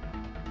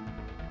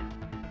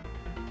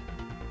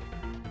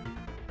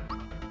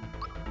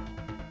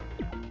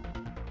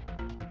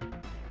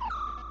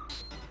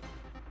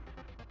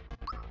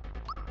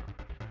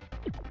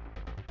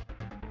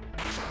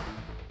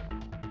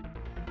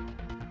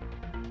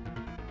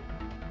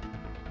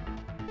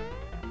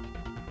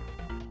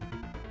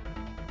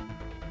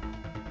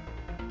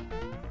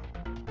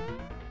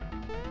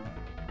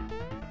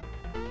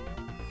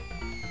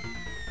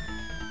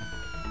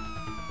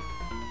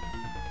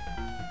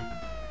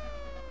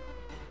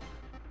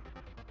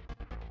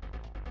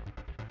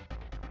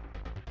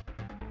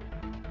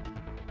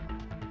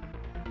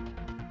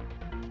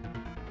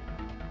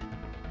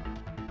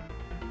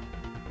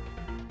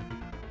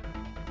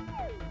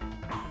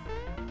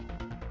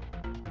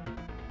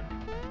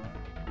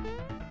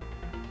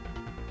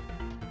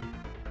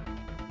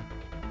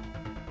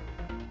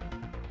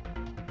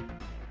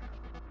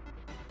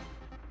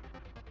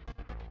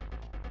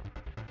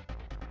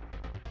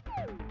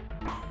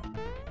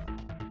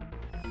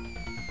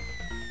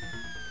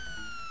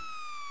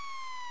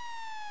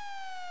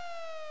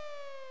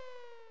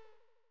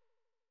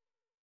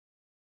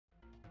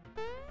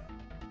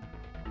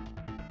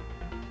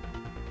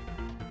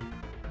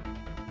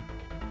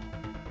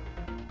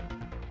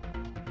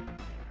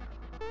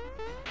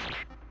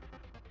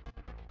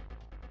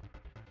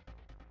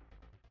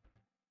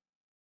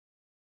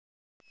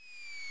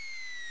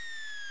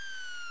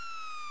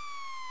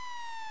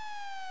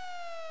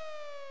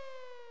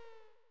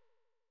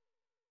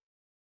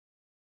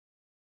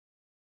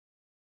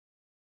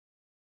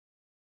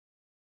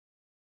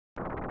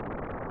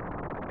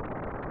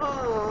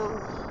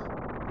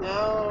 Oh,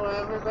 now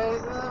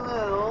everybody's in the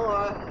middle.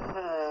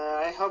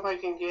 I hope I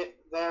can get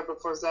there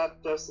before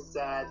Zapdos is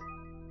dead.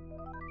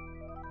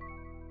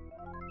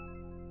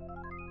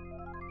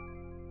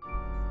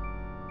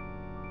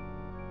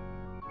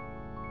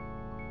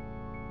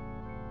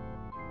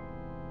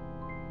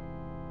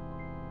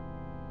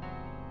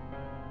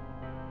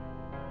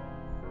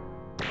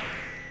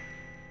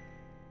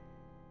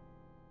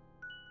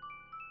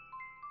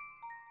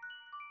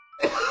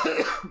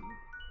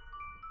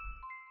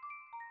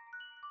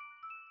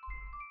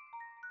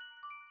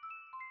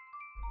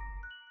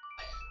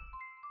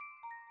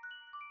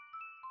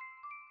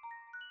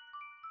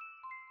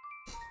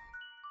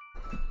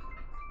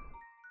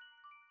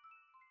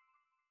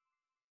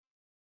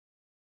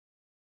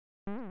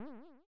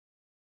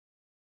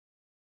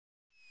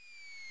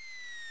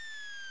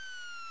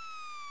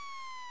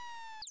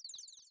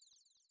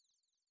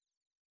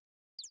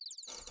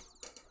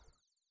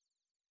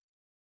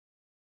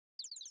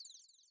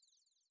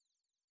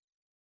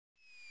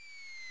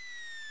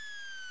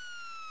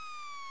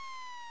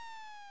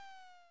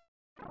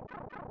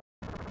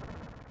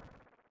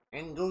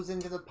 And goes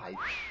into the pipe.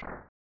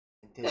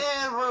 And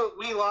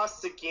we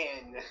lost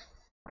again.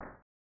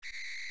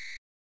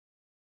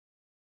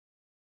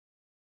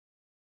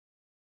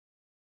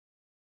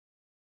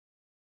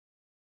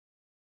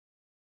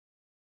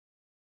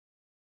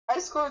 I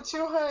scored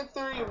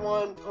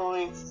 231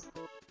 points.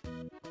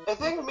 I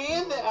think me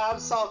and the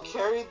Absol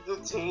carried the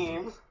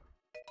team.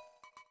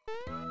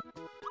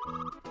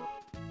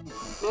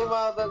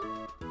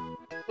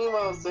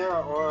 Meanwhile,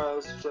 Zero Aura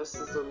is just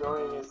as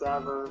annoying as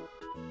ever.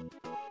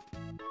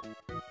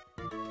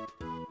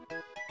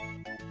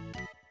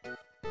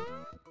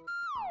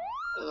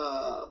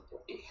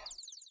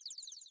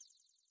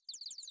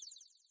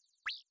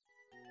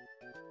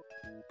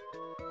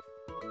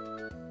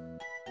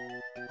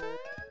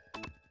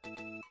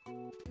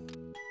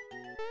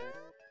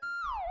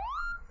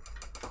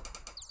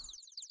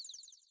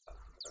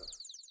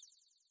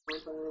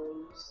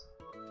 Boy.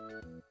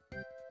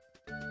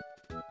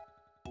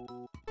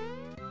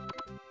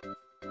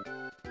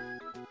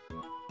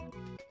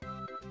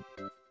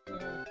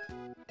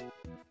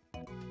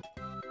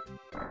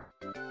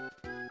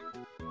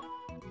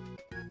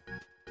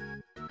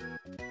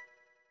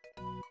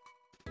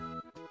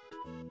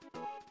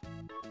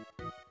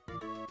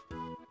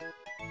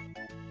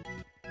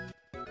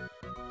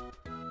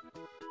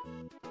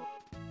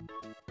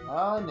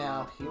 Oh,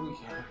 now here we go.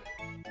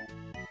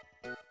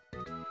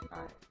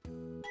 Alright.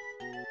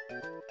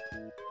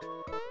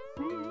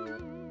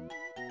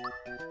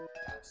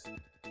 Yes.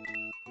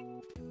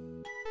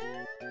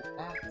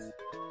 That.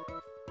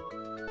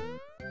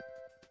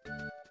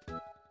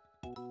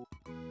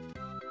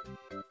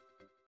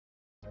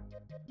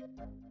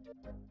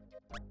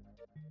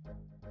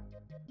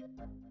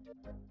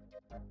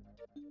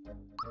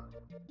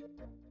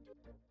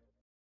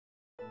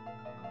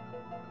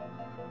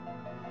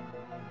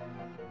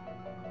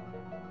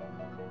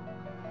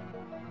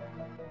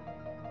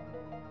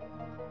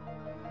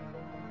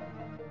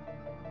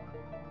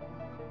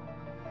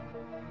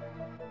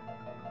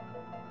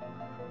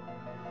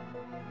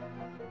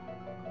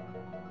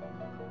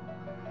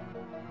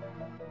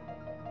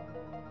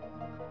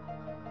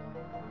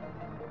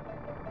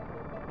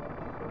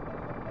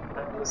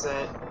 That was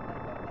it.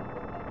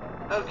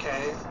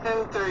 Okay,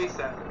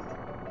 10:37.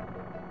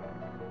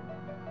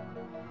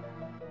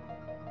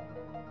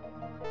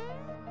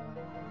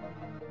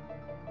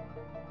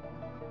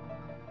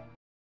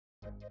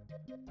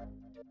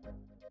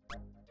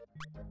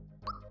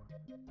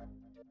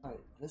 Alright,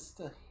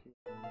 Vista.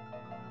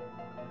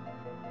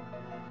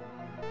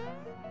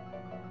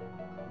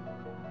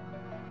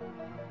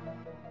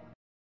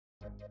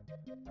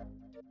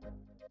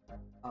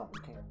 Oh,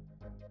 okay.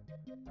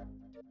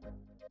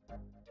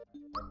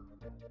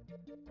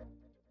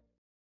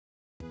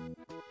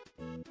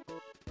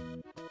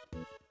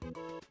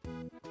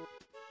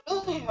 I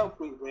really hope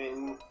we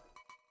win.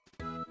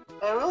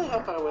 I really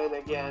hope I win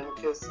again,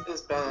 because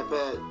it's been a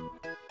bit.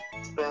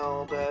 It's been a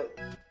little bit.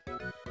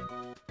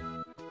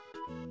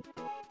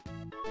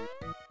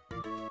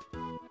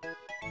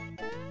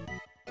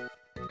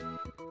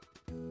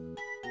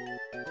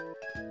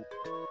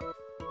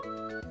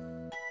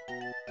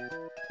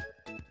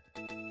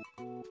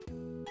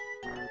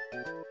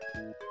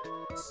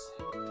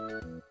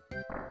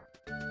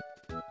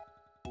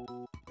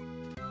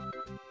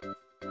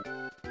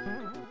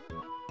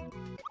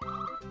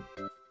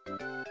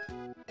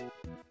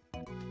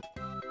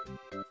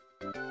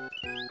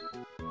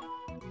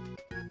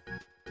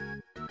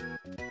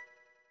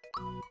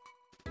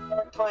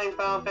 Playing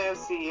Final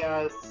Fantasy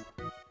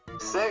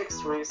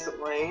 6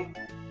 recently.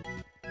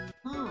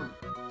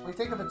 What do you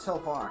think of it so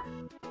far?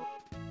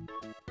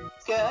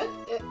 It's good.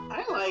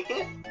 I like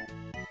it.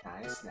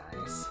 Nice,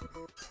 nice.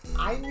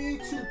 I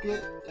need to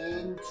get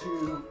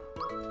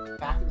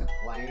back into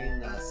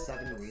playing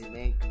 7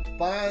 Remake,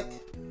 but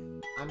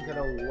I'm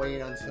gonna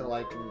wait until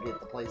I can get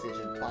the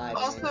PlayStation 5.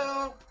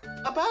 Also,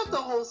 about the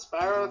whole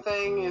Spyro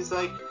thing is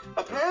like,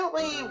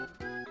 apparently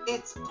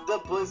it's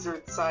the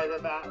Blizzard side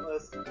of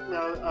Atlas,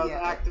 of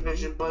Yeah.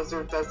 Activision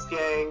Blizzard that's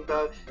getting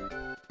the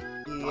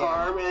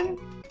harm, and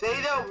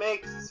they don't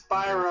make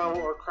Spyro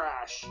or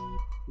Crash.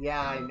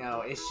 Yeah, I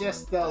know. It's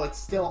just, though, it's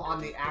still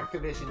on the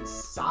Activision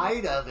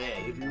side of it,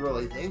 if you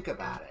really think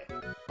about it.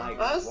 Like,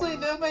 Honestly,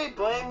 nobody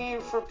blame you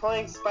for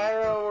playing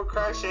Spyro or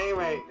Crash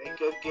anyway. They're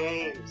good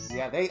games.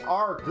 yeah, they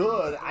are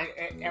good.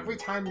 Every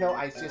time, though,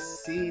 I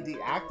just see the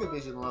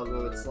Activision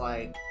logo, it's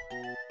like,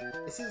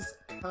 this is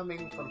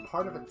coming from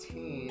part of a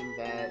team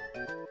that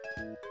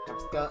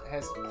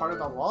has part of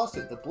the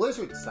lawsuit, the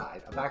Blizzard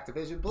side of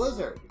Activision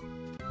Blizzard.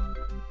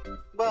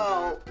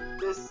 Well,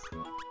 this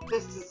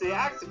is the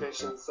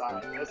Activision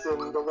side, as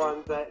in the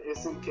one that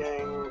isn't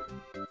getting...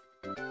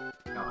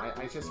 No,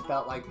 I just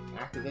felt like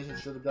Activision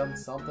should have done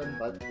something,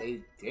 but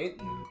they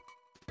didn't.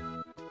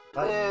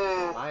 But,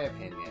 in my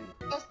opinion.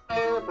 That's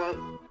fair, but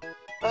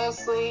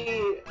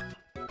honestly,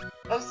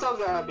 I'm still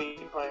gonna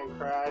be playing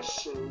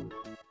Crash and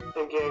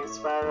getting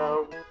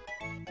Spyro.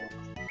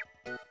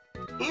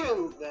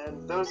 Even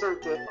then, those are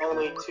the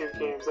only two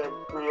games I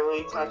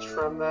really touch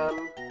from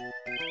them.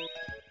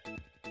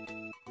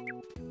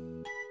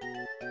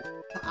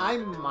 I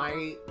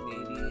might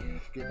maybe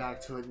get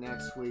back to it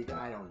next week.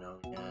 I don't know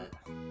yet.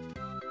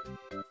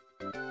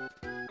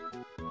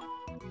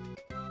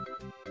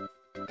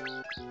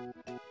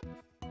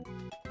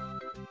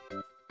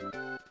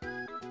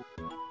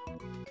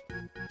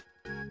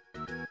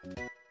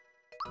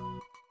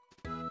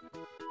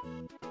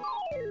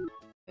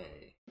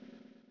 Hey.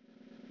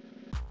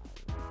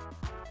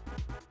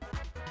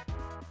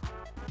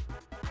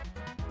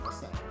 What's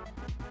that?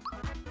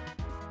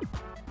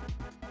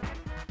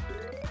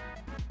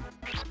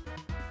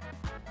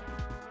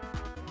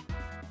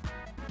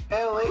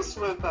 At least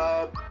with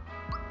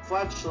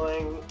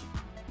Fletchling,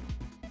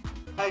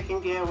 I can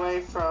get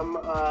away from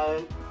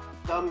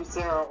dumb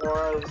Zero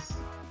Aura's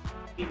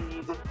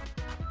speed.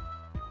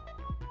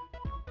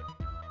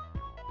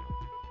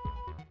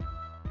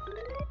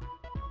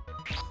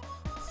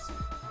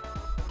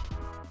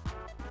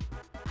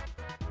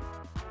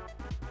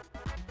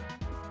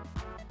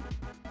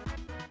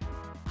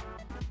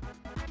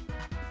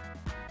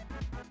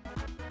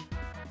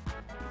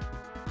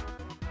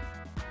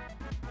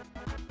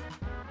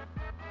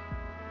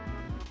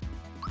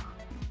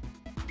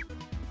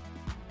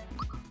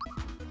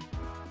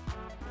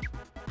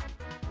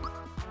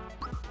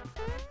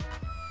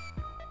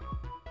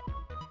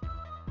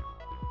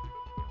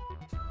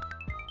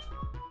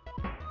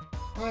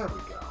 There we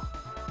go.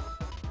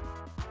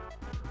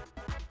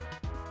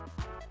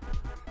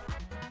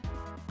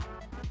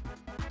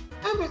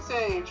 I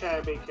understand you try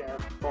to be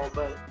careful,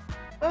 but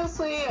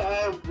honestly,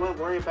 I wouldn't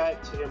worry about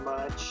it too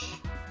much.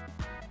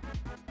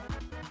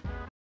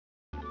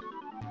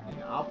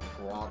 And I'll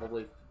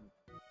probably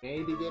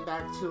maybe get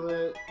back to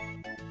it.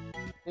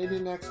 Maybe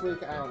next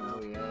week. I don't know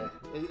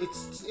yet.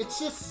 It's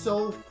just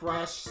so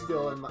fresh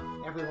still in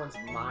everyone's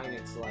mind.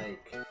 It's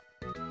like.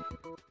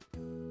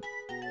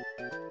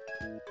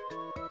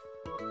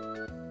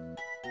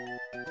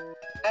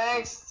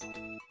 Thanks!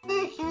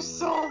 Thank you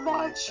so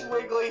much,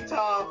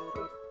 Wigglytuff!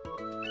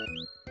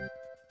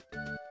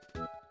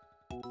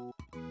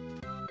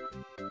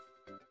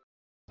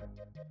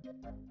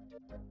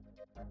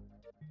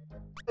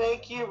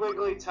 Thank you,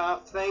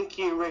 Wigglytuff. Thank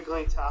you,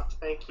 Wigglytuff.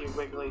 Thank you,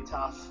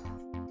 Wigglytuff.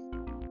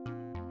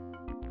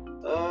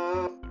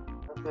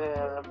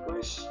 Man, I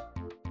wish...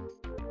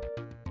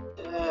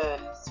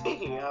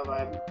 speaking of,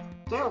 I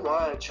do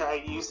want to try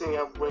using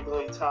a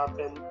Wigglytuff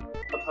in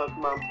a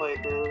Pokemon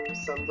playthrough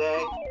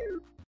someday.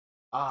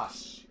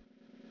 Osh.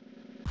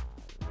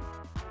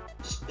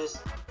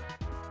 Just...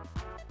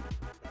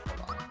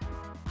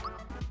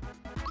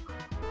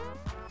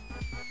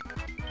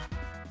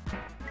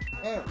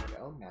 There we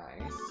go.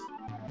 Nice.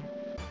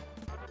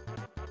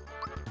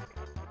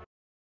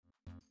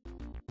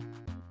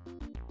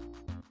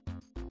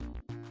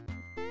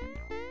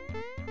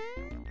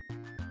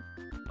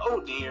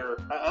 Oh dear.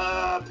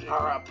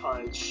 Power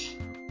Punch.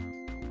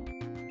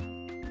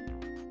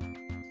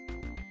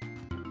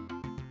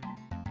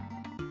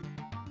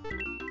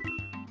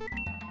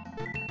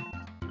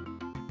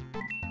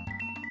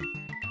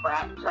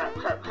 Crap, crap,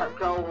 crap, crap,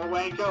 go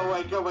away, go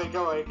away, go away,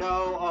 go away,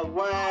 go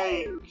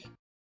away!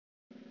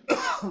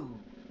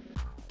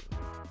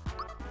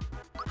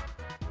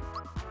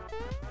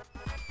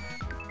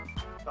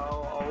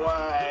 Go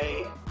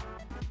away!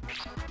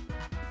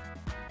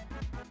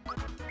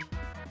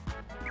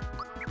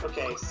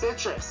 Okay,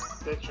 Citrus,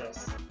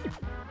 Citrus.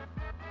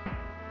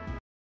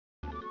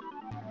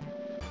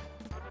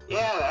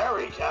 Yeah, there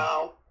we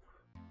go!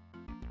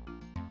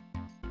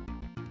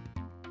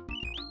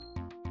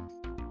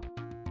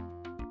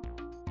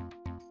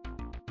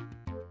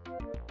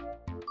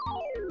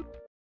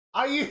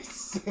 Are you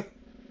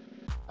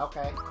okay,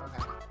 okay.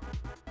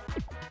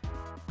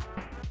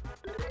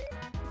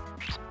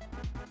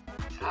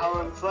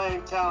 Talon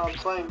Flame,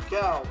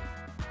 go!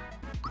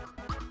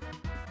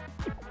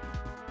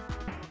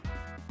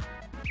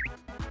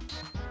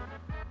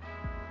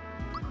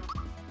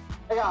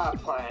 I got a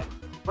plan.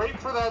 Wait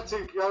for that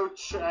to go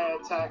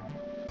attack.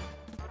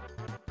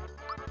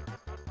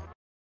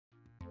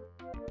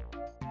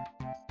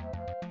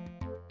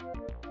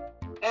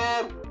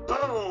 And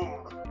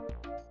boom!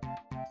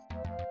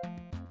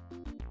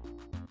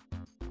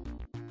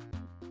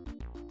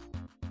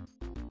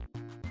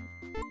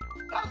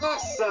 Not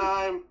this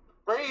time!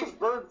 Brave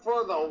Bird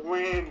for the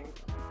win!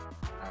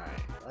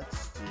 Alright,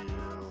 let's do...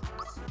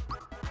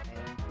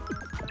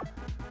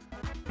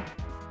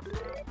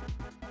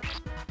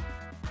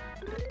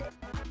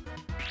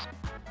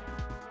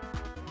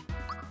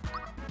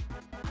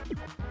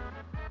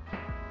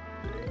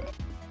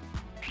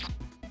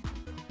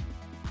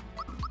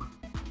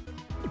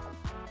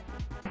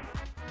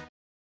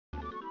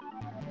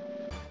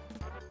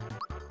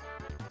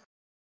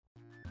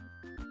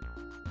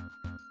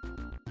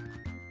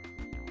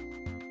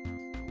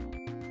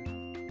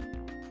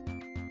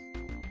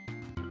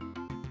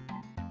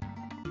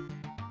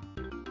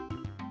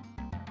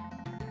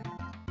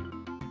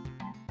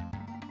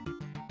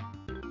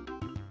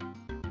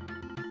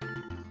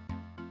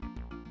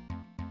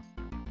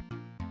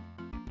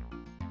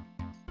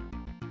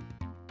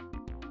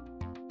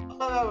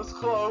 Oh, that was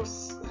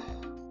close.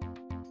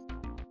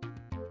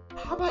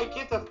 How do I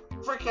get the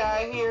frick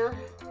out of here?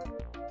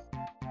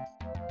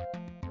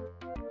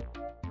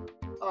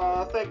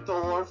 Thank the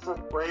Lord for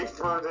Brave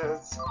Bird and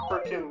its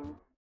frickin'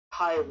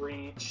 high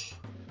reach.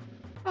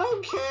 I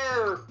don't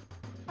care!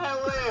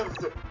 I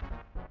lived!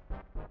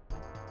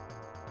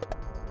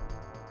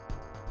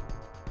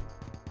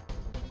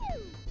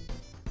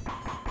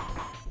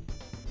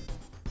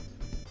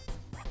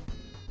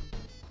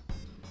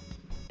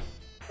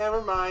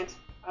 Never mind.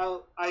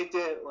 I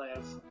didn't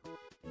live.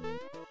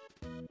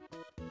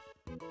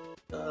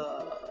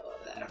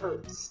 That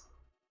hurts.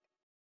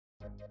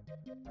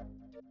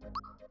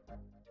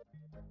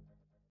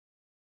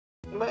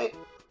 Am I...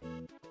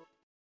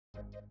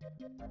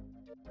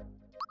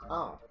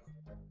 Oh.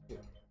 Dude.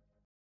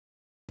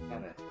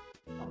 Got it.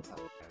 On top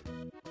of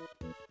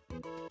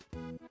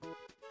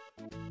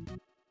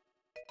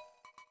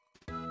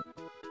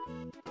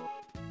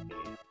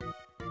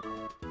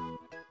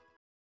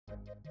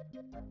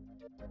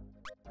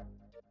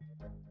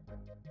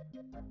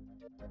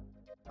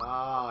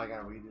Oh, I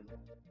gotta read it.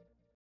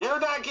 You're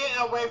not getting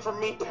away from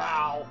me,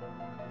 pal!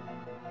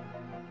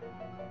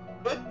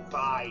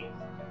 Goodbye!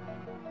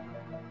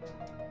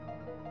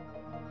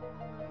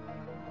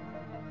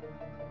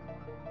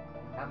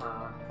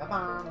 Come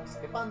on,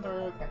 skip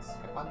under, let's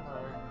skip under.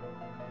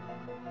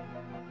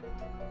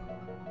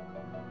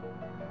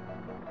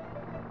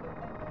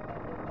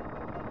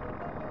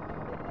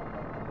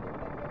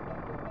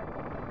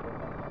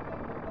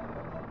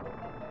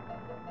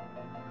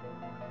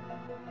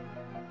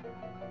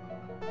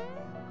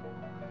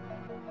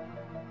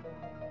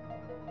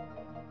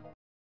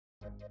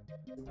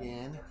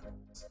 Again,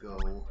 let's go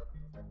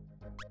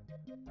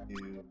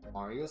to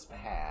Mario's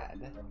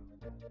pad.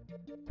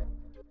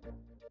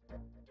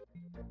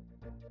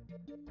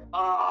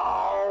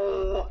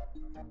 Oh!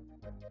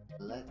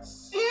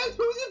 Let's... And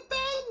who's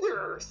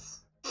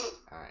defenders?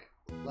 Alright,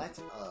 let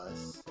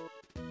us...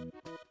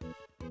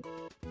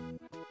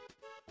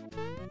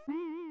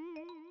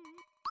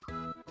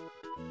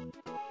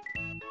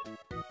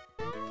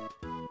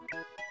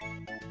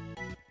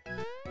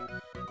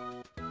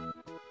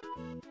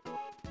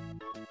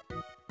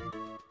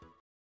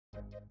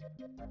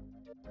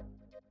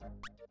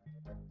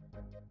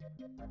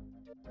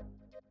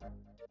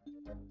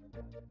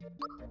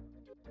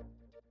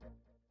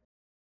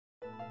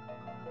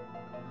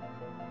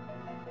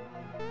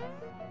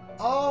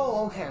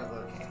 Oh, okay,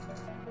 okay.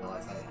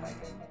 Realize I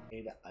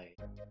made a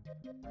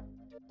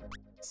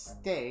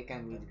mistake.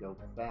 I need to go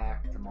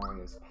back to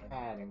Mario's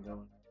pad and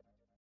go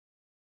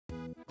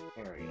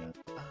area.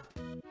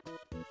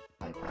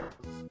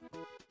 Hypos.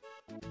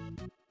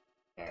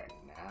 There,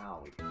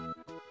 now we can.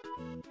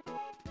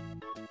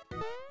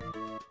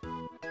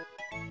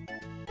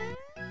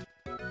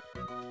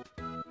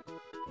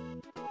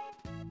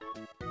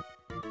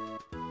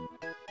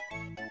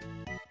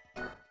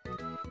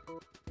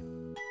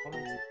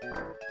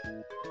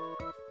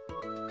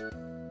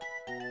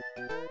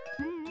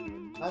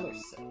 Another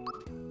save.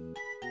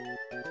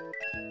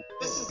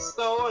 This is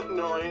so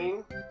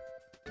annoying.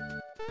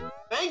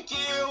 Thank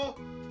you!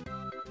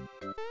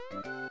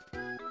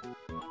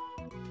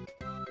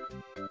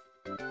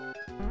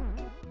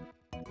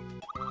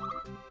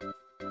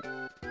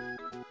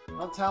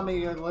 Don't tell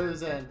me you're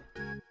losing.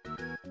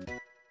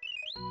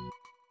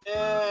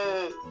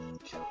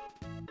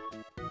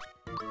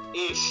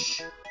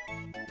 Ish.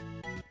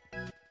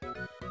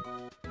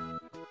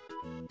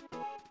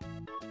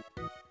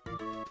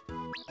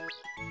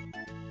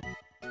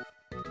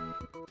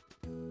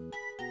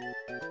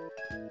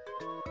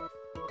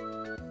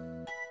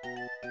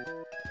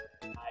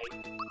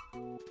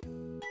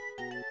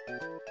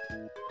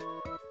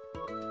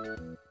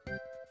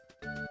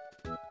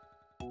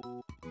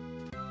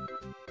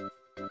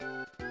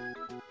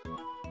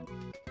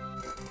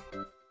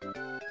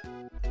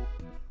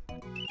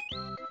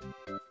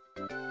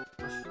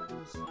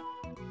 Mushrooms.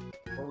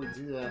 we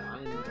do that, I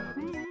am gonna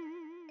lose.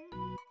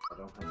 I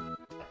don't have to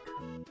do that.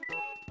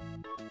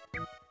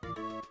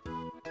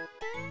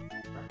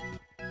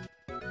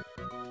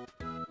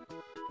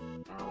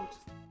 Now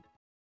just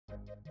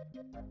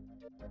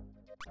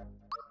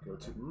go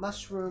to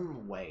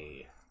Mushroom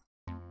Way.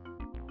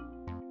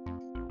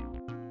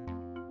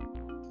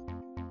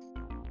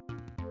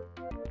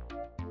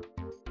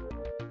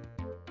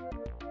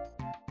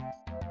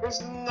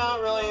 There's not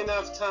really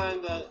enough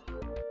time to...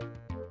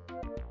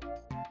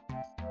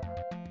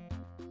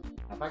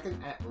 If I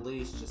can at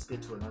least just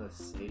get to another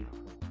save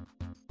point.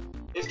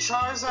 If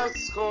Charizard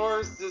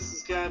scores, this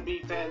is gonna be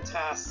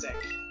fantastic.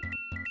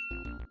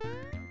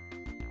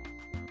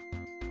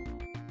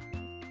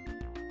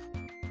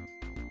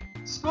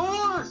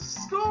 Score!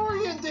 Score,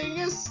 you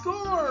dingus!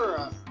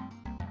 Score!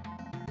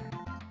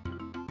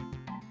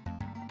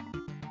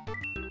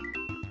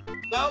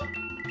 Nope.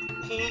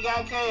 He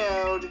got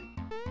KO'd.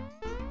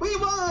 We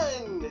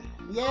won!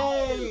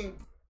 Yay!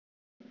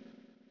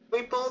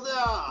 We pulled it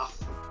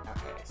off.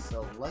 Okay,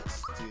 so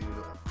let's do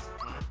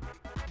attack.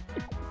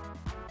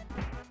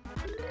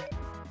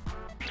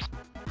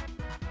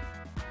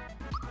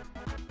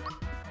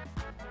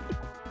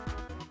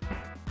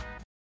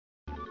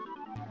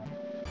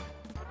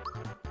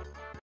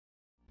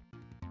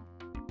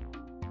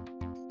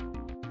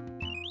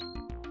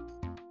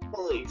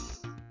 Holy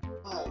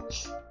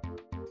fudge.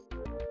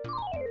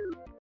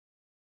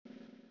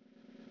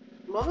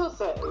 Mama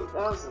said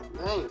 8,000,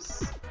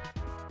 nice.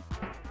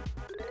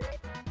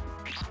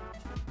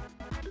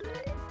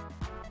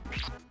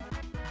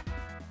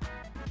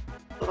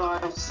 Oh,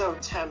 I'm so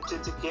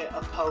tempted to get a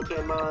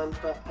Pokemon,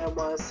 but I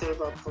want to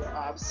save up for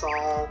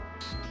Absol.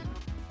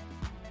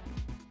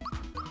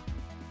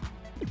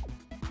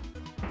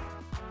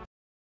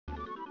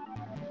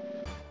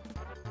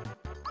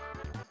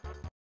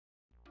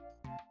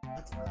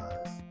 That's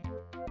us.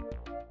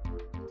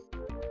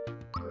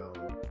 Go.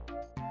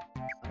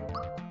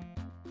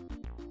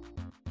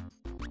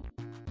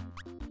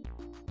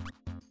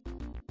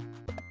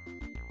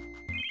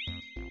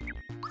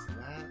 What's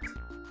that?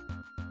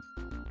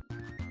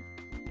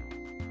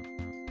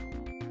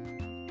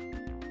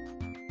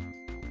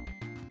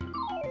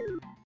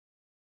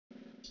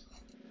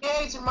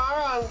 Yay,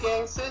 tomorrow I'm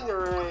getting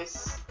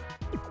Cinderace.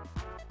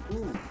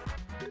 Ooh.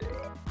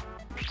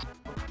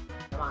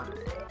 Come on.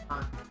 Come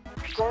on.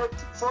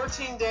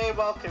 14-day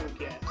welcome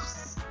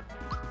gifts.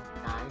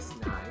 Nice,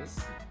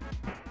 nice.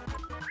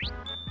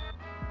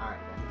 Alright.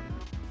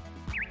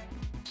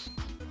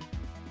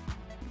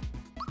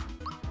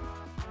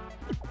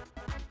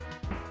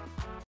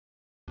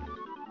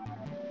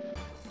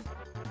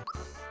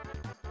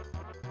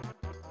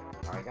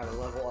 Alright, got a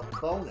level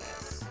up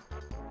bonus.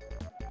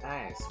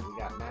 Nice. We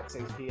got max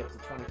HP up to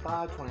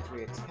 25,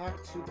 23 attack,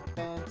 2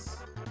 defense.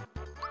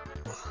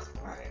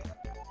 Alright.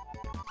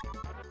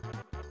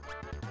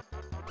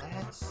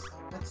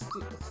 Let's do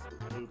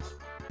HP.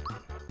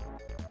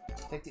 I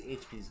think the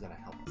HP is gonna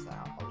help us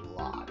out a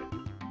lot if we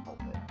can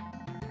help it.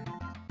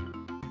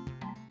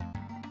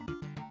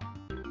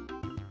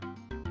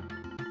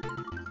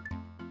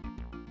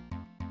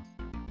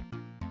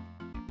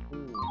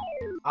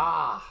 Ooh.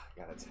 Ah,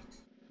 got it.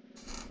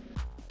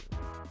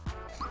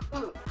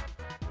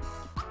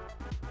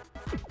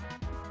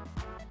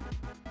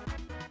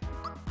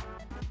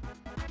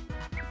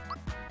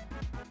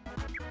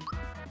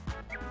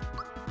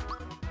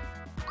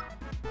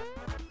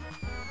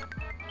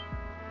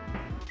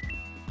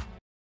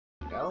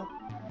 Go.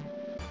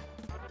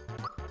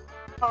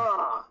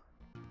 Huh.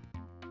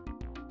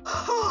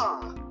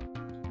 Huh.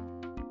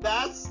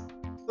 That's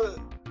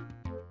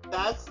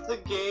the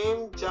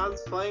game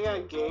John's playing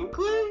on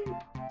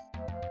gameplay?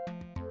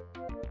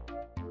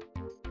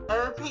 I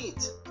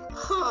repeat.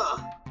 Huh.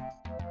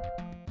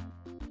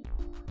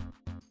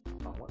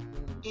 Oh, what?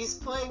 He's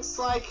playing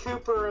Sly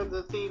Cooper and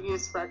the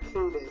Thievius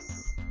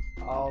Raccoonus.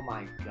 Oh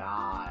my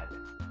god.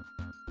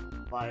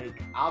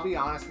 Like, I'll be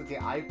honest with you,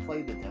 I've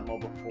played the demo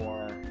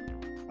before,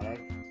 but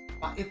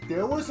if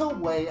there was a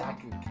way I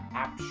can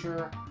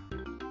capture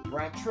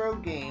retro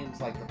games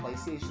like the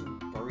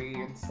PlayStation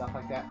 3 and stuff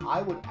like that,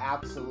 I would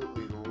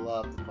absolutely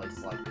love to play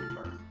Sly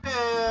Cooper.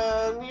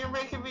 And you're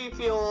making me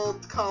feel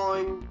old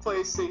calling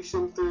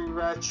PlayStation 3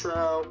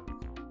 retro.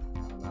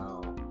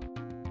 No.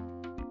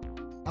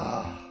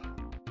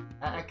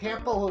 I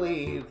can't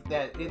believe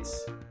that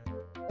it's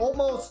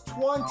almost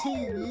 20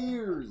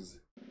 years.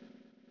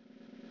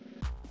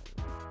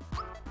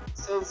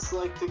 Since,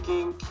 like, the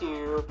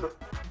GameCube.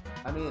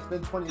 I mean, it's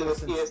been 20 To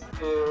years the since...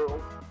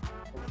 PS2.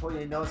 Before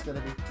you know, it's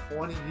going to be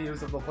 20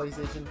 years of the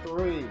PlayStation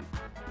 3.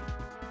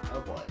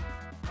 Oh boy.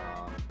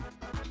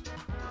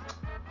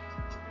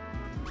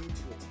 We need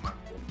to attack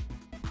them.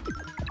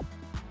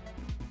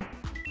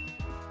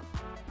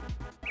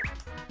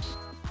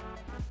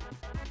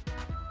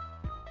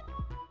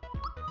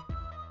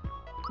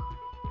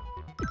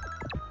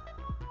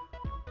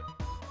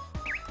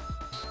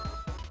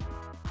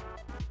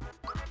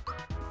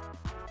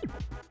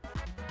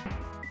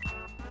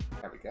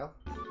 There we go.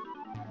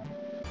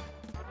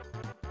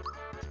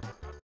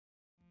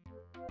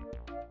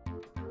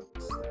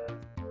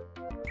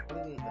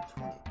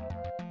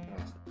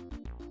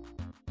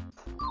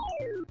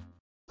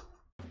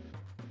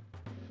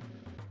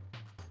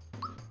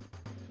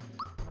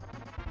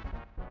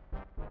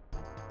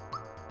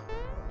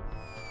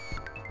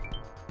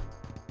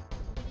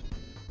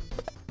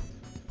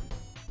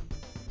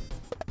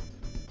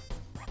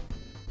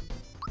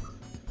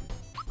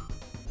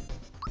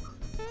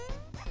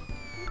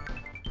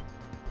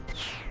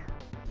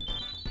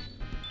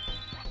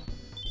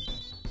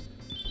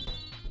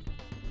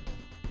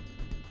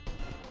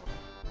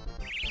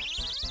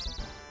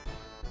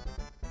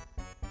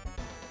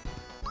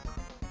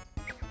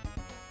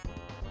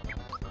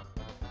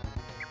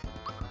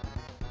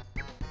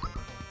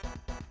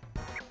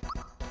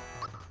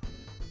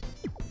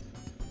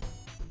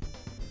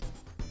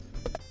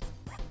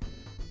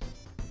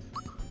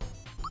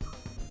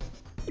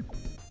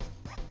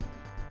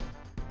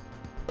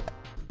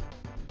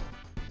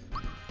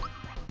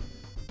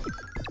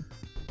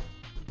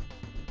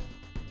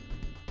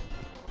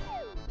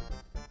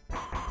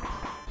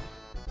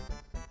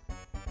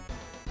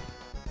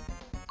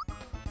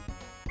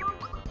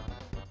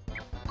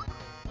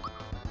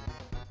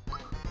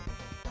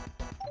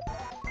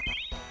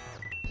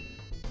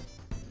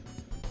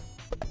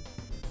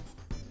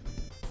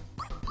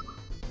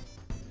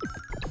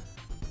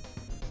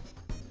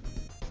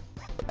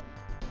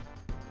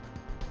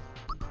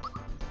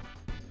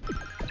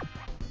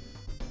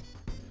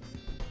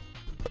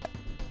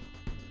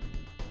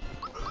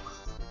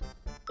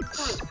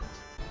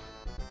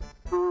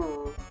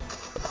 Ooh.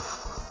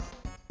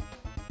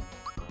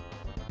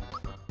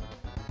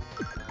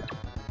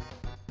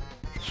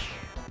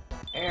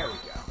 There we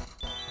go.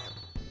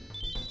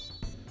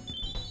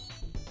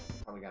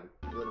 Oh, we got a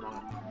good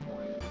amount of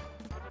coins.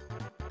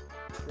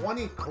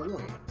 20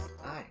 coins.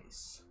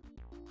 Nice.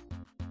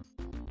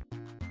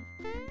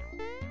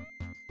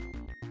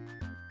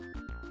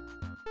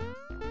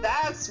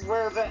 That's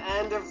where the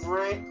end of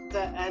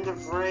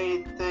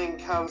raid thing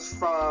comes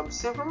from.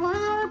 Super Mario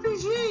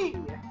RPG.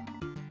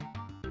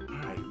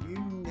 Alright, you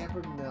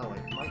never know.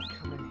 It might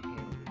come in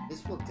handy.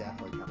 This will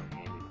definitely come in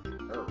handy.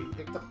 Oh, we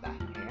picked up the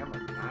hammer.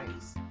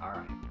 Nice.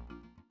 Alright.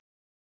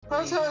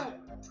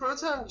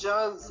 Proton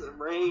John's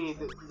raid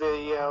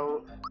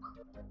video.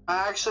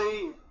 I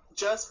actually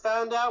just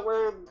found out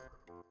where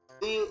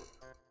the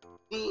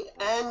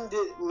end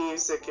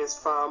music is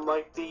from.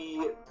 Like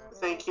the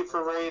thank you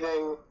for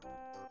raiding.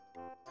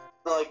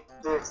 Like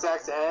the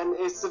exact end.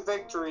 It's the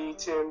victory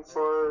tune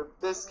for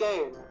this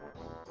game.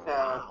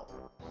 Wow.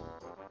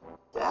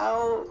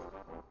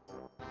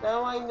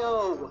 Now I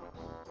know.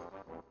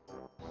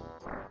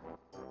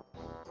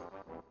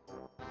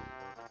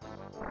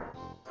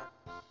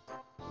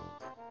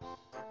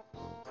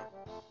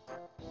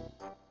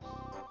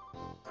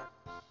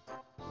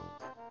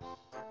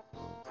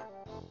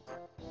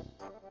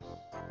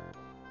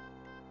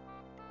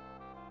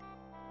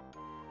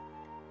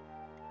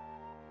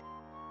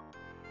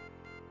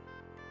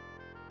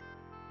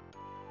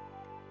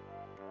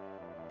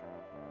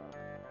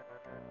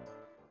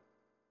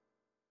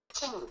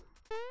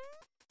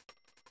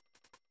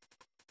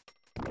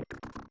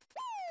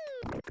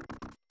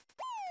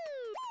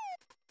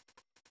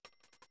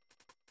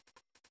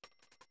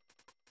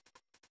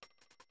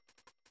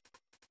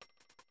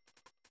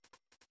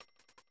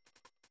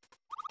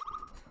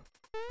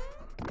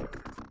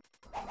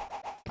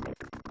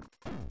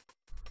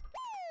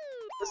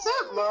 Is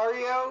that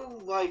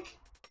Mario, like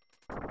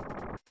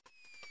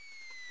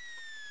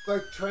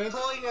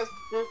pulling a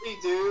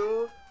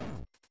Scooby-Doo?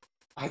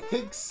 I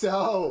think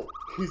so.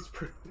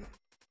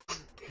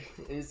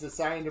 He's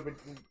deciding to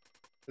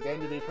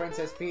pretend to be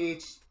Princess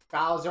Peach,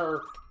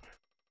 Bowser.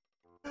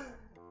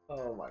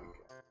 Oh my god.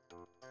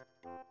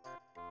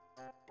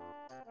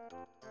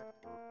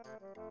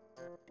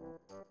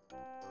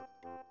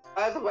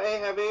 By the way,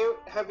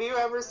 have you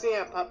ever seen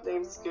a pup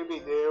named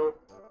Scooby-Doo?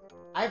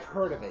 I've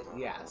heard of it,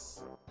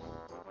 yes.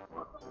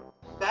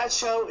 That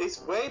show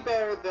is way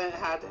better than it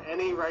had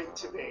any right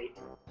to be.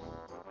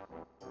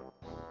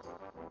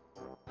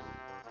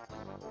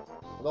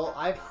 Although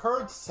I've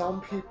heard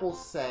some people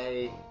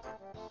say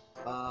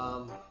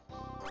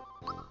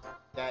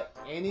that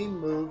any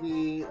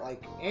movie,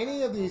 like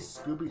any of these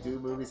Scooby-Doo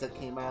movies that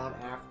came out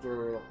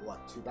after,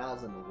 what,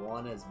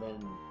 2001 has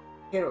been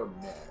hit or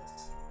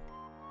miss.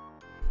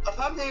 A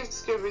Pup Named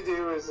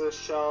Scooby-Doo is a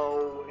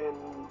show,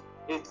 and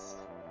it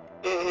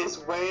is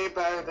way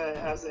better than it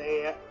has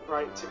a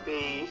right to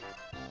be.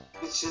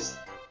 It's just...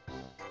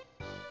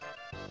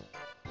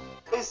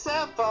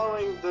 Instead of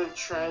following the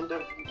trend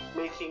of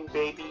making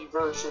baby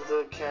versions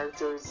of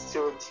characters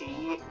to a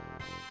T,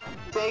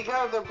 they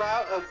go the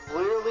route of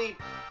literally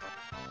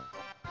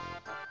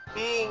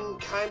being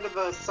kind of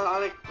a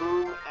Sonic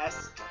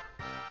Boom-esque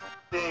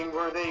thing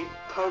where they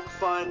poke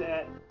fun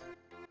at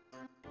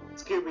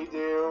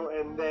Scooby-Doo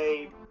and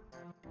they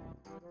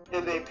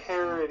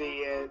parody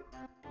it.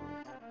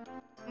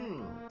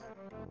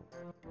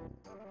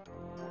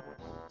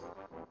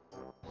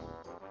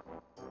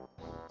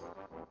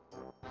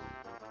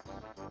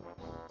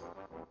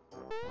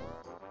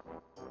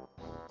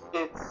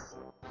 It's...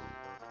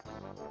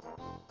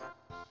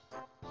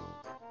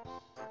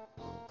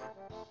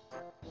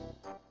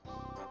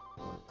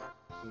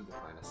 Need to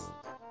find us.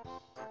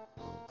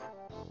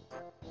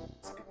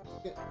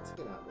 Let's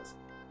get out of this.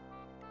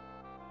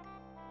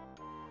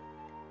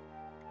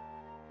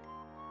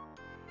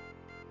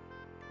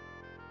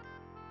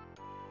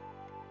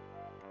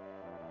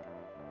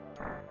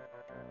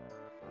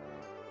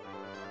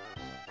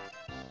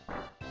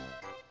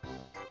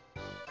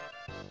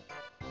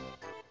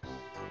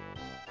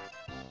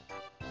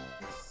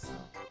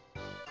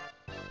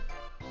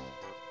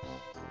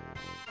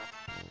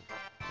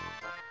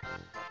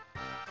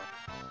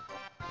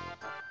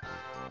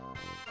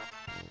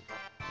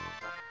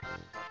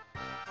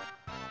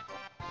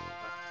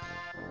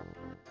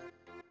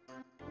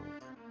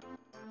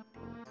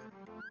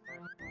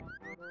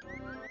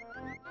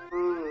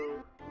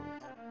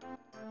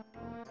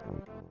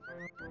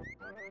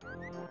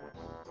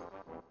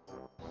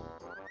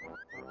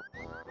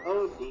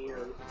 Oh dear.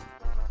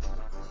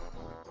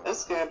 This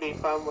is gonna be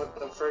fun with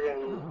the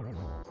friggin'...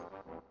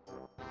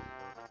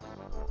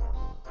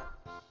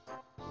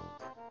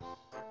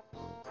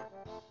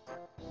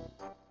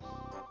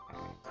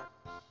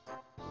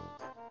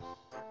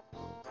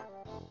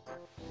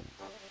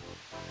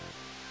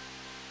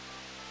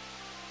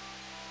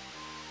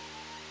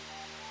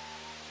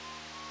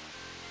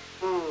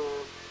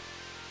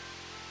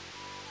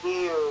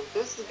 Ew,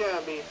 this is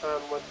gonna be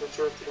fun with the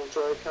drifting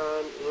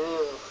Joy-Con.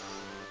 Ugh.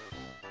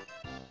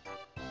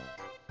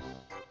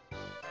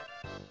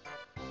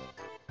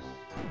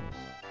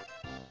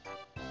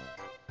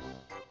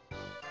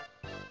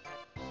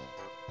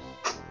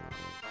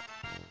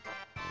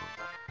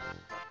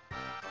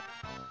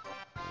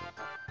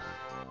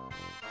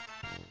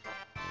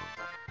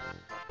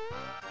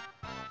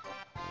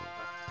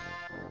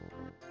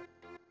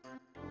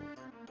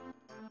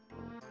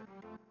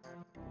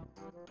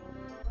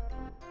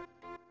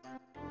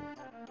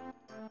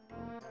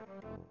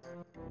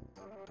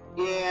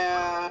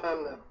 Yeah,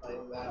 I'm not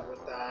playing that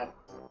with that.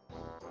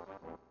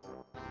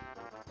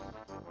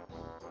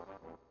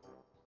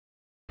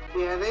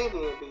 Yeah, they need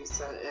to be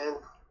sent in.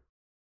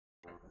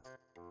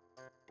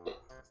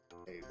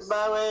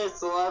 By the way,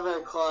 it's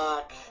 11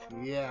 o'clock.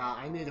 Yeah,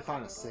 I need to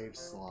find a save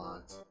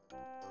slot.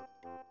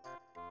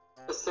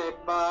 The safe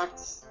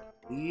box.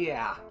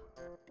 Yeah.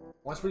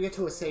 Once we get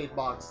to a save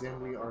box,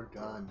 then we are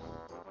done.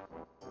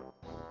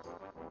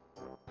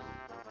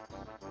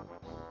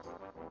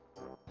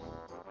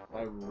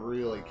 I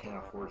really can't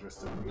afford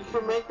just to... You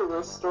can make a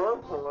restore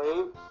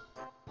point.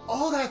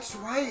 Oh, that's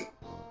right!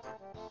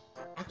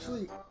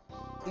 Actually,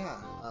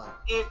 yeah, I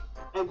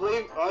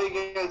believe all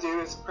you gotta do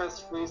is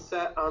press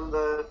reset on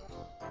the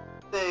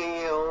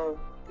thing, it'll,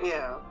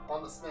 yeah.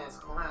 on the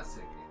SNES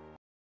Classic.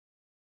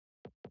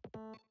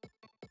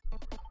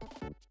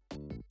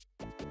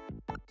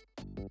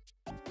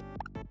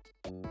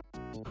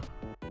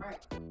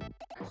 Right.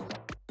 Actually,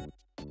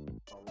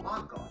 a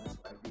lock on this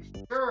way.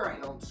 Be sure I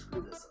don't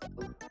screw this up.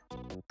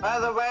 By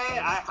the way,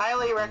 I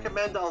highly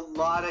recommend a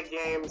lot of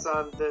games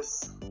on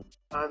this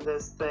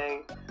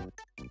thing.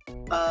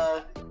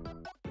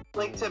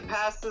 Link to the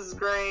Past is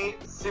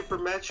great. Super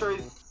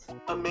Metroid's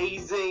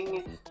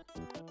amazing.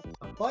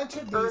 A bunch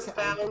of these...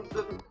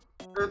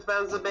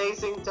 Earthbound's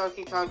amazing.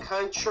 Donkey Kong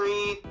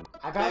Country.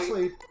 I've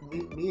actually...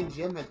 Me and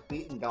Jim have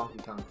beaten Donkey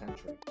Kong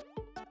Country.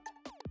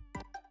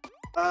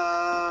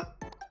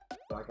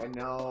 Like, I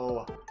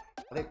know...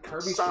 I think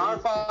Kirby... Star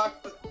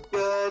Fox is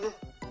good.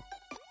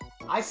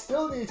 I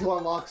still need to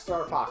unlock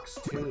Star Fox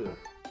 2.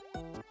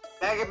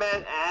 Mega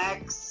Man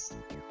X.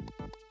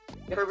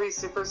 Kirby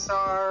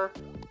Superstar.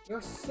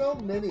 There's so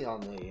many on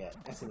the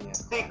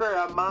SNES. Secret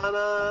of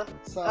Mana.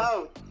 So,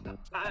 Oh,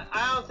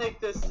 I don't think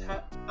this.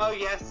 Oh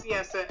yes,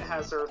 it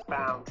has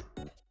Earthbound.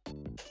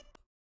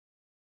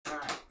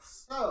 alright.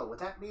 So, with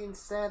that being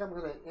said, I'm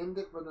gonna end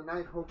it for the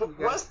night. Hopefully,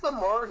 you What's guys... the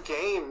more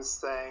games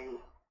thing?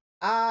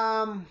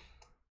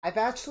 I've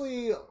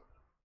actually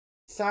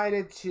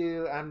decided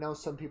to... I know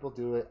some people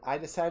do it. I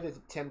decided to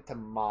attempt to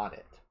mod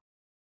it.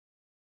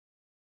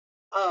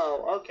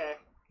 Oh, okay.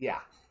 Yeah.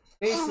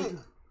 Basically...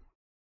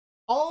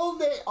 all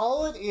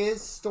it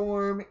is,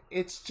 Storm,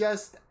 it's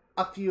just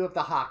a few of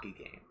the hockey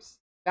games.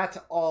 That's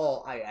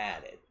all I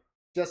added.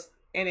 Just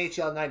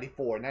NHL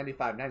 94,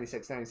 95,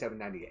 96, 97,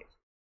 98.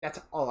 That's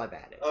all I've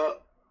added.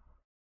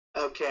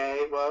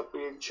 Okay, what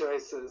weird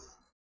choices.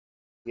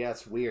 Yeah,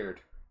 it's weird.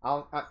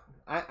 I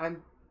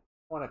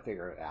want to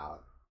figure it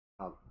out.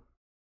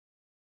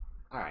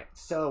 Alright,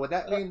 so with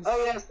that being...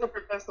 Oh yeah,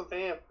 Super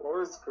Castlevania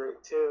 4 is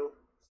great too.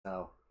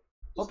 So,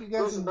 hope you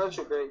guys... There's a bunch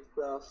of great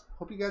stuff.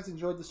 Hope you guys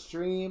enjoyed the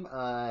stream.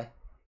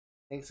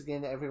 Thanks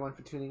again to everyone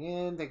for tuning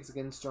in. Thanks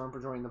again, Storm,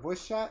 for joining the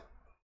voice chat.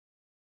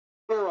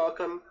 You're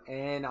welcome.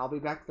 And I'll be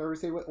back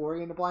Thursday with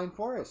Ori and the Blind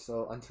Forest.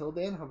 So until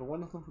then, have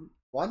a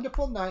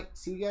wonderful night.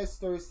 See you guys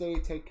Thursday.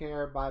 Take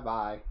care.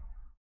 Bye-bye.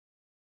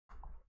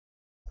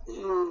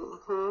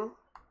 Mm-hmm.